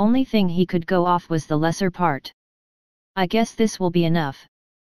 The only thing he could go off was the lesser part. I guess this will be enough.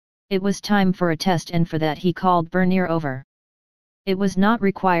 It was time for a test, and for that he called Bernier over. It was not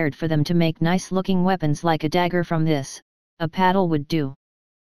required for them to make nice-looking weapons like a dagger from this, a paddle would do.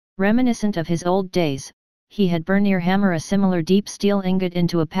 Reminiscent of his old days, he had Bernier hammer a similar deep steel ingot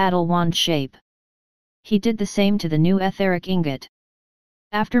into a paddle wand shape. He did the same to the new etheric ingot.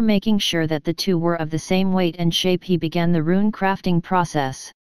 After making sure that the two were of the same weight and shape, he began the rune crafting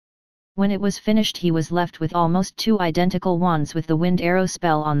process. When it was finished, he was left with almost two identical wands with the wind arrow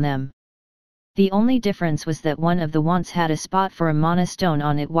spell on them. The only difference was that one of the wands had a spot for a mana stone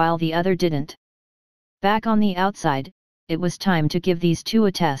on it while the other didn't. Back on the outside, it was time to give these two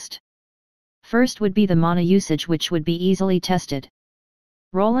a test. First would be the mana usage, which would be easily tested.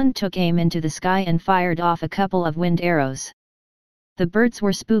 Roland took aim into the sky and fired off a couple of wind arrows. The birds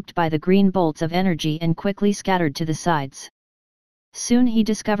were spooked by the green bolts of energy and quickly scattered to the sides. Soon he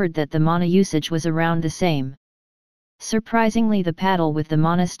discovered that the mana usage was around the same. Surprisingly, the paddle with the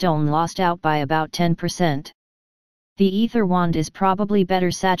mana stone lost out by about 10%. The ether wand is probably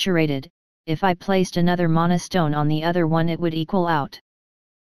better saturated. If I placed another mana stone on the other one, it would equal out.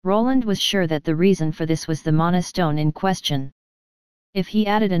 Roland was sure that the reason for this was the mana stone in question. If he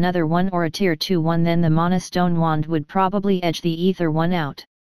added another one or a tier 2 one, then the mana stone wand would probably edge the ether one out.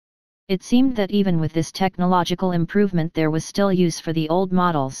 It seemed that even with this technological improvement there was still use for the old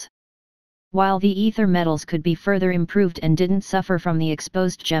models. While the ether metals could be further improved and didn't suffer from the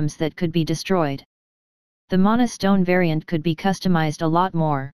exposed gems that could be destroyed, the mana stone variant could be customized a lot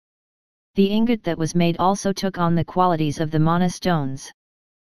more. The ingot that was made also took on the qualities of the mana stones.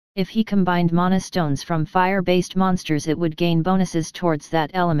 If he combined mana stones from fire-based monsters, it would gain bonuses towards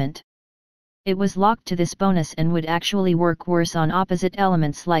that element. It was locked to this bonus and would actually work worse on opposite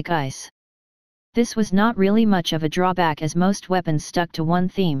elements like ice. This was not really much of a drawback, as most weapons stuck to one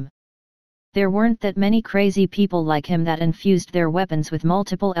theme. There weren't that many crazy people like him that infused their weapons with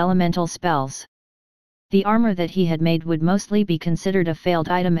multiple elemental spells. The armor that he had made would mostly be considered a failed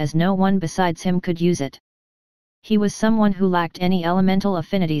item, as no one besides him could use it. He was someone who lacked any elemental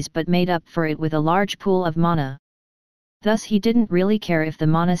affinities but made up for it with a large pool of mana. Thus he didn't really care if the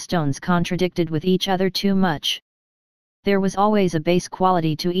mana stones contradicted with each other too much. There was always a base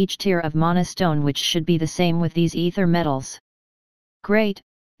quality to each tier of monostone, which should be the same with these ether metals. Great,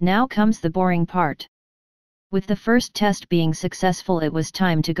 now comes the boring part. With the first test being successful, it was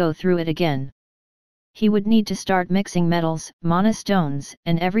time to go through it again. He would need to start mixing metals, monostones,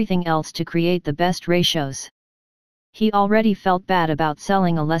 and everything else to create the best ratios. He already felt bad about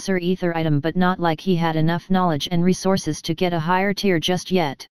selling a lesser ether item, but not like he had enough knowledge and resources to get a higher tier just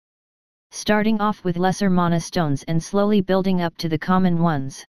yet. Starting off with lesser monostones and slowly building up to the common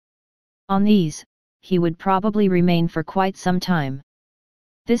ones. On these, he would probably remain for quite some time.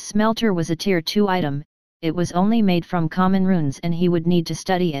 This smelter was a tier 2 item, it was only made from common runes and he would need to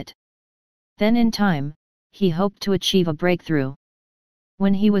study it. Then in time, he hoped to achieve a breakthrough.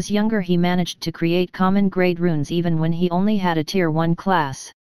 When he was younger, he managed to create common grade runes even when he only had a tier 1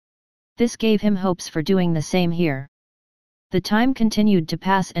 class. This gave him hopes for doing the same here. The time continued to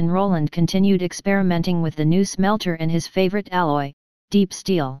pass and Roland continued experimenting with the new smelter and his favorite alloy, deep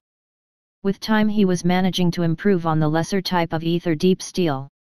steel. With time he was managing to improve on the lesser type of ether deep steel.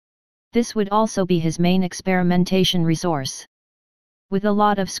 This would also be his main experimentation resource. With a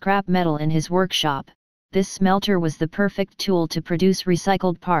lot of scrap metal in his workshop, this smelter was the perfect tool to produce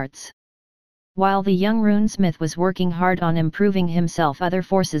recycled parts. While the young runesmith was working hard on improving himself, other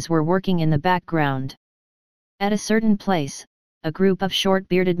forces were working in the background. At a certain place, a group of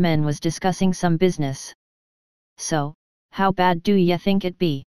short-bearded men was discussing some business. "So, how bad do ya think it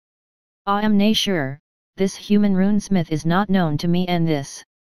be?" "I am nae sure, this human runesmith is not known to me and this."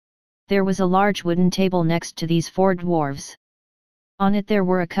 There was a large wooden table next to these 4 dwarves. On it there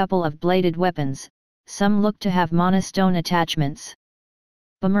were a couple of bladed weapons, some looked to have monostone attachments.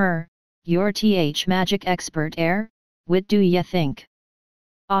 "Bummer, you're magic expert what do ya think?"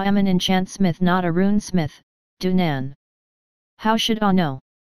 "I am an enchantsmith, not a runesmith, Dunan." "How should I know?"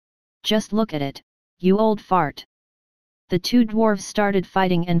 "Just look at it, you old fart." The 2 dwarves started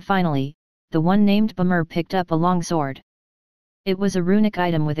fighting and finally, the one named Bummer picked up a long sword. It was a runic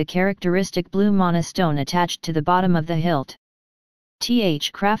item with a characteristic blue monostone attached to the bottom of the hilt.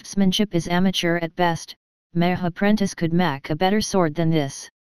 Craftsmanship is amateur at best, my apprentice could make a better sword than this.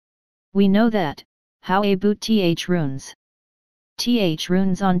 We know that, how about runes?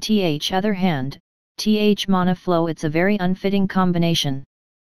 Runes on other hand, monoflow, it's a very unfitting combination.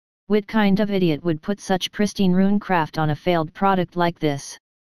 What kind of idiot would put such pristine rune craft on a failed product like this?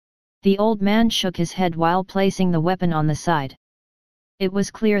 The old man shook his head while placing the weapon on the side. It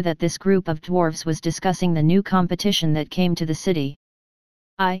was clear that this group of dwarves was discussing the new competition that came to the city.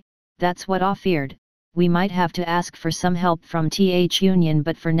 That's what I feared, we might have to ask for some help from Union,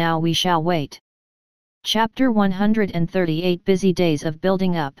 but for now we shall wait. Chapter 138 Busy Days of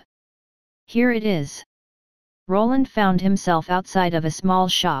Building Up. Here it is. Roland found himself outside of a small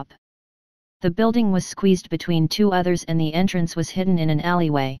shop. The building was squeezed between 2 others and the entrance was hidden in an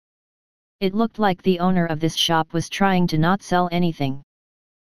alleyway. It looked like the owner of this shop was trying to not sell anything.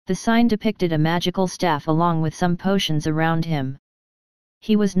 The sign depicted a magical staff along with some potions around him.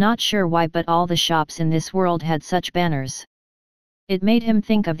 He was not sure why, but all the shops in this world had such banners. It made him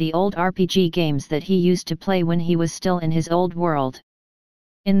think of the old RPG games that he used to play when he was still in his old world.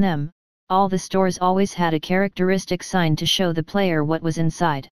 In them, all the stores always had a characteristic sign to show the player what was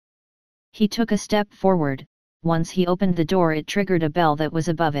inside. He took a step forward. Once he opened the door, it triggered a bell that was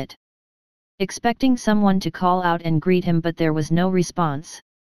above it. Expecting someone to call out and greet him, but there was no response.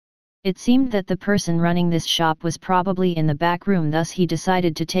 It seemed that the person running this shop was probably in the back room, thus he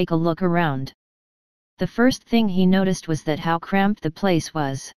decided to take a look around. The first thing he noticed was that how cramped the place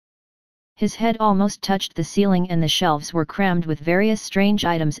was. His head almost touched the ceiling and the shelves were crammed with various strange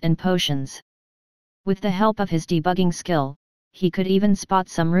items and potions. With the help of his debugging skill, he could even spot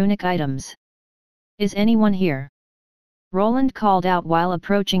some runic items. "Is anyone here?" Roland called out while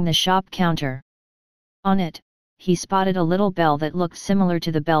approaching the shop counter. On it, he spotted a little bell that looked similar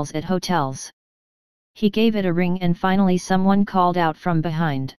to the bells at hotels. He gave it a ring and finally someone called out from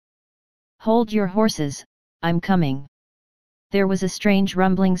behind. "Hold your horses, I'm coming." There was a strange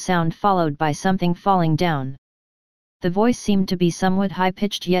rumbling sound followed by something falling down. The voice seemed to be somewhat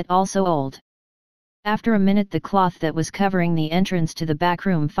high-pitched yet also old. After a minute, the cloth that was covering the entrance to the back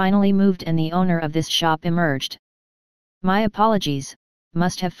room finally moved and the owner of this shop emerged. "My apologies,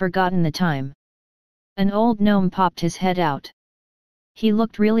 must have forgotten the time." An old gnome popped his head out. He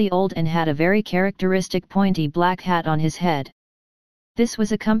looked really old and had a very characteristic pointy black hat on his head. This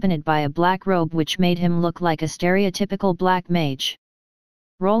was accompanied by a black robe which made him look like a stereotypical black mage.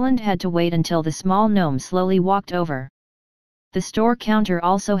 Roland had to wait until the small gnome slowly walked over. The store counter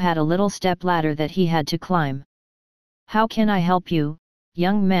also had a little step ladder that he had to climb. "How can I help you,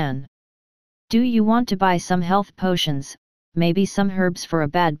 young man?" Do you want to buy some health potions, maybe some herbs for a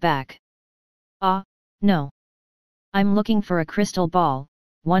bad back? Ah, no. I'm looking for a crystal ball,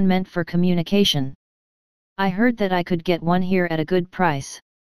 one meant for communication. I heard that I could get one here at a good price.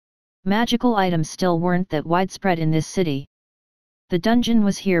 Magical items still weren't that widespread in this city. The dungeon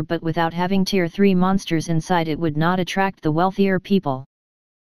was here, but without having tier 3 monsters inside it would not attract the wealthier people.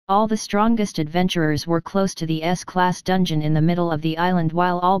 All the strongest adventurers were close to the S-class dungeon in the middle of the island,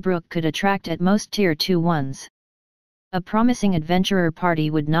 while Albrook could attract at most tier 2 ones. A promising adventurer party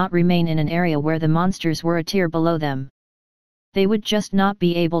would not remain in an area where the monsters were a tier below them. They would just not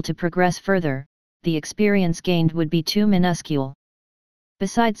be able to progress further, the experience gained would be too minuscule.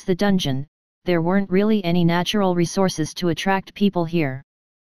 Besides the dungeon, there weren't really any natural resources to attract people here.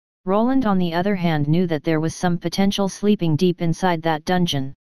 Roland on the other hand knew that there was some potential sleeping deep inside that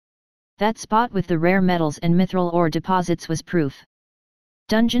dungeon. That spot with the rare metals and mithril ore deposits was proof.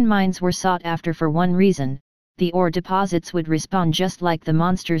 Dungeon mines were sought after for one reason: the ore deposits would respawn just like the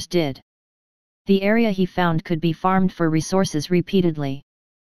monsters did. The area he found could be farmed for resources repeatedly.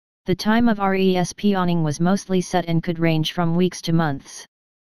 The time of respawning was mostly set and could range from weeks to months.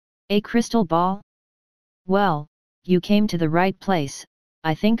 A crystal ball? Well, you came to the right place.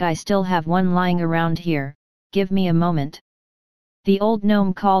 I think I still have one lying around here, give me a moment. The old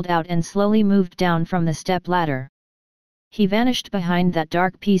gnome called out and slowly moved down from the step ladder. He vanished behind that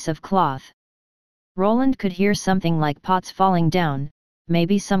dark piece of cloth. Roland could hear something like pots falling down,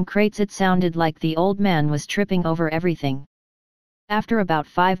 maybe some crates. It sounded like the old man was tripping over everything. After about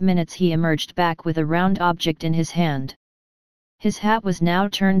 5 minutes he emerged back with a round object in his hand. His hat was now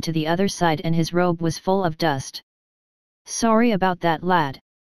turned to the other side and his robe was full of dust. Sorry about that, lad.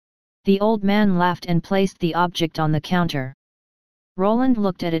 The old man laughed and placed the object on the counter. Roland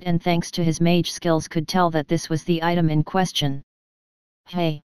looked at it and thanks to his mage skills could tell that this was the item in question.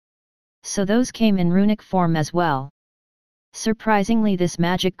 Hey! So those came in runic form as well. Surprisingly, this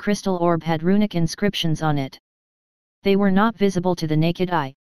magic crystal orb had runic inscriptions on it. They were not visible to the naked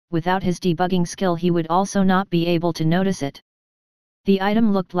eye. Without his debugging skill he would also not be able to notice it. The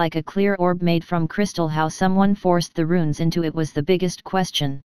item looked like a clear orb made from crystal. How someone forced the runes into it was the biggest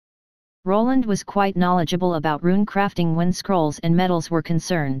question. Roland was quite knowledgeable about rune crafting when scrolls and metals were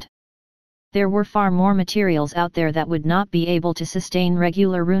concerned. There were far more materials out there that would not be able to sustain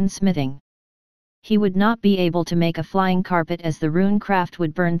regular rune smithing. He would not be able to make a flying carpet as the rune craft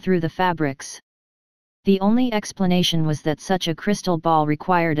would burn through the fabrics. The only explanation was that such a crystal ball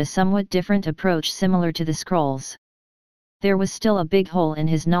required a somewhat different approach similar to the scrolls. There was still a big hole in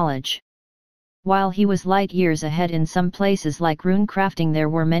his knowledge. While he was light years ahead in some places like rune crafting, there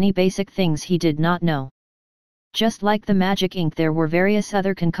were many basic things he did not know. Just like the magic ink, there were various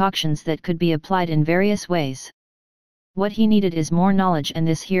other concoctions that could be applied in various ways. What he needed is more knowledge, and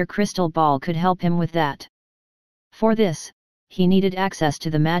this here crystal ball could help him with that. For this, he needed access to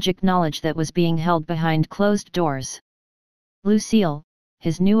the magic knowledge that was being held behind closed doors. Lucille,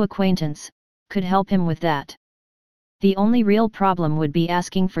 his new acquaintance, could help him with that. The only real problem would be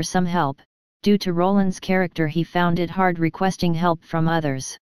asking for some help. Due to Roland's character, he found it hard requesting help from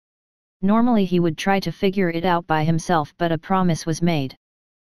others. Normally he would try to figure it out by himself, but a promise was made.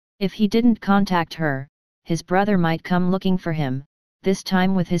 If he didn't contact her, his brother might come looking for him, this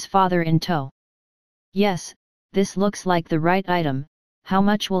time with his father in tow. Yes, this looks like the right item. How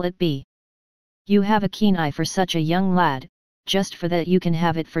much will it be? You have a keen eye for such a young lad. Just for that you can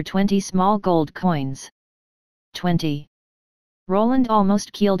have it for 20 small gold coins. 20. Roland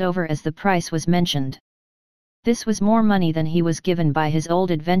almost keeled over as the price was mentioned. This was more money than he was given by his old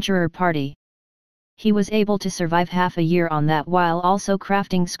adventurer party. He was able to survive half a year on that while also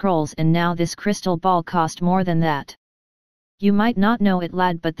crafting scrolls, and now this crystal ball cost more than that. You might not know it,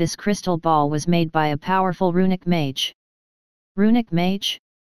 lad, but this crystal ball was made by a powerful runic mage. Runic mage?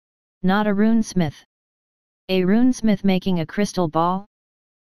 Not a runesmith. A runesmith making a crystal ball?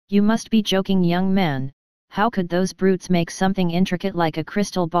 You must be joking, young man. How could those brutes make something intricate like a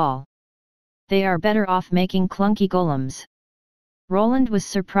crystal ball? They are better off making clunky golems. Roland was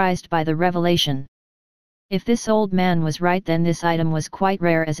surprised by the revelation. If this old man was right, then this item was quite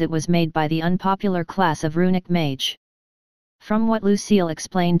rare, as it was made by the unpopular class of runic mage. From what Lucille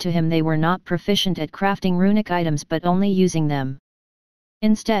explained to him, they were not proficient at crafting runic items but only using them.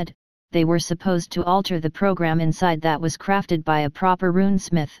 Instead, they were supposed to alter the program inside that was crafted by a proper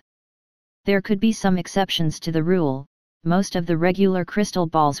runesmith. There could be some exceptions to the rule. Most of the regular crystal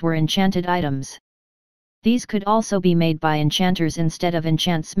balls were enchanted items. These could also be made by enchanters instead of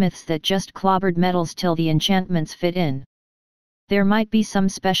enchantsmiths that just clobbered metals till the enchantments fit in. There might be some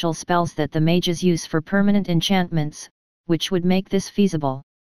special spells that the mages use for permanent enchantments, which would make this feasible.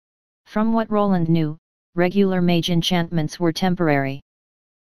 From what Roland knew, regular mage enchantments were temporary.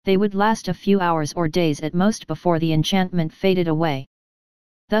 They would last a few hours or days at most before the enchantment faded away.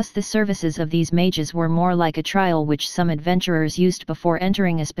 Thus the services of these mages were more like a trial which some adventurers used before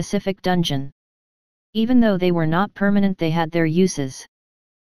entering a specific dungeon. Even though they were not permanent, they had their uses.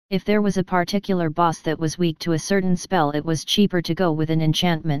 If there was a particular boss that was weak to a certain spell, it was cheaper to go with an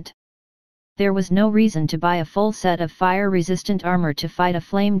enchantment. There was no reason to buy a full set of fire-resistant armor to fight a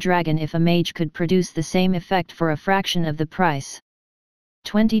flame dragon if a mage could produce the same effect for a fraction of the price.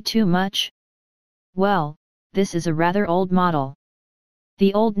 22 much? Well, this is a rather old model.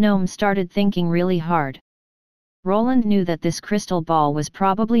 The old gnome started thinking really hard. Roland knew that this crystal ball was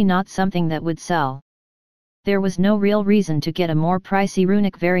probably not something that would sell. There was no real reason to get a more pricey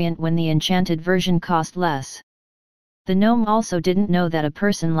runic variant when the enchanted version cost less. The gnome also didn't know that a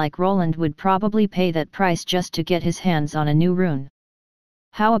person like Roland would probably pay that price just to get his hands on a new rune.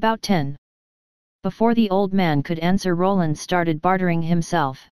 How about 10? Before the old man could answer, Roland started bartering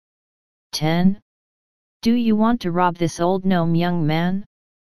himself. 10? Do you want to rob this old gnome, young man?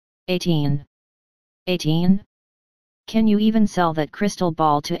 18. 18? Can you even sell that crystal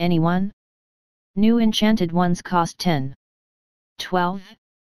ball to anyone? New enchanted ones cost 10. 12?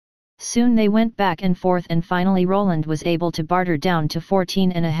 Soon they went back and forth, and finally Roland was able to barter down to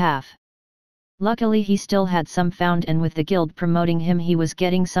 14.5. Luckily he still had some found, and with the guild promoting him he was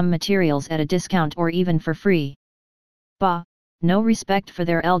getting some materials at a discount or even for free. Bah, no respect for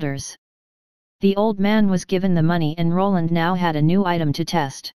their elders. The old man was given the money, and Roland now had a new item to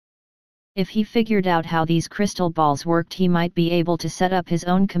test. If he figured out how these crystal balls worked, he might be able to set up his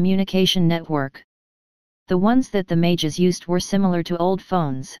own communication network. The ones that the mages used were similar to old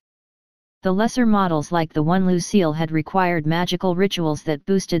phones. The lesser models, like the one Lucille had, required magical rituals that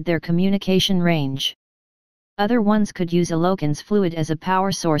boosted their communication range. Other ones could use Eloquence fluid as a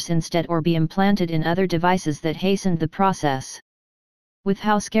power source instead, or be implanted in other devices that hastened the process. With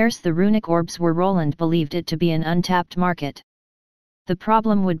how scarce the runic orbs were, Roland believed it to be an untapped market. The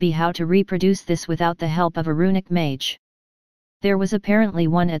problem would be how to reproduce this without the help of a runic mage. There was apparently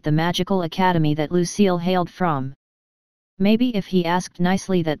one at the magical academy that Lucille hailed from. Maybe if he asked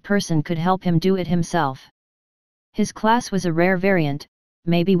nicely, that person could help him do it himself. His class was a rare variant,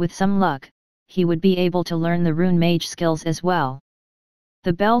 maybe with some luck, he would be able to learn the rune mage skills as well.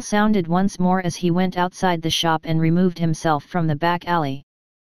 The bell sounded once more as he went outside the shop and removed himself from the back alley.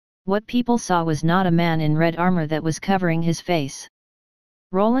 What people saw was not a man in red armor that was covering his face.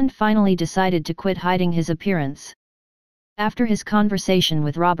 Roland finally decided to quit hiding his appearance. After his conversation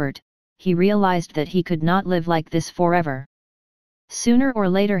with Robert, he realized that he could not live like this forever. Sooner or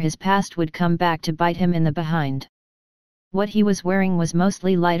later his past would come back to bite him in the behind. What he was wearing was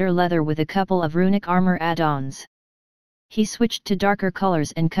mostly lighter leather with a couple of runic armor add-ons. He switched to darker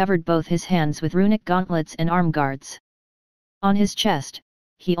colors and covered both his hands with runic gauntlets and arm guards. On his chest,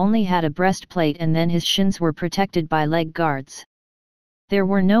 he only had a breastplate, and then his shins were protected by leg guards. There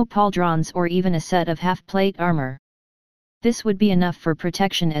were no pauldrons or even a set of half-plate armor. This would be enough for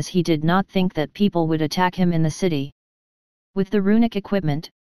protection, as he did not think that people would attack him in the city. With the runic equipment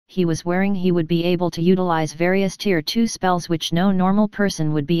he was wearing, he would be able to utilize various Tier 2 spells which no normal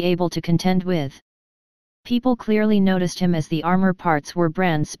person would be able to contend with. People clearly noticed him as the armor parts were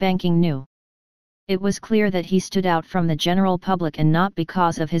brand spanking new. It was clear that he stood out from the general public, and not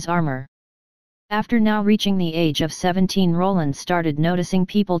because of his armor. After now reaching the age of 17, Roland started noticing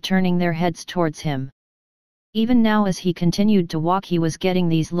people turning their heads towards him. Even now as he continued to walk, he was getting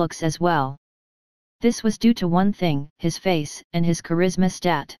these looks as well. This was due to one thing, his face and his charisma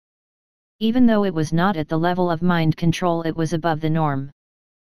stat. Even though it was not at the level of mind control, it was above the norm.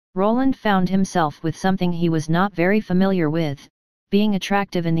 Roland found himself with something he was not very familiar with, being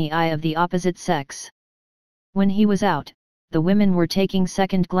attractive in the eye of the opposite sex. When he was out, the women were taking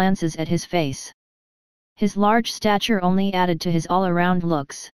second glances at his face. His large stature only added to his all-around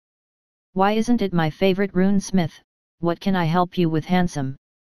looks. "Why isn't it my favorite runesmith? What can I help you with, handsome?"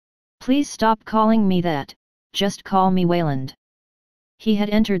 "Please stop calling me that, just call me Wayland." He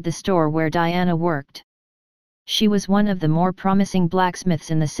had entered the store where Diana worked. She was one of the more promising blacksmiths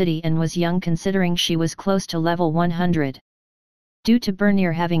in the city, and was young considering she was close to level 100. Due to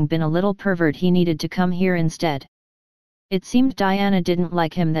Bernier having been a little pervert, he needed to come here instead. It seemed Diana didn't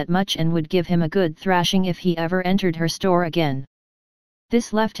like him that much and would give him a good thrashing if he ever entered her store again.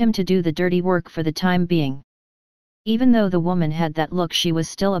 This left him to do the dirty work for the time being. Even though the woman had that look, she was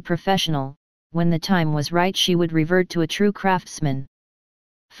still a professional. When the time was right, she would revert to a true craftsman.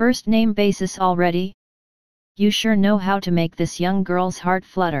 "First name basis already? You sure know how to make this young girl's heart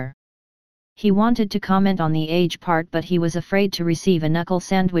flutter." He wanted to comment on the age part, but he was afraid to receive a knuckle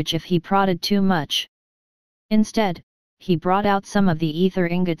sandwich if he prodded too much. Instead, he brought out some of the ether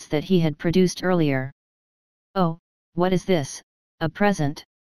ingots that he had produced earlier. "Oh, what is this, a present?"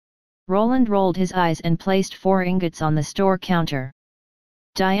 Roland rolled his eyes and placed 4 ingots on the store counter.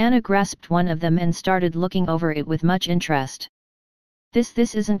 Diana grasped one of them and started looking over it with much interest. This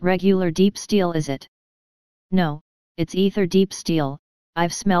isn't regular deep steel, is it?" "No, it's ether deep steel.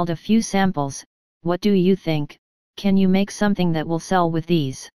 I've smelled a few samples. What do you think? Can you make something that will sell with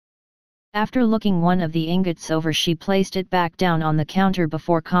these?" After looking one of the ingots over, she placed it back down on the counter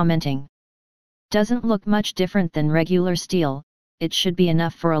before commenting. "Doesn't look much different than regular steel. It should be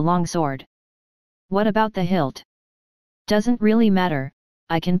enough for a long sword." "What about the hilt?" "Doesn't really matter.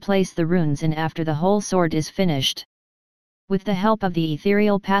 I can place the runes in after the whole sword is finished." With the help of the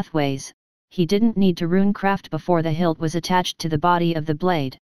ethereal pathways, he didn't need to rune craft before the hilt was attached to the body of the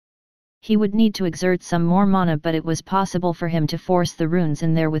blade. He would need to exert some more mana, but it was possible for him to force the runes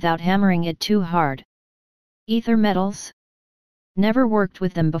in there without hammering it too hard. "Ether metals? Never worked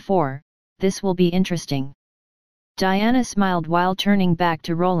with them before. This will be interesting." Diana smiled while turning back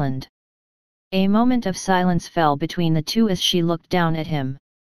to Roland. A moment of silence fell between the two as she looked down at him.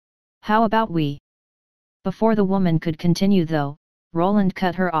 "How about we?" Before the woman could continue though, Roland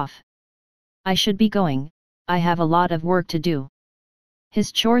cut her off. "I should be going, I have a lot of work to do."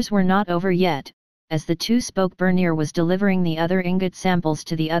 His chores were not over yet. As the two spoke, Bernier was delivering the other ingot samples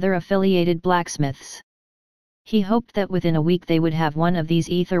to the other affiliated blacksmiths. He hoped that within a week they would have one of these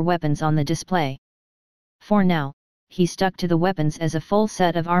ether weapons on the display. For now, he stuck to the weapons as a full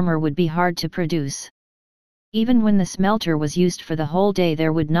set of armor would be hard to produce. Even when the smelter was used for the whole day,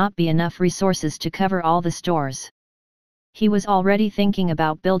 there would not be enough resources to cover all the stores. He was already thinking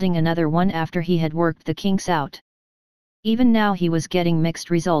about building another one after he had worked the kinks out. Even now he was getting mixed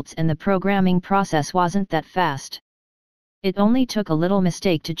results and the programming process wasn't that fast. It only took a little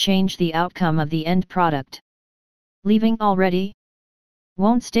mistake to change the outcome of the end product. "Leaving already?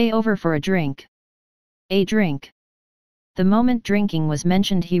 Won't stay over for a drink?" "A drink?" The moment drinking was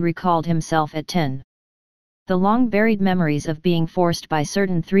mentioned, he recalled himself at 10. The long-buried memories of being forced by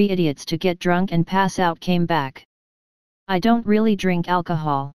certain 3 idiots to get drunk and pass out came back. "I don't really drink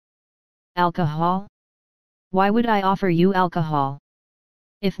alcohol." "Alcohol? Why would I offer you alcohol?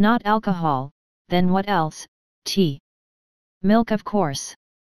 If not alcohol, then what else?" "Tea." "Milk, of course."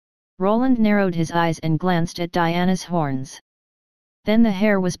 Roland narrowed his eyes and glanced at Diana's horns. Then the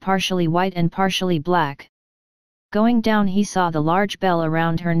hair was partially white and partially black. Going down, he saw the large bell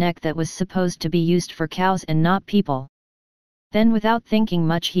around her neck that was supposed to be used for cows and not people. Then without thinking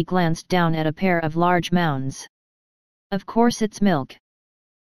much, he glanced down at a pair of large mounds. "Of course it's milk."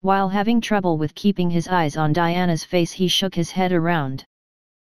 While having trouble with keeping his eyes on Diana's face, he shook his head around.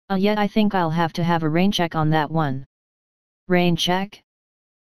 Yet I think I'll have to have a rain check on that one." "Rain check?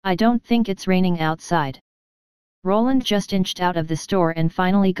 I don't think it's raining outside." Roland just inched out of the store and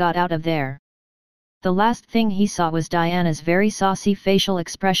finally got out of there. The last thing he saw was Diana's very saucy facial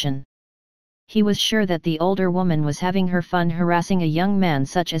expression. He was sure that the older woman was having her fun harassing a young man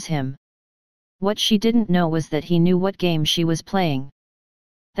such as him. What she didn't know was that he knew what game she was playing.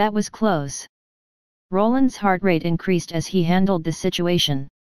 That was close. Roland's heart rate increased as he handled the situation.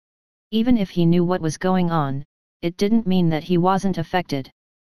 Even if he knew what was going on, it didn't mean that he wasn't affected.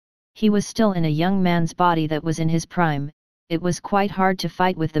 He was still in a young man's body that was in his prime. It was quite hard to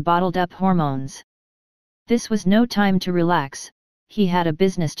fight with the bottled-up hormones. This was no time to relax, he had a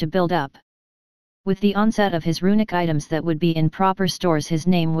business to build up. With the onset of his runic items that would be in proper stores, his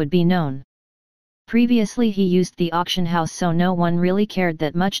name would be known. Previously he used the auction house, so no one really cared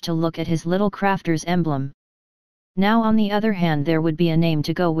that much to look at his little crafter's emblem. Now on the other hand, there would be a name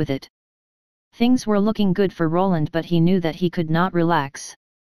to go with it. Things were looking good for Roland, but he knew that he could not relax.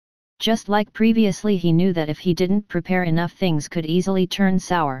 Just like previously, he knew that if he didn't prepare enough, things could easily turn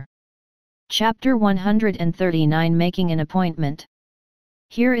sour. Chapter 139, Making an Appointment.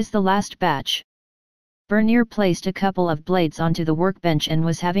 Here is the last batch. Bernier placed a couple of blades onto the workbench and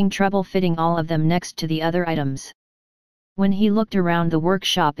was having trouble fitting all of them next to the other items. When he looked around the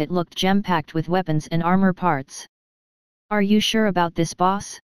workshop, it looked jam-packed with weapons and armor parts. "Are you sure about this,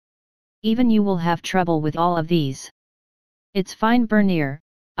 boss? Even you will have trouble with all of these." "It's fine, Bernier,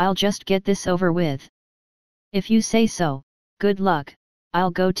 I'll just get this over with." "If you say so, good luck.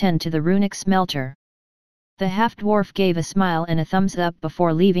 I'll go tend to the Runic smelter." The half-dwarf gave a smile and a thumbs up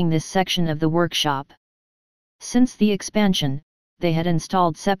before leaving this section of the workshop. Since the expansion, they had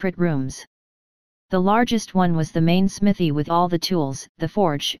installed separate rooms. The largest one was the main smithy with all the tools, the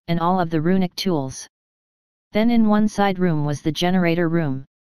forge, and all of the runic tools. Then in one side room was the generator room.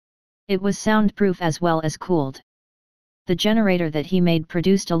 It was soundproof as well as cooled. The generator that he made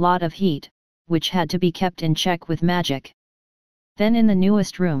produced a lot of heat, which had to be kept in check with magic. Then in the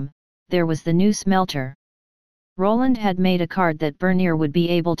newest room, there was the new smelter. Roland had made a card that Bernier would be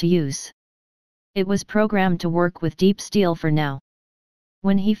able to use. It was programmed to work with deep steel for now.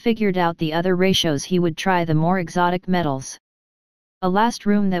 When he figured out the other ratios, he would try the more exotic metals. A last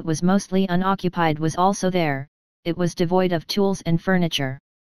room that was mostly unoccupied was also there. It was devoid of tools and furniture.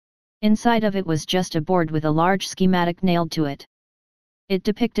 Inside of it was just a board with a large schematic nailed to it. It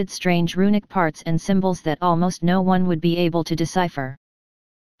depicted strange runic parts and symbols that almost no one would be able to decipher.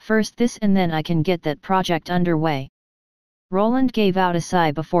 First this and then I can get that project underway. Roland gave out a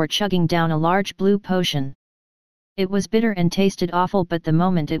sigh before chugging down a large blue potion. It was bitter and tasted awful, but the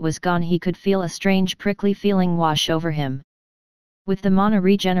moment it was gone he could feel a strange prickly feeling wash over him. With the mana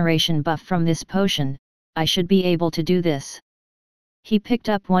regeneration buff from this potion, I should be able to do this. He picked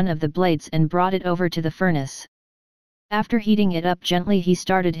up one of the blades and brought it over to the furnace. After heating it up gently he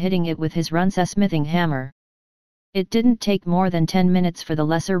started hitting it with his Rune smithing hammer. It didn't take more than 10 minutes for the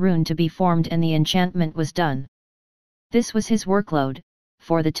lesser rune to be formed and the enchantment was done. This was his workload.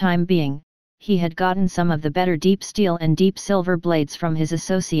 For the time being, he had gotten some of the better deep steel and deep silver blades from his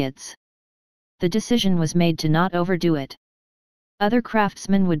associates. The decision was made to not overdo it. Other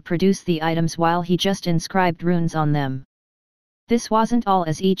craftsmen would produce the items while he just inscribed runes on them. This wasn't all,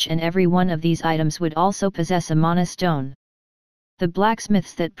 as each and every one of these items would also possess a mana stone. The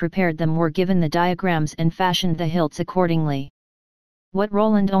blacksmiths that prepared them were given the diagrams and fashioned the hilts accordingly. What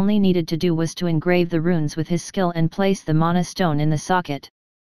Roland only needed to do was to engrave the runes with his skill and place the mana stone in the socket.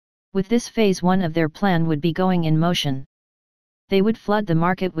 With this, phase 1 of their plan would be going in motion. They would flood the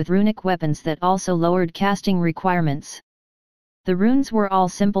market with runic weapons that also lowered casting requirements. The runes were all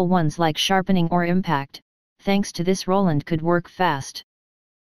simple ones like sharpening or impact. Thanks to this Roland could work fast.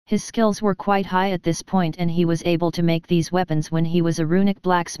 His skills were quite high at this point and he was able to make these weapons when he was a runic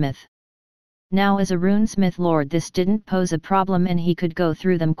blacksmith. Now as a runesmith lord this didn't pose a problem and he could go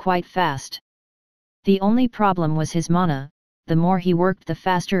through them quite fast. The only problem was his mana. The more he worked the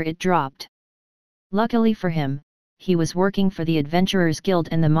faster it dropped. Luckily for him, he was working for the Adventurers Guild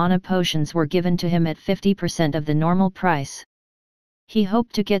and the mana potions were given to him at 50% of the normal price. He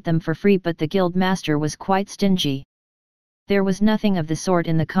hoped to get them for free, but the guild master was quite stingy. There was nothing of the sort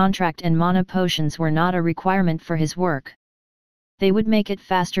in the contract and mana potions were not a requirement for his work. They would make it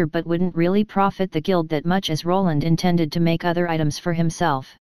faster but wouldn't really profit the guild that much, as Roland intended to make other items for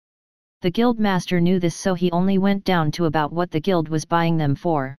himself. The guild master knew this, so he only went down to about what the guild was buying them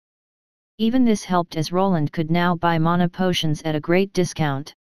for. Even this helped, as Roland could now buy mana potions at a great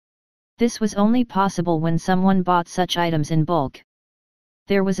discount. This was only possible when someone bought such items in bulk.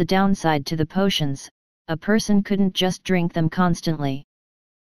 There was a downside to the potions. A person couldn't just drink them constantly.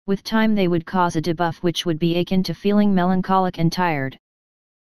 With time they would cause a debuff which would be akin to feeling melancholic and tired.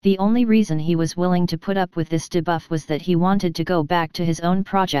 The only reason he was willing to put up with this debuff was that he wanted to go back to his own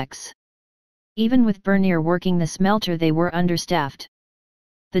projects. Even with Bernier working the smelter they were understaffed.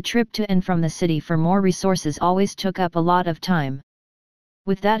 The trip to and from the city for more resources always took up a lot of time.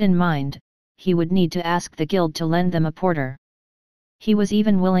 With that in mind, he would need to ask the guild to lend them a porter. He was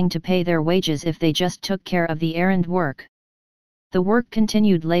even willing to pay their wages if they just took care of the errand work. The work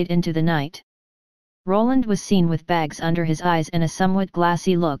continued late into the night. Roland was seen with bags under his eyes and a somewhat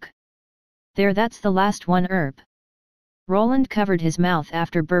glassy look. There, that's the last one, Erp. Roland covered his mouth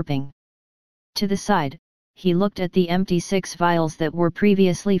after burping. To the side, he looked at the empty 6 vials that were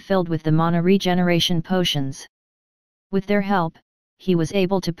previously filled with the mana regeneration potions. With their help, he was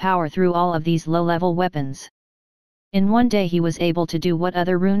able to power through all of these low-level weapons. In one day he was able to do what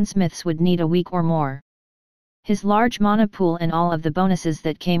other runesmiths would need a week or more. His large mana pool and all of the bonuses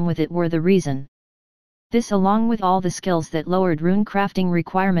that came with it were the reason. This, along with all the skills that lowered rune crafting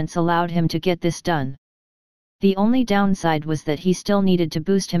requirements, allowed him to get this done. The only downside was that he still needed to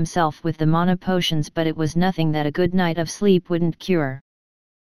boost himself with the mana potions, but it was nothing that a good night of sleep wouldn't cure.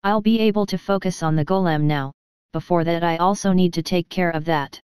 I'll be able to focus on the golem now. Before that I also need to take care of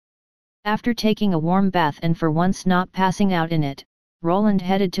that. After taking a warm bath and for once not passing out in it, Roland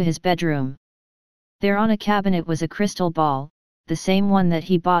headed to his bedroom. There on a cabinet was a crystal ball, the same one that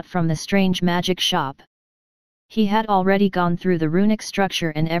he bought from the strange magic shop. He had already gone through the runic structure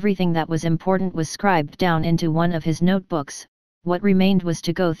and everything that was important was scribed down into one of his notebooks. What remained was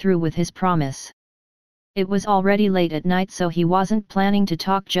to go through with his promise. It was already late at night, so he wasn't planning to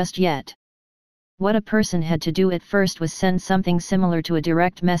talk just yet. What a person had to do at first was send something similar to a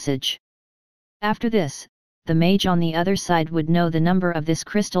direct message. After this, the mage on the other side would know the number of this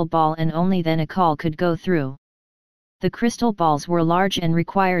crystal ball and only then a call could go through. The crystal balls were large and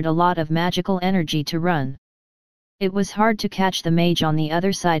required a lot of magical energy to run. It was hard to catch the mage on the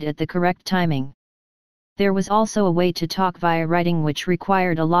other side at the correct timing. There was also a way to talk via writing which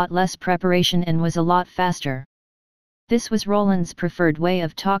required a lot less preparation and was a lot faster. This was Roland's preferred way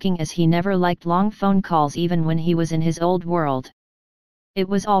of talking, as he never liked long phone calls even when he was in his old world. It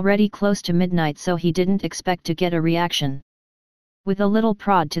was already close to midnight, so he didn't expect to get a reaction. With a little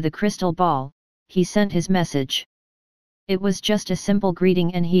prod to the crystal ball, he sent his message. It was just a simple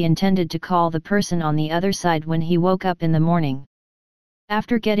greeting, and he intended to call the person on the other side when he woke up in the morning.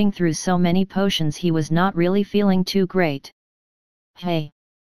 After getting through so many potions, he was not really feeling too great. Hey!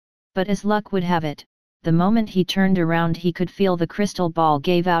 But as luck would have it, the moment he turned around he could feel the crystal ball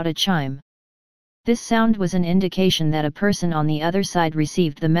gave out a chime. This sound was an indication that a person on the other side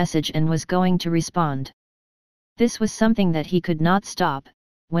received the message and was going to respond. This was something that he could not stop.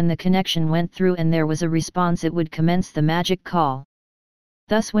 When the connection went through and there was a response, it would commence the magic call.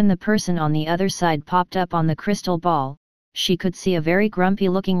 Thus when the person on the other side popped up on the crystal ball, she could see a very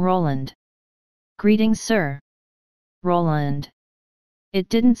grumpy-looking Roland. "Greetings, sir." "Roland." It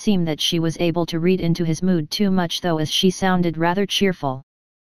didn't seem that she was able to read into his mood too much though, as she sounded rather cheerful.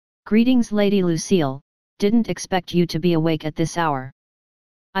 "Greetings, Lady Lucille, didn't expect you to be awake at this hour.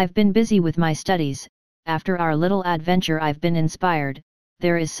 I've been busy with my studies. After our little adventure I've been inspired.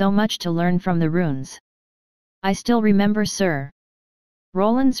 There is so much to learn from the runes. I still remember, sir,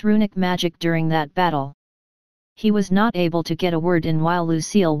 Roland's runic magic during that battle." He was not able to get a word in while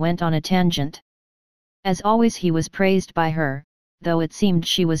Lucille went on a tangent. As always he was praised by her, though it seemed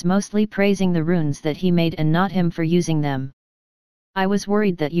she was mostly praising the runes that he made and not him for using them. "I was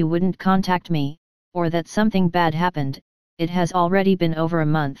worried that you wouldn't contact me, or that something bad happened. It has already been over a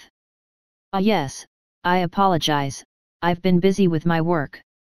month." "Ah yes, I apologize. I've been busy with my work."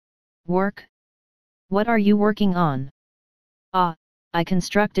 "Work? What are you working on?" "Ah, I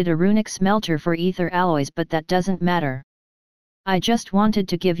constructed a runic smelter for ether alloys, but that doesn't matter. I just wanted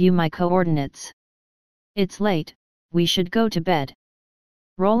to give you my coordinates." "It's late, we should go to bed."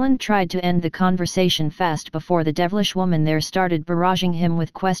 Roland tried to end the conversation fast before the devilish woman there started barraging him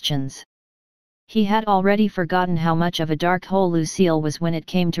with questions. He had already forgotten how much of a dark hole Lucille was when it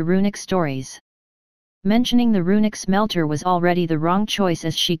came to runic stories. Mentioning the runic smelter was already the wrong choice,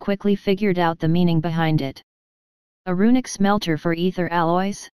 as she quickly figured out the meaning behind it. "A runic smelter for ether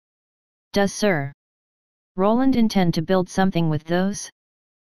alloys? Does Sir Roland intend to build something with those?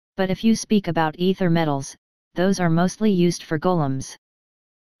 But if you speak about ether metals, those are mostly used for golems."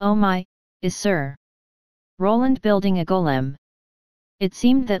 "Oh my, is Sir Roland building a golem?" It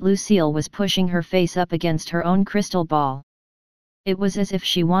seemed that Lucille was pushing her face up against her own crystal ball. It was as if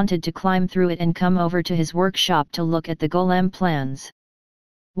she wanted to climb through it and come over to his workshop to look at the golem plans.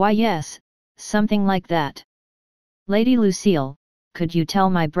 "Why yes, something like that." "Lady Lucille, could you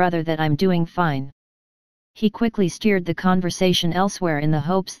tell my brother that I'm doing fine?" He quickly steered the conversation elsewhere in the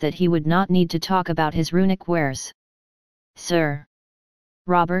hopes that he would not need to talk about his runic wares. "Sir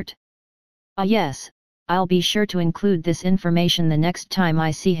Robert? Ah yes, I'll be sure to include this information the next time I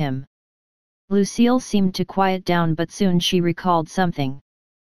see him." Lucille seemed to quiet down, but soon she recalled something.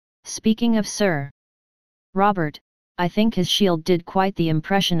 "Speaking of Sir Robert, I think his shield did quite the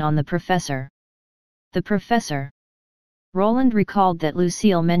impression on the professor." "The professor?" Roland recalled that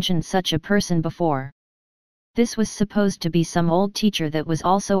Lucille mentioned such a person before. This was supposed to be some old teacher that was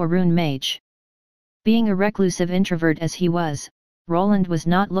also a rune mage. Being a reclusive introvert as he was, Roland was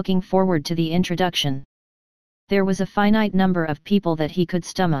not looking forward to the introduction. There was a finite number of people that he could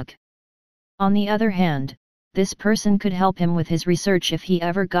stomach. On the other hand, this person could help him with his research if he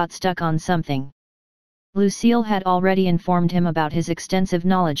ever got stuck on something. Lucille had already informed him about his extensive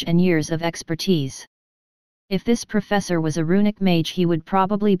knowledge and years of expertise. If this professor was a runic mage, he would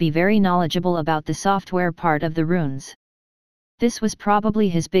probably be very knowledgeable about the software part of the runes. This was probably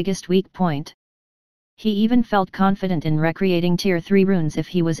his biggest weak point. He even felt confident in recreating Tier 3 runes if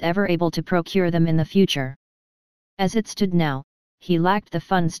he was ever able to procure them in the future. As it stood now, he lacked the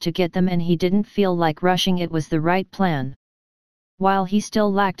funds to get them, and he didn't feel like rushing. It was the right plan. While he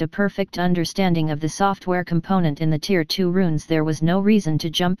still lacked a perfect understanding of the software component in the Tier 2 runes, there was no reason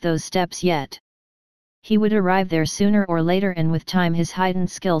to jump those steps yet. He would arrive there sooner or later, and with time his heightened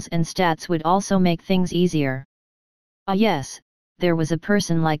skills and stats would also make things easier. Ah yes, there was a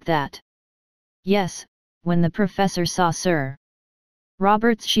person like that. Yes, when the professor saw Sir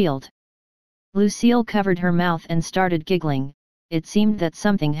Robert's shield. Lucille covered her mouth and started giggling. It seemed that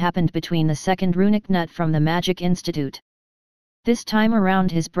something happened between the second runic nut from the Magic Institute. This time around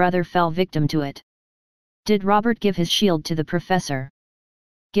his brother fell victim to it. Did Robert give his shield to the professor?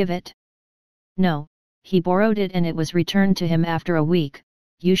 Give it? No, he borrowed it and it was returned to him after a week.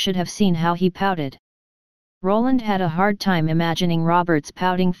 You should have seen how he pouted. Roland had a hard time imagining Robert's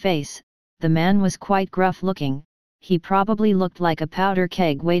pouting face. The man was quite gruff looking, he probably looked like a powder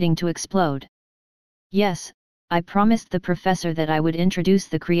keg waiting to explode. Yes, I promised the professor that I would introduce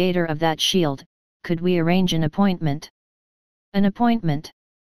the creator of that shield. Could we arrange an appointment? An appointment?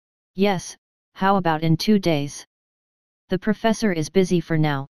 Yes, how about in 2 days? The professor is busy for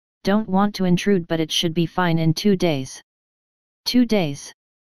now, don't want to intrude, but it should be fine in 2 days. 2 days?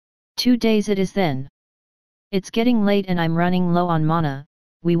 2 days it is then. It's getting late and I'm running low on mana,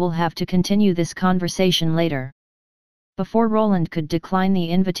 we will have to continue this conversation later. Before Roland could decline the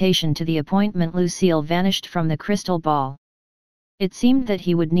invitation to the appointment, Lucille vanished from the crystal ball. It seemed that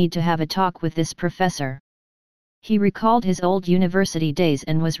he would need to have a talk with this professor. He recalled his old university days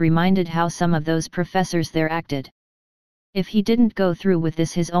and was reminded how some of those professors there acted. If he didn't go through with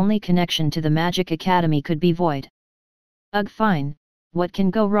this, his only connection to the Magic Academy could be void. Ugh, fine, what can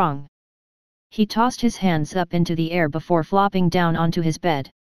go wrong? He tossed his hands up into the air before flopping down onto his bed.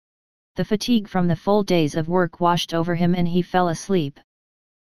 The fatigue from the full days of work washed over him and he fell asleep.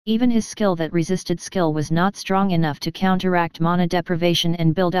 Even his skill that resisted skill was not strong enough to counteract mana deprivation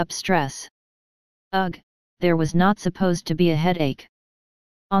and build up stress. Ugh, there was not supposed to be a headache.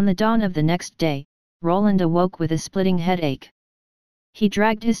 On the dawn of the next day, Roland awoke with a splitting headache. He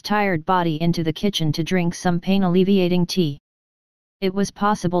dragged his tired body into the kitchen to drink some pain-alleviating tea. It was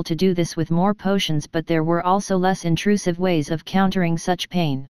possible to do this with more potions, but there were also less intrusive ways of countering such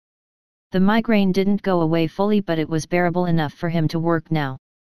pain. The migraine didn't go away fully, but it was bearable enough for him to work now.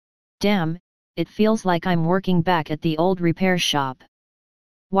 Damn, it feels like I'm working back at the old repair shop.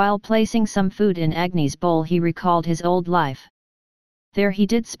 While placing some food in Agni's bowl, he recalled his old life. There he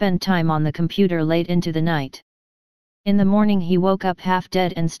did spend time on the computer late into the night. In the morning he woke up half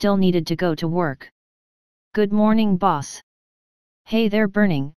dead and still needed to go to work. Good morning, boss. Hey there,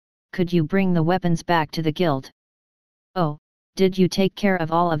 Burning, could you bring the weapons back to the guild? Oh, did you take care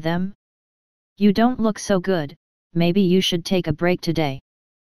of all of them? You don't look so good, maybe you should take a break today.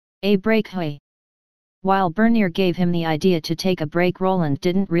 A break, hey? While Bernier gave him the idea to take a break, Roland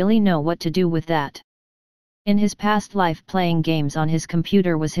didn't really know what to do with that. In his past life, playing games on his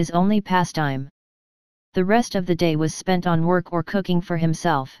computer was his only pastime. The rest of the day was spent on work or cooking for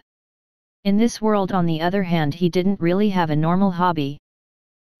himself. In this world, on the other hand, he didn't really have a normal hobby.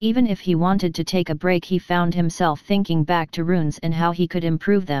 Even if he wanted to take a break, he found himself thinking back to runes and how he could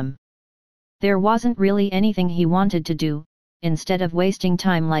improve them. There wasn't really anything he wanted to do. Instead of wasting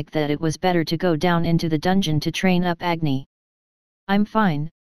time like that, it was better to go down into the dungeon to train up Agni. I'm fine,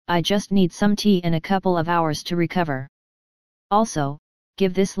 I just need some tea and a couple of hours to recover. Also,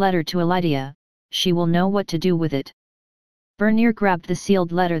 give this letter to Elydia, she will know what to do with it. Bernier grabbed the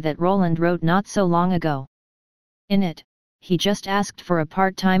sealed letter that Roland wrote not so long ago. In it, he just asked for a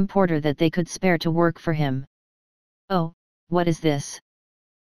part-time porter that they could spare to work for him. Oh, what is this?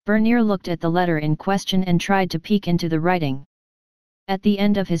 Bernier looked at the letter in question and tried to peek into the writing. At the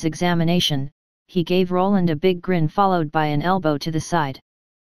end of his examination, he gave Roland a big grin followed by an elbow to the side.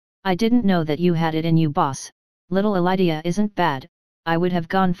 I didn't know that you had it in you, boss. Little Elydia isn't bad, I would have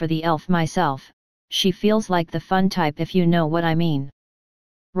gone for the elf myself. She feels like the fun type, if you know what I mean.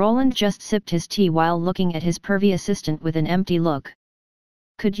 Roland just sipped his tea while looking at his pervy assistant with an empty look.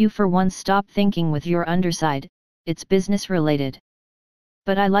 Could you for once stop thinking with your underside, it's business related.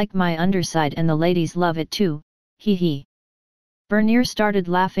 But I like my underside and the ladies love it too, hee hee. Bernier started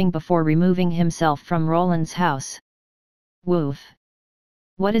laughing before removing himself from Roland's house. Woof.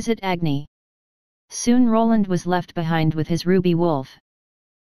 What is it, Agni? Soon Roland was left behind with his ruby wolf.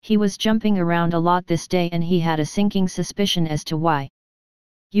 He was jumping around a lot this day and he had a sinking suspicion as to why.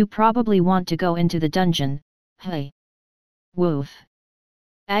 You probably want to go into the dungeon, hey? Woof.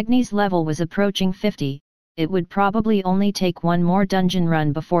 Agni's level was approaching 50, it would probably only take one more dungeon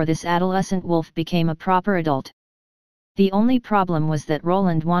run before this adolescent wolf became a proper adult. The only problem was that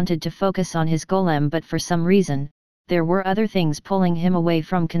Roland wanted to focus on his golem, but for some reason, there were other things pulling him away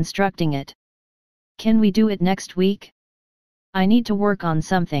from constructing it. Can we do it next week? I need to work on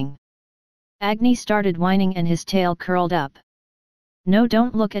something. Agni started whining and his tail curled up. No,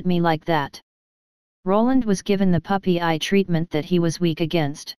 don't look at me like that. Roland was given the puppy eye treatment that he was weak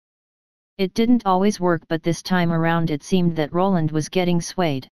against. It didn't always work, but this time around it seemed that Roland was getting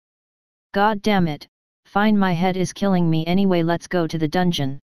swayed. God damn it, fine, my head is killing me anyway, let's go to the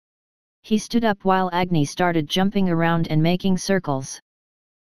dungeon. He stood up while Agni started jumping around and making circles.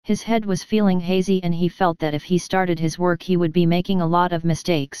 His head was feeling hazy and he felt that if he started his work he would be making a lot of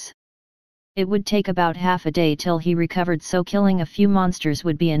mistakes. It would take about half a day till he recovered, so killing a few monsters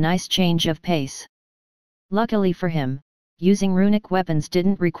would be a nice change of pace. Luckily for him, using runic weapons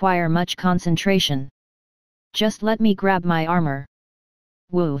didn't require much concentration. Just let me grab my armor.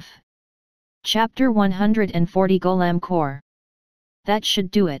 Woof. Chapter 140 Golem Core. That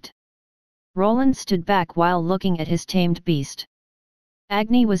should do it. Roland stood back while looking at his tamed beast.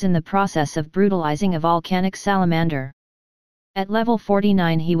 Agni was in the process of brutalizing a volcanic salamander. At level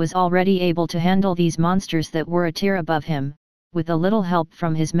 49 he was already able to handle these monsters that were a tier above him, with a little help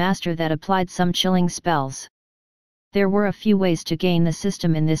from his master that applied some chilling spells. There were a few ways to gain the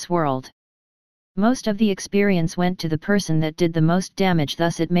system in this world. Most of the experience went to the person that did the most damage,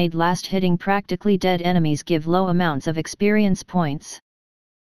 thus it made last hitting practically dead enemies give low amounts of experience points.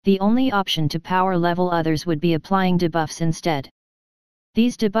 The only option to power level others would be applying debuffs instead.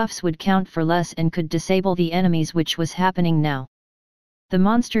 These debuffs would count for less and could disable the enemies, which was happening now. The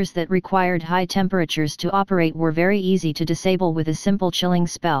monsters that required high temperatures to operate were very easy to disable with a simple chilling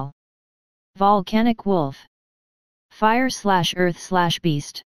spell. Volcanic Wolf.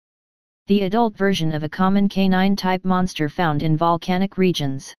 Fire/Earth/Beast. The adult version of a common canine type monster found in volcanic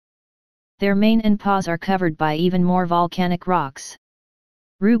regions. Their mane and paws are covered by even more volcanic rocks.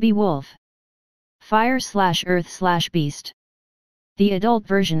 Ruby Wolf. Fire/Earth/Beast. The adult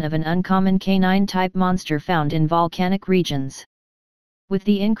version of an uncommon canine type monster found in volcanic regions. With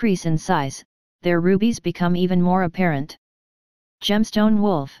the increase in size, their rubies become even more apparent. Gemstone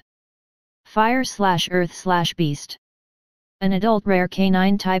Wolf. Fire/Earth/Beast. An adult rare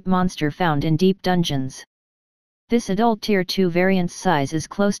canine type monster found in deep dungeons. This adult tier 2 variant's size is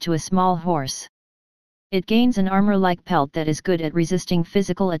close to a small horse. It gains an armor-like pelt that is good at resisting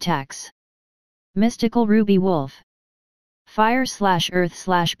physical attacks. Mystical Ruby Wolf.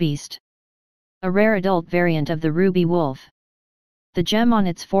 Fire/Earth/Beast. A rare adult variant of the Ruby Wolf. The gem on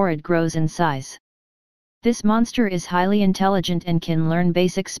its forehead grows in size. This monster is highly intelligent and can learn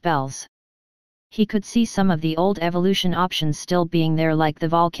basic spells. He could see some of the old evolution options still being there, like the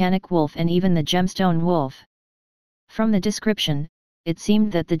volcanic wolf and even the gemstone wolf. From the description, it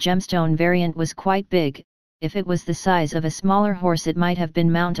seemed that the gemstone variant was quite big. If it was the size of a smaller horse it might have been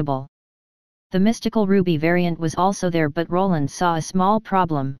mountable. The mystical ruby variant was also there, but Roland saw a small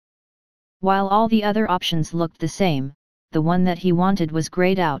problem. While all the other options looked the same, the one that he wanted was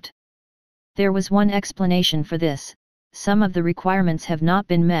grayed out. There was one explanation for this: some of the requirements have not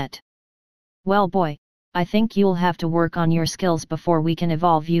been met. Well boy, I think you'll have to work on your skills before we can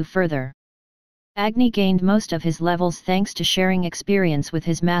evolve you further. Agni gained most of his levels thanks to sharing experience with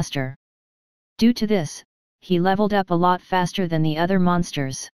his master. Due to this, he leveled up a lot faster than the other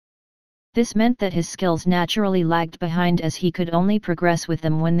monsters. This meant that his skills naturally lagged behind, as he could only progress with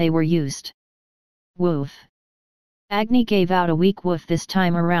them when they were used. Woof. Agni gave out a weak woof this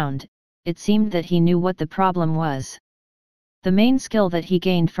time around. It seemed that he knew what the problem was. The main skill that he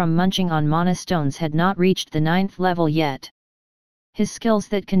gained from munching on mana stones had not reached the 9th level yet. His skills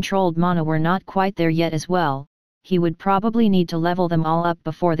that controlled mana were not quite there yet as well. He would probably need to level them all up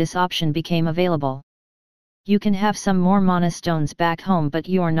before this option became available. You can have some more mana stones back home, but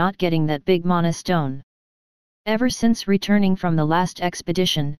you are not getting that big mana stone. Ever since returning from the last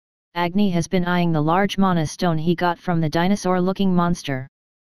expedition, Agni has been eyeing the large mana stone he got from the dinosaur-looking monster.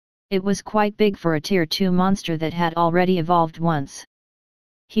 It was quite big for a tier 2 monster that had already evolved once.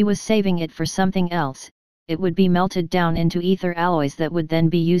 He was saving it for something else. It would be melted down into ether alloys that would then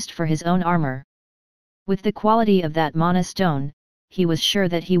be used for his own armor. With the quality of that mana stone, he was sure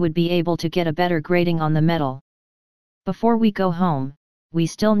that he would be able to get a better grading on the metal. Before we go home, we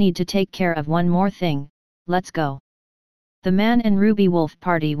still need to take care of one more thing. Let's go. The man and Ruby Wolf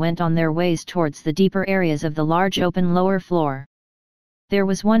party went on their ways towards the deeper areas of the large open lower floor. There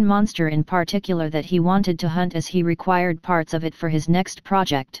was one monster in particular that he wanted to hunt, as he required parts of it for his next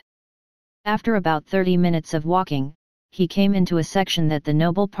project. After about 30 minutes of walking, he came into a section that the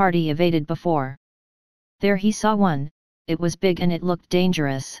noble party evaded before. There he saw one. It was big and it looked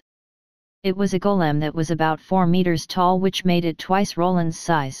dangerous. It was a golem that was about 4 meters tall, which made it twice Roland's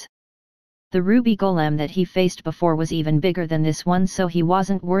size. The ruby golem that he faced before was even bigger than this one, so he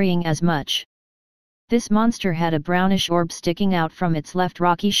wasn't worrying as much. This monster had a brownish orb sticking out from its left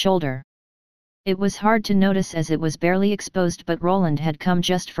rocky shoulder. It was hard to notice as it was barely exposed, but Roland had come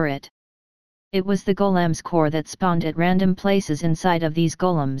just for it. It was the golem's core that spawned at random places inside of these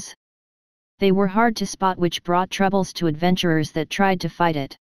golems. They were hard to spot, which brought troubles to adventurers that tried to fight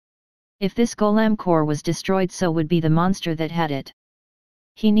it. If this golem core was destroyed, so would be the monster that had it.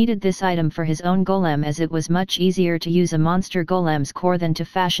 He needed this item for his own golem, as it was much easier to use a monster golem's core than to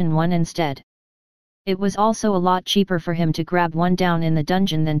fashion one instead. It was also a lot cheaper for him to grab one down in the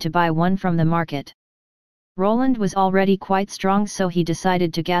dungeon than to buy one from the market. Roland was already quite strong, so he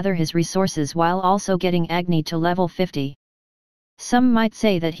decided to gather his resources while also getting Agni to level 50. Some might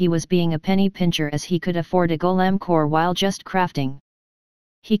say that he was being a penny pincher as he could afford a golem core while just crafting.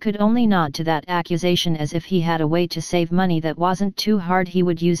 He could only nod to that accusation as if he had a way to save money that wasn't too hard he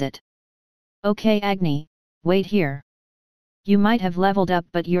would use it. Okay Agni, wait here. You might have leveled up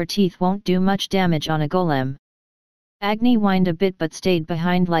but your teeth won't do much damage on a golem. Agni whined a bit but stayed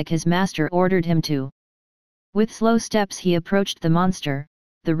behind like his master ordered him to. With slow steps he approached the monster,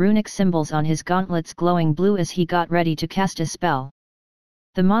 the runic symbols on his gauntlets glowing blue as he got ready to cast a spell.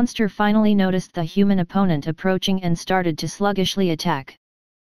 The monster finally noticed the human opponent approaching and started to sluggishly attack.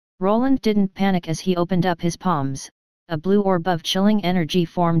 Roland didn't panic as he opened up his palms, a blue orb of chilling energy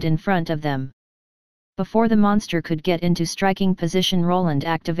formed in front of them. Before the monster could get into striking position, Roland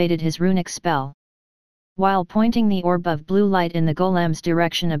activated his runic spell. While pointing the orb of blue light in the golem's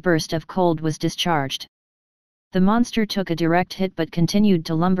direction, a burst of cold was discharged. The monster took a direct hit but continued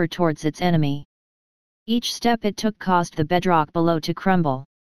to lumber towards its enemy. Each step it took caused the bedrock below to crumble.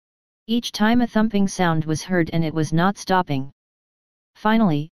 Each time a thumping sound was heard and it was not stopping.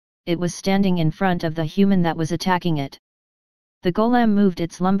 Finally, it was standing in front of the human that was attacking it. The golem moved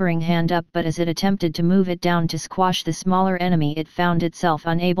its lumbering hand up, but as it attempted to move it down to squash the smaller enemy, it found itself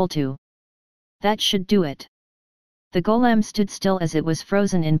unable to. That should do it. The golem stood still as it was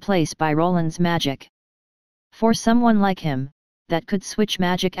frozen in place by Roland's magic. For someone like him, that could switch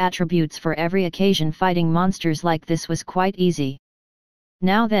magic attributes for every occasion, fighting monsters like this was quite easy.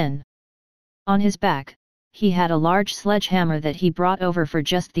 Now then. On his back, he had a large sledgehammer that he brought over for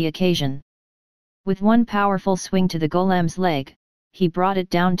just the occasion. With one powerful swing to the golem's leg, he brought it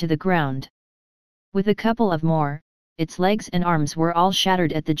down to the ground. With a couple of more, its legs and arms were all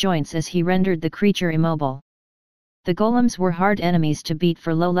shattered at the joints as he rendered the creature immobile. The golems were hard enemies to beat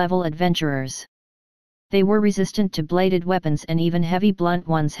for low-level adventurers. They were resistant to bladed weapons, and even heavy blunt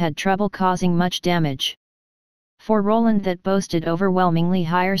ones had trouble causing much damage. For Roland, that boasted overwhelmingly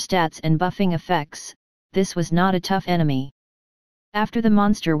higher stats and buffing effects, this was not a tough enemy. After the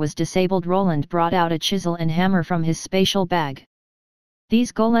monster was disabled, Roland brought out a chisel and hammer from his spatial bag.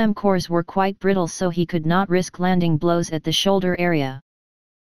 These golem cores were quite brittle, so he could not risk landing blows at the shoulder area.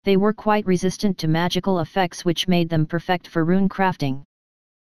 They were quite resistant to magical effects, which made them perfect for rune crafting.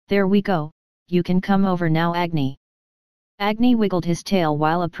 There we go. You can come over now, Agni. Agni wiggled his tail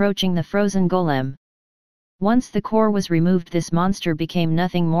while approaching the frozen golem. Once the core was removed, this monster became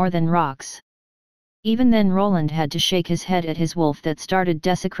nothing more than rocks. Even then Roland had to shake his head at his wolf that started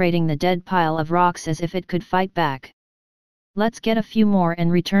desecrating the dead pile of rocks as if it could fight back. Let's get a few more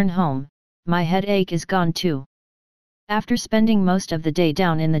and return home, my headache is gone too. After spending most of the day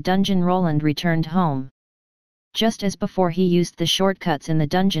down in the dungeon, Roland returned home. Just as before, he used the shortcuts in the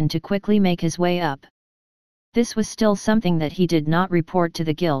dungeon to quickly make his way up. This was still something that he did not report to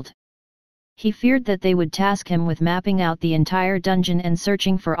the guild. He feared that they would task him with mapping out the entire dungeon and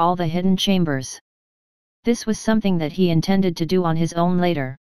searching for all the hidden chambers. This was something that he intended to do on his own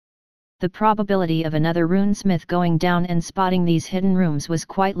later. The probability of another runesmith going down and spotting these hidden rooms was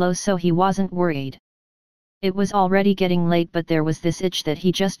quite low, so he wasn't worried. It was already getting late, but there was this itch that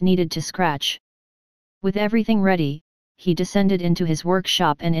he just needed to scratch. With everything ready, he descended into his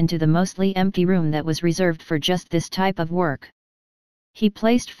workshop and into the mostly empty room that was reserved for just this type of work. He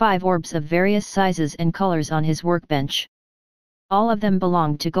placed 5 orbs of various sizes and colors on his workbench. All of them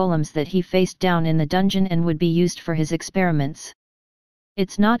belonged to golems that he faced down in the dungeon and would be used for his experiments.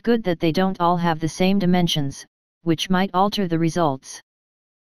 It's not good that they don't all have the same dimensions, which might alter the results.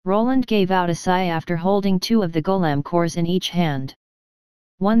 Roland gave out a sigh after holding 2 of the golem cores in each hand.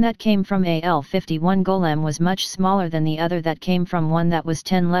 One that came from a L51 golem was much smaller than the other that came from one that was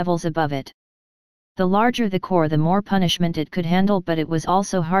 10 levels above it. The larger the core, the more punishment it could handle, but it was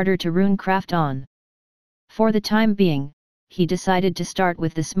also harder to rune craft on. For the time being, he decided to start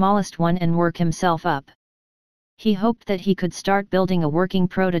with the smallest one and work himself up. He hoped that he could start building a working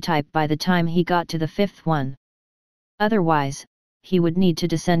prototype by the time he got to the 5th one. Otherwise, he would need to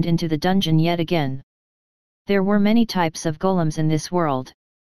descend into the dungeon yet again. There were many types of golems in this world.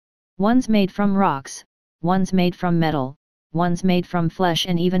 Ones made from rocks, ones made from metal, ones made from flesh,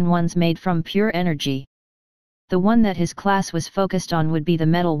 and even ones made from pure energy. The one that his class was focused on would be the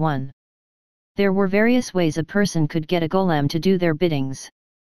metal one. There were various ways a person could get a golem to do their biddings.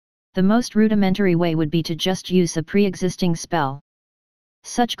 The most rudimentary way would be to just use a pre-existing spell.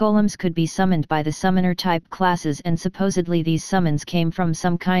 Such golems could be summoned by the summoner type classes, and supposedly these summons came from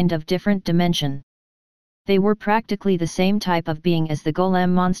some kind of different dimension. They were practically the same type of being as the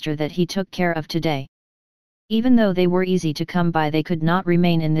golem monster that he took care of today. Even though they were easy to come by, they could not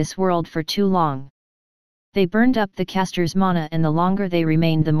remain in this world for too long. They burned up the caster's mana, and the longer they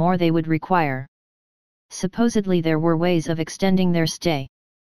remained the more they would require. Supposedly there were ways of extending their stay.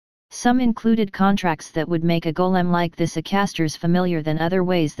 Some included contracts that would make a golem like this a caster's familiar than other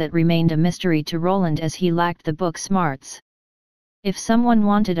ways that remained a mystery to Roland as he lacked the book smarts. If someone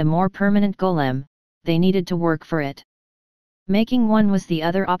wanted a more permanent golem, they needed to work for it. Making one was the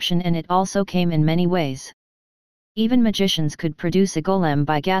other option, and it also came in many ways. Even magicians could produce a golem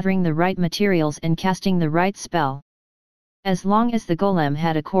by gathering the right materials and casting the right spell. As long as the golem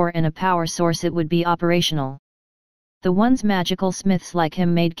had a core and a power source, it would be operational. The ones magical smiths like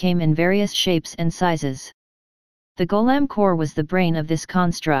him made came in various shapes and sizes. The golem core was the brain of this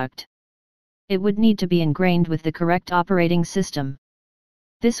construct. It would need to be ingrained with the correct operating system.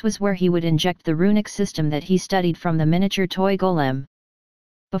 This was where he would inject the runic system that he studied from the miniature toy golem.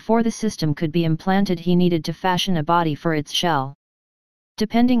 Before the system could be implanted, he needed to fashion a body for its shell.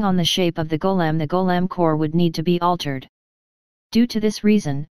 Depending on the shape of the golem core would need to be altered. Due to this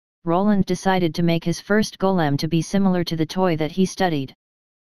reason, Roland decided to make his first golem to be similar to the toy that he studied.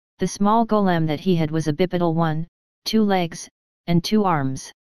 The small golem that he had was a bipedal one, 2 legs, and 2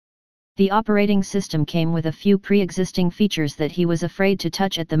 arms. The operating system came with a few pre-existing features that he was afraid to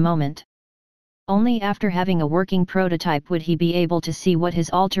touch at the moment. Only after having a working prototype would he be able to see what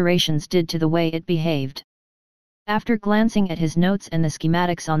his alterations did to the way it behaved. After glancing at his notes and the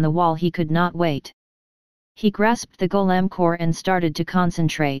schematics on the wall, he could not wait. He grasped the golem core and started to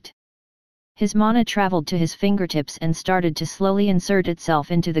concentrate. His mana traveled to his fingertips and started to slowly insert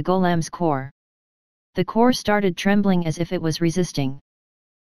itself into the golem's core. The core started trembling as if it was resisting.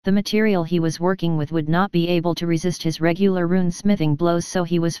 The material he was working with would not be able to resist his regular rune smithing blows, so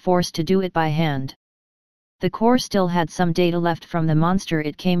he was forced to do it by hand. The core still had some data left from the monster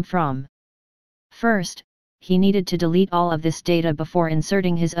it came from. First, he needed to delete all of this data before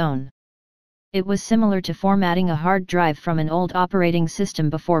inserting his own. It was similar to formatting a hard drive from an old operating system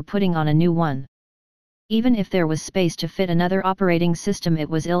before putting on a new one. Even if there was space to fit another operating system, it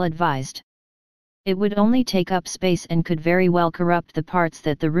was ill-advised. It would only take up space and could very well corrupt the parts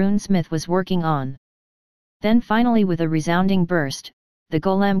that the runesmith was working on. Then finally, with a resounding burst, the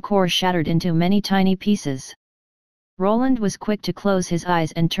golem core shattered into many tiny pieces. Roland was quick to close his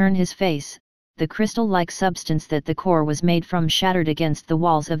eyes and turn his face. The crystal-like substance that the core was made from shattered against the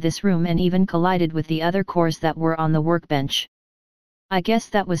walls of this room and even collided with the other cores that were on the workbench. I guess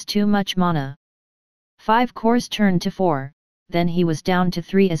that was too much mana. 5 cores turned to 4, then he was down to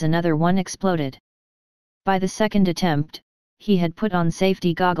 3 as another one exploded. By the second attempt, he had put on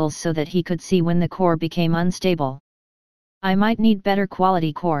safety goggles so that he could see when the core became unstable. I might need better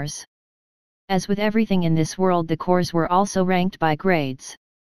quality cores. As with everything in this world, the cores were also ranked by grades.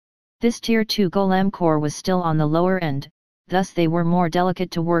 This Tier 2 golem core was still on the lower end, thus they were more delicate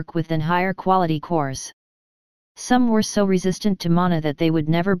to work with than higher quality cores. Some were so resistant to mana that they would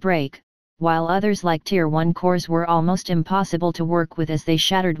never break, while others like Tier 1 cores were almost impossible to work with as they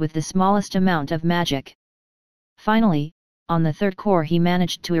shattered with the smallest amount of magic. Finally, on the 3rd core he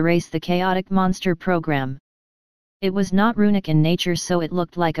managed to erase the chaotic monster program. It was not runic in nature, so it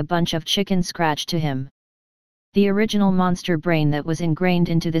looked like a bunch of chicken scratch to him. The original monster brain that was ingrained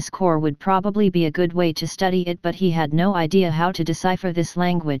into this core would probably be a good way to study it, but he had no idea how to decipher this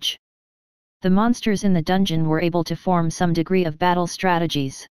language. The monsters in the dungeon were able to form some degree of battle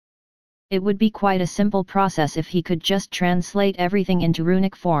strategies. It would be quite a simple process if he could just translate everything into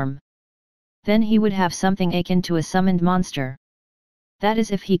runic form. Then he would have something akin to a summoned monster. That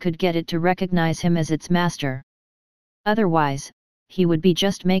is, if he could get it to recognize him as its master. Otherwise, he would be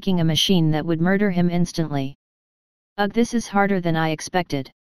just making a machine that would murder him instantly. Ugh, this is harder than I expected.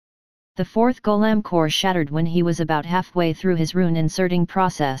 The 4th golem core shattered when he was about halfway through his rune inserting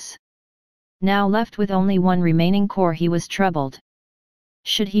process. Now left with only one remaining core, he was troubled.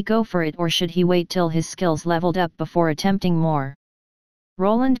 Should he go for it, or should he wait till his skills leveled up before attempting more?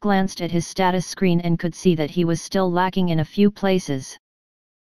 Roland glanced at his status screen and could see that he was still lacking in a few places.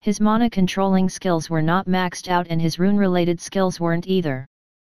 His mana controlling skills were not maxed out and his rune-related skills weren't either.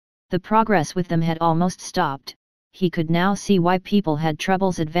 The progress with them had almost stopped. He could now see why people had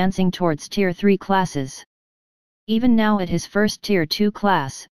troubles advancing towards Tier 3 classes. Even now at his first Tier 2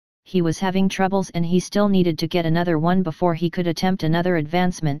 class, he was having troubles and he still needed to get another one before he could attempt another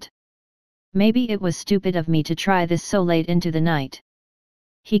advancement. Maybe it was stupid of me to try this so late into the night.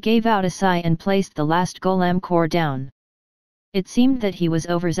 He gave out a sigh and placed the last golem core down. It seemed that he was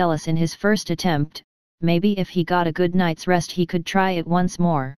overzealous in his first attempt. Maybe if he got a good night's rest he could try it once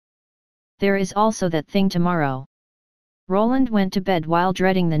more. There is also that thing tomorrow. Roland went to bed while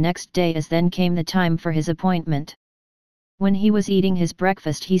dreading the next day, as then came the time for his appointment. When he was eating his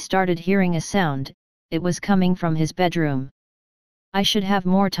breakfast he started hearing a sound. it was coming from his bedroom. I should have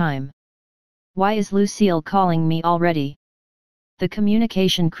more time. Why is Lucille calling me already? The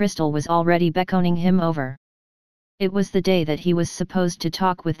communication crystal was already beckoning him over. It was the day that he was supposed to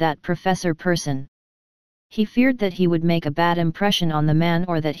talk with that professor person. He feared that he would make a bad impression on the man,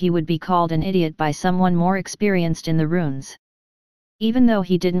 or that he would be called an idiot by someone more experienced in the runes. Even though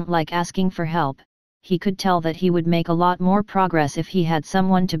he didn't like asking for help, he could tell that he would make a lot more progress if he had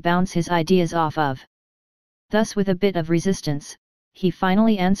someone to bounce his ideas off of. Thus, with a bit of resistance, he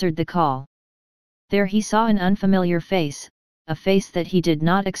finally answered the call. There he saw an unfamiliar face, a face that he did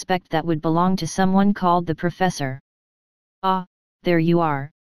not expect that would belong to someone called the professor. Ah, there you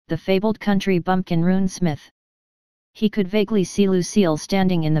are, the fabled country bumpkin Rune Smith. He could vaguely see Lucille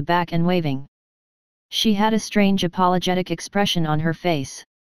standing in the back and waving. She had a strange apologetic expression on her face.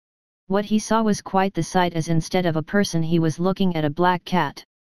 What he saw was quite the sight, as instead of a person he was looking at a black cat.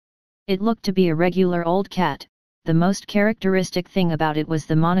 It looked to be a regular old cat. The most characteristic thing about it was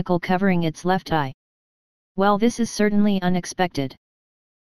the monocle covering its left eye. Well, this is certainly unexpected.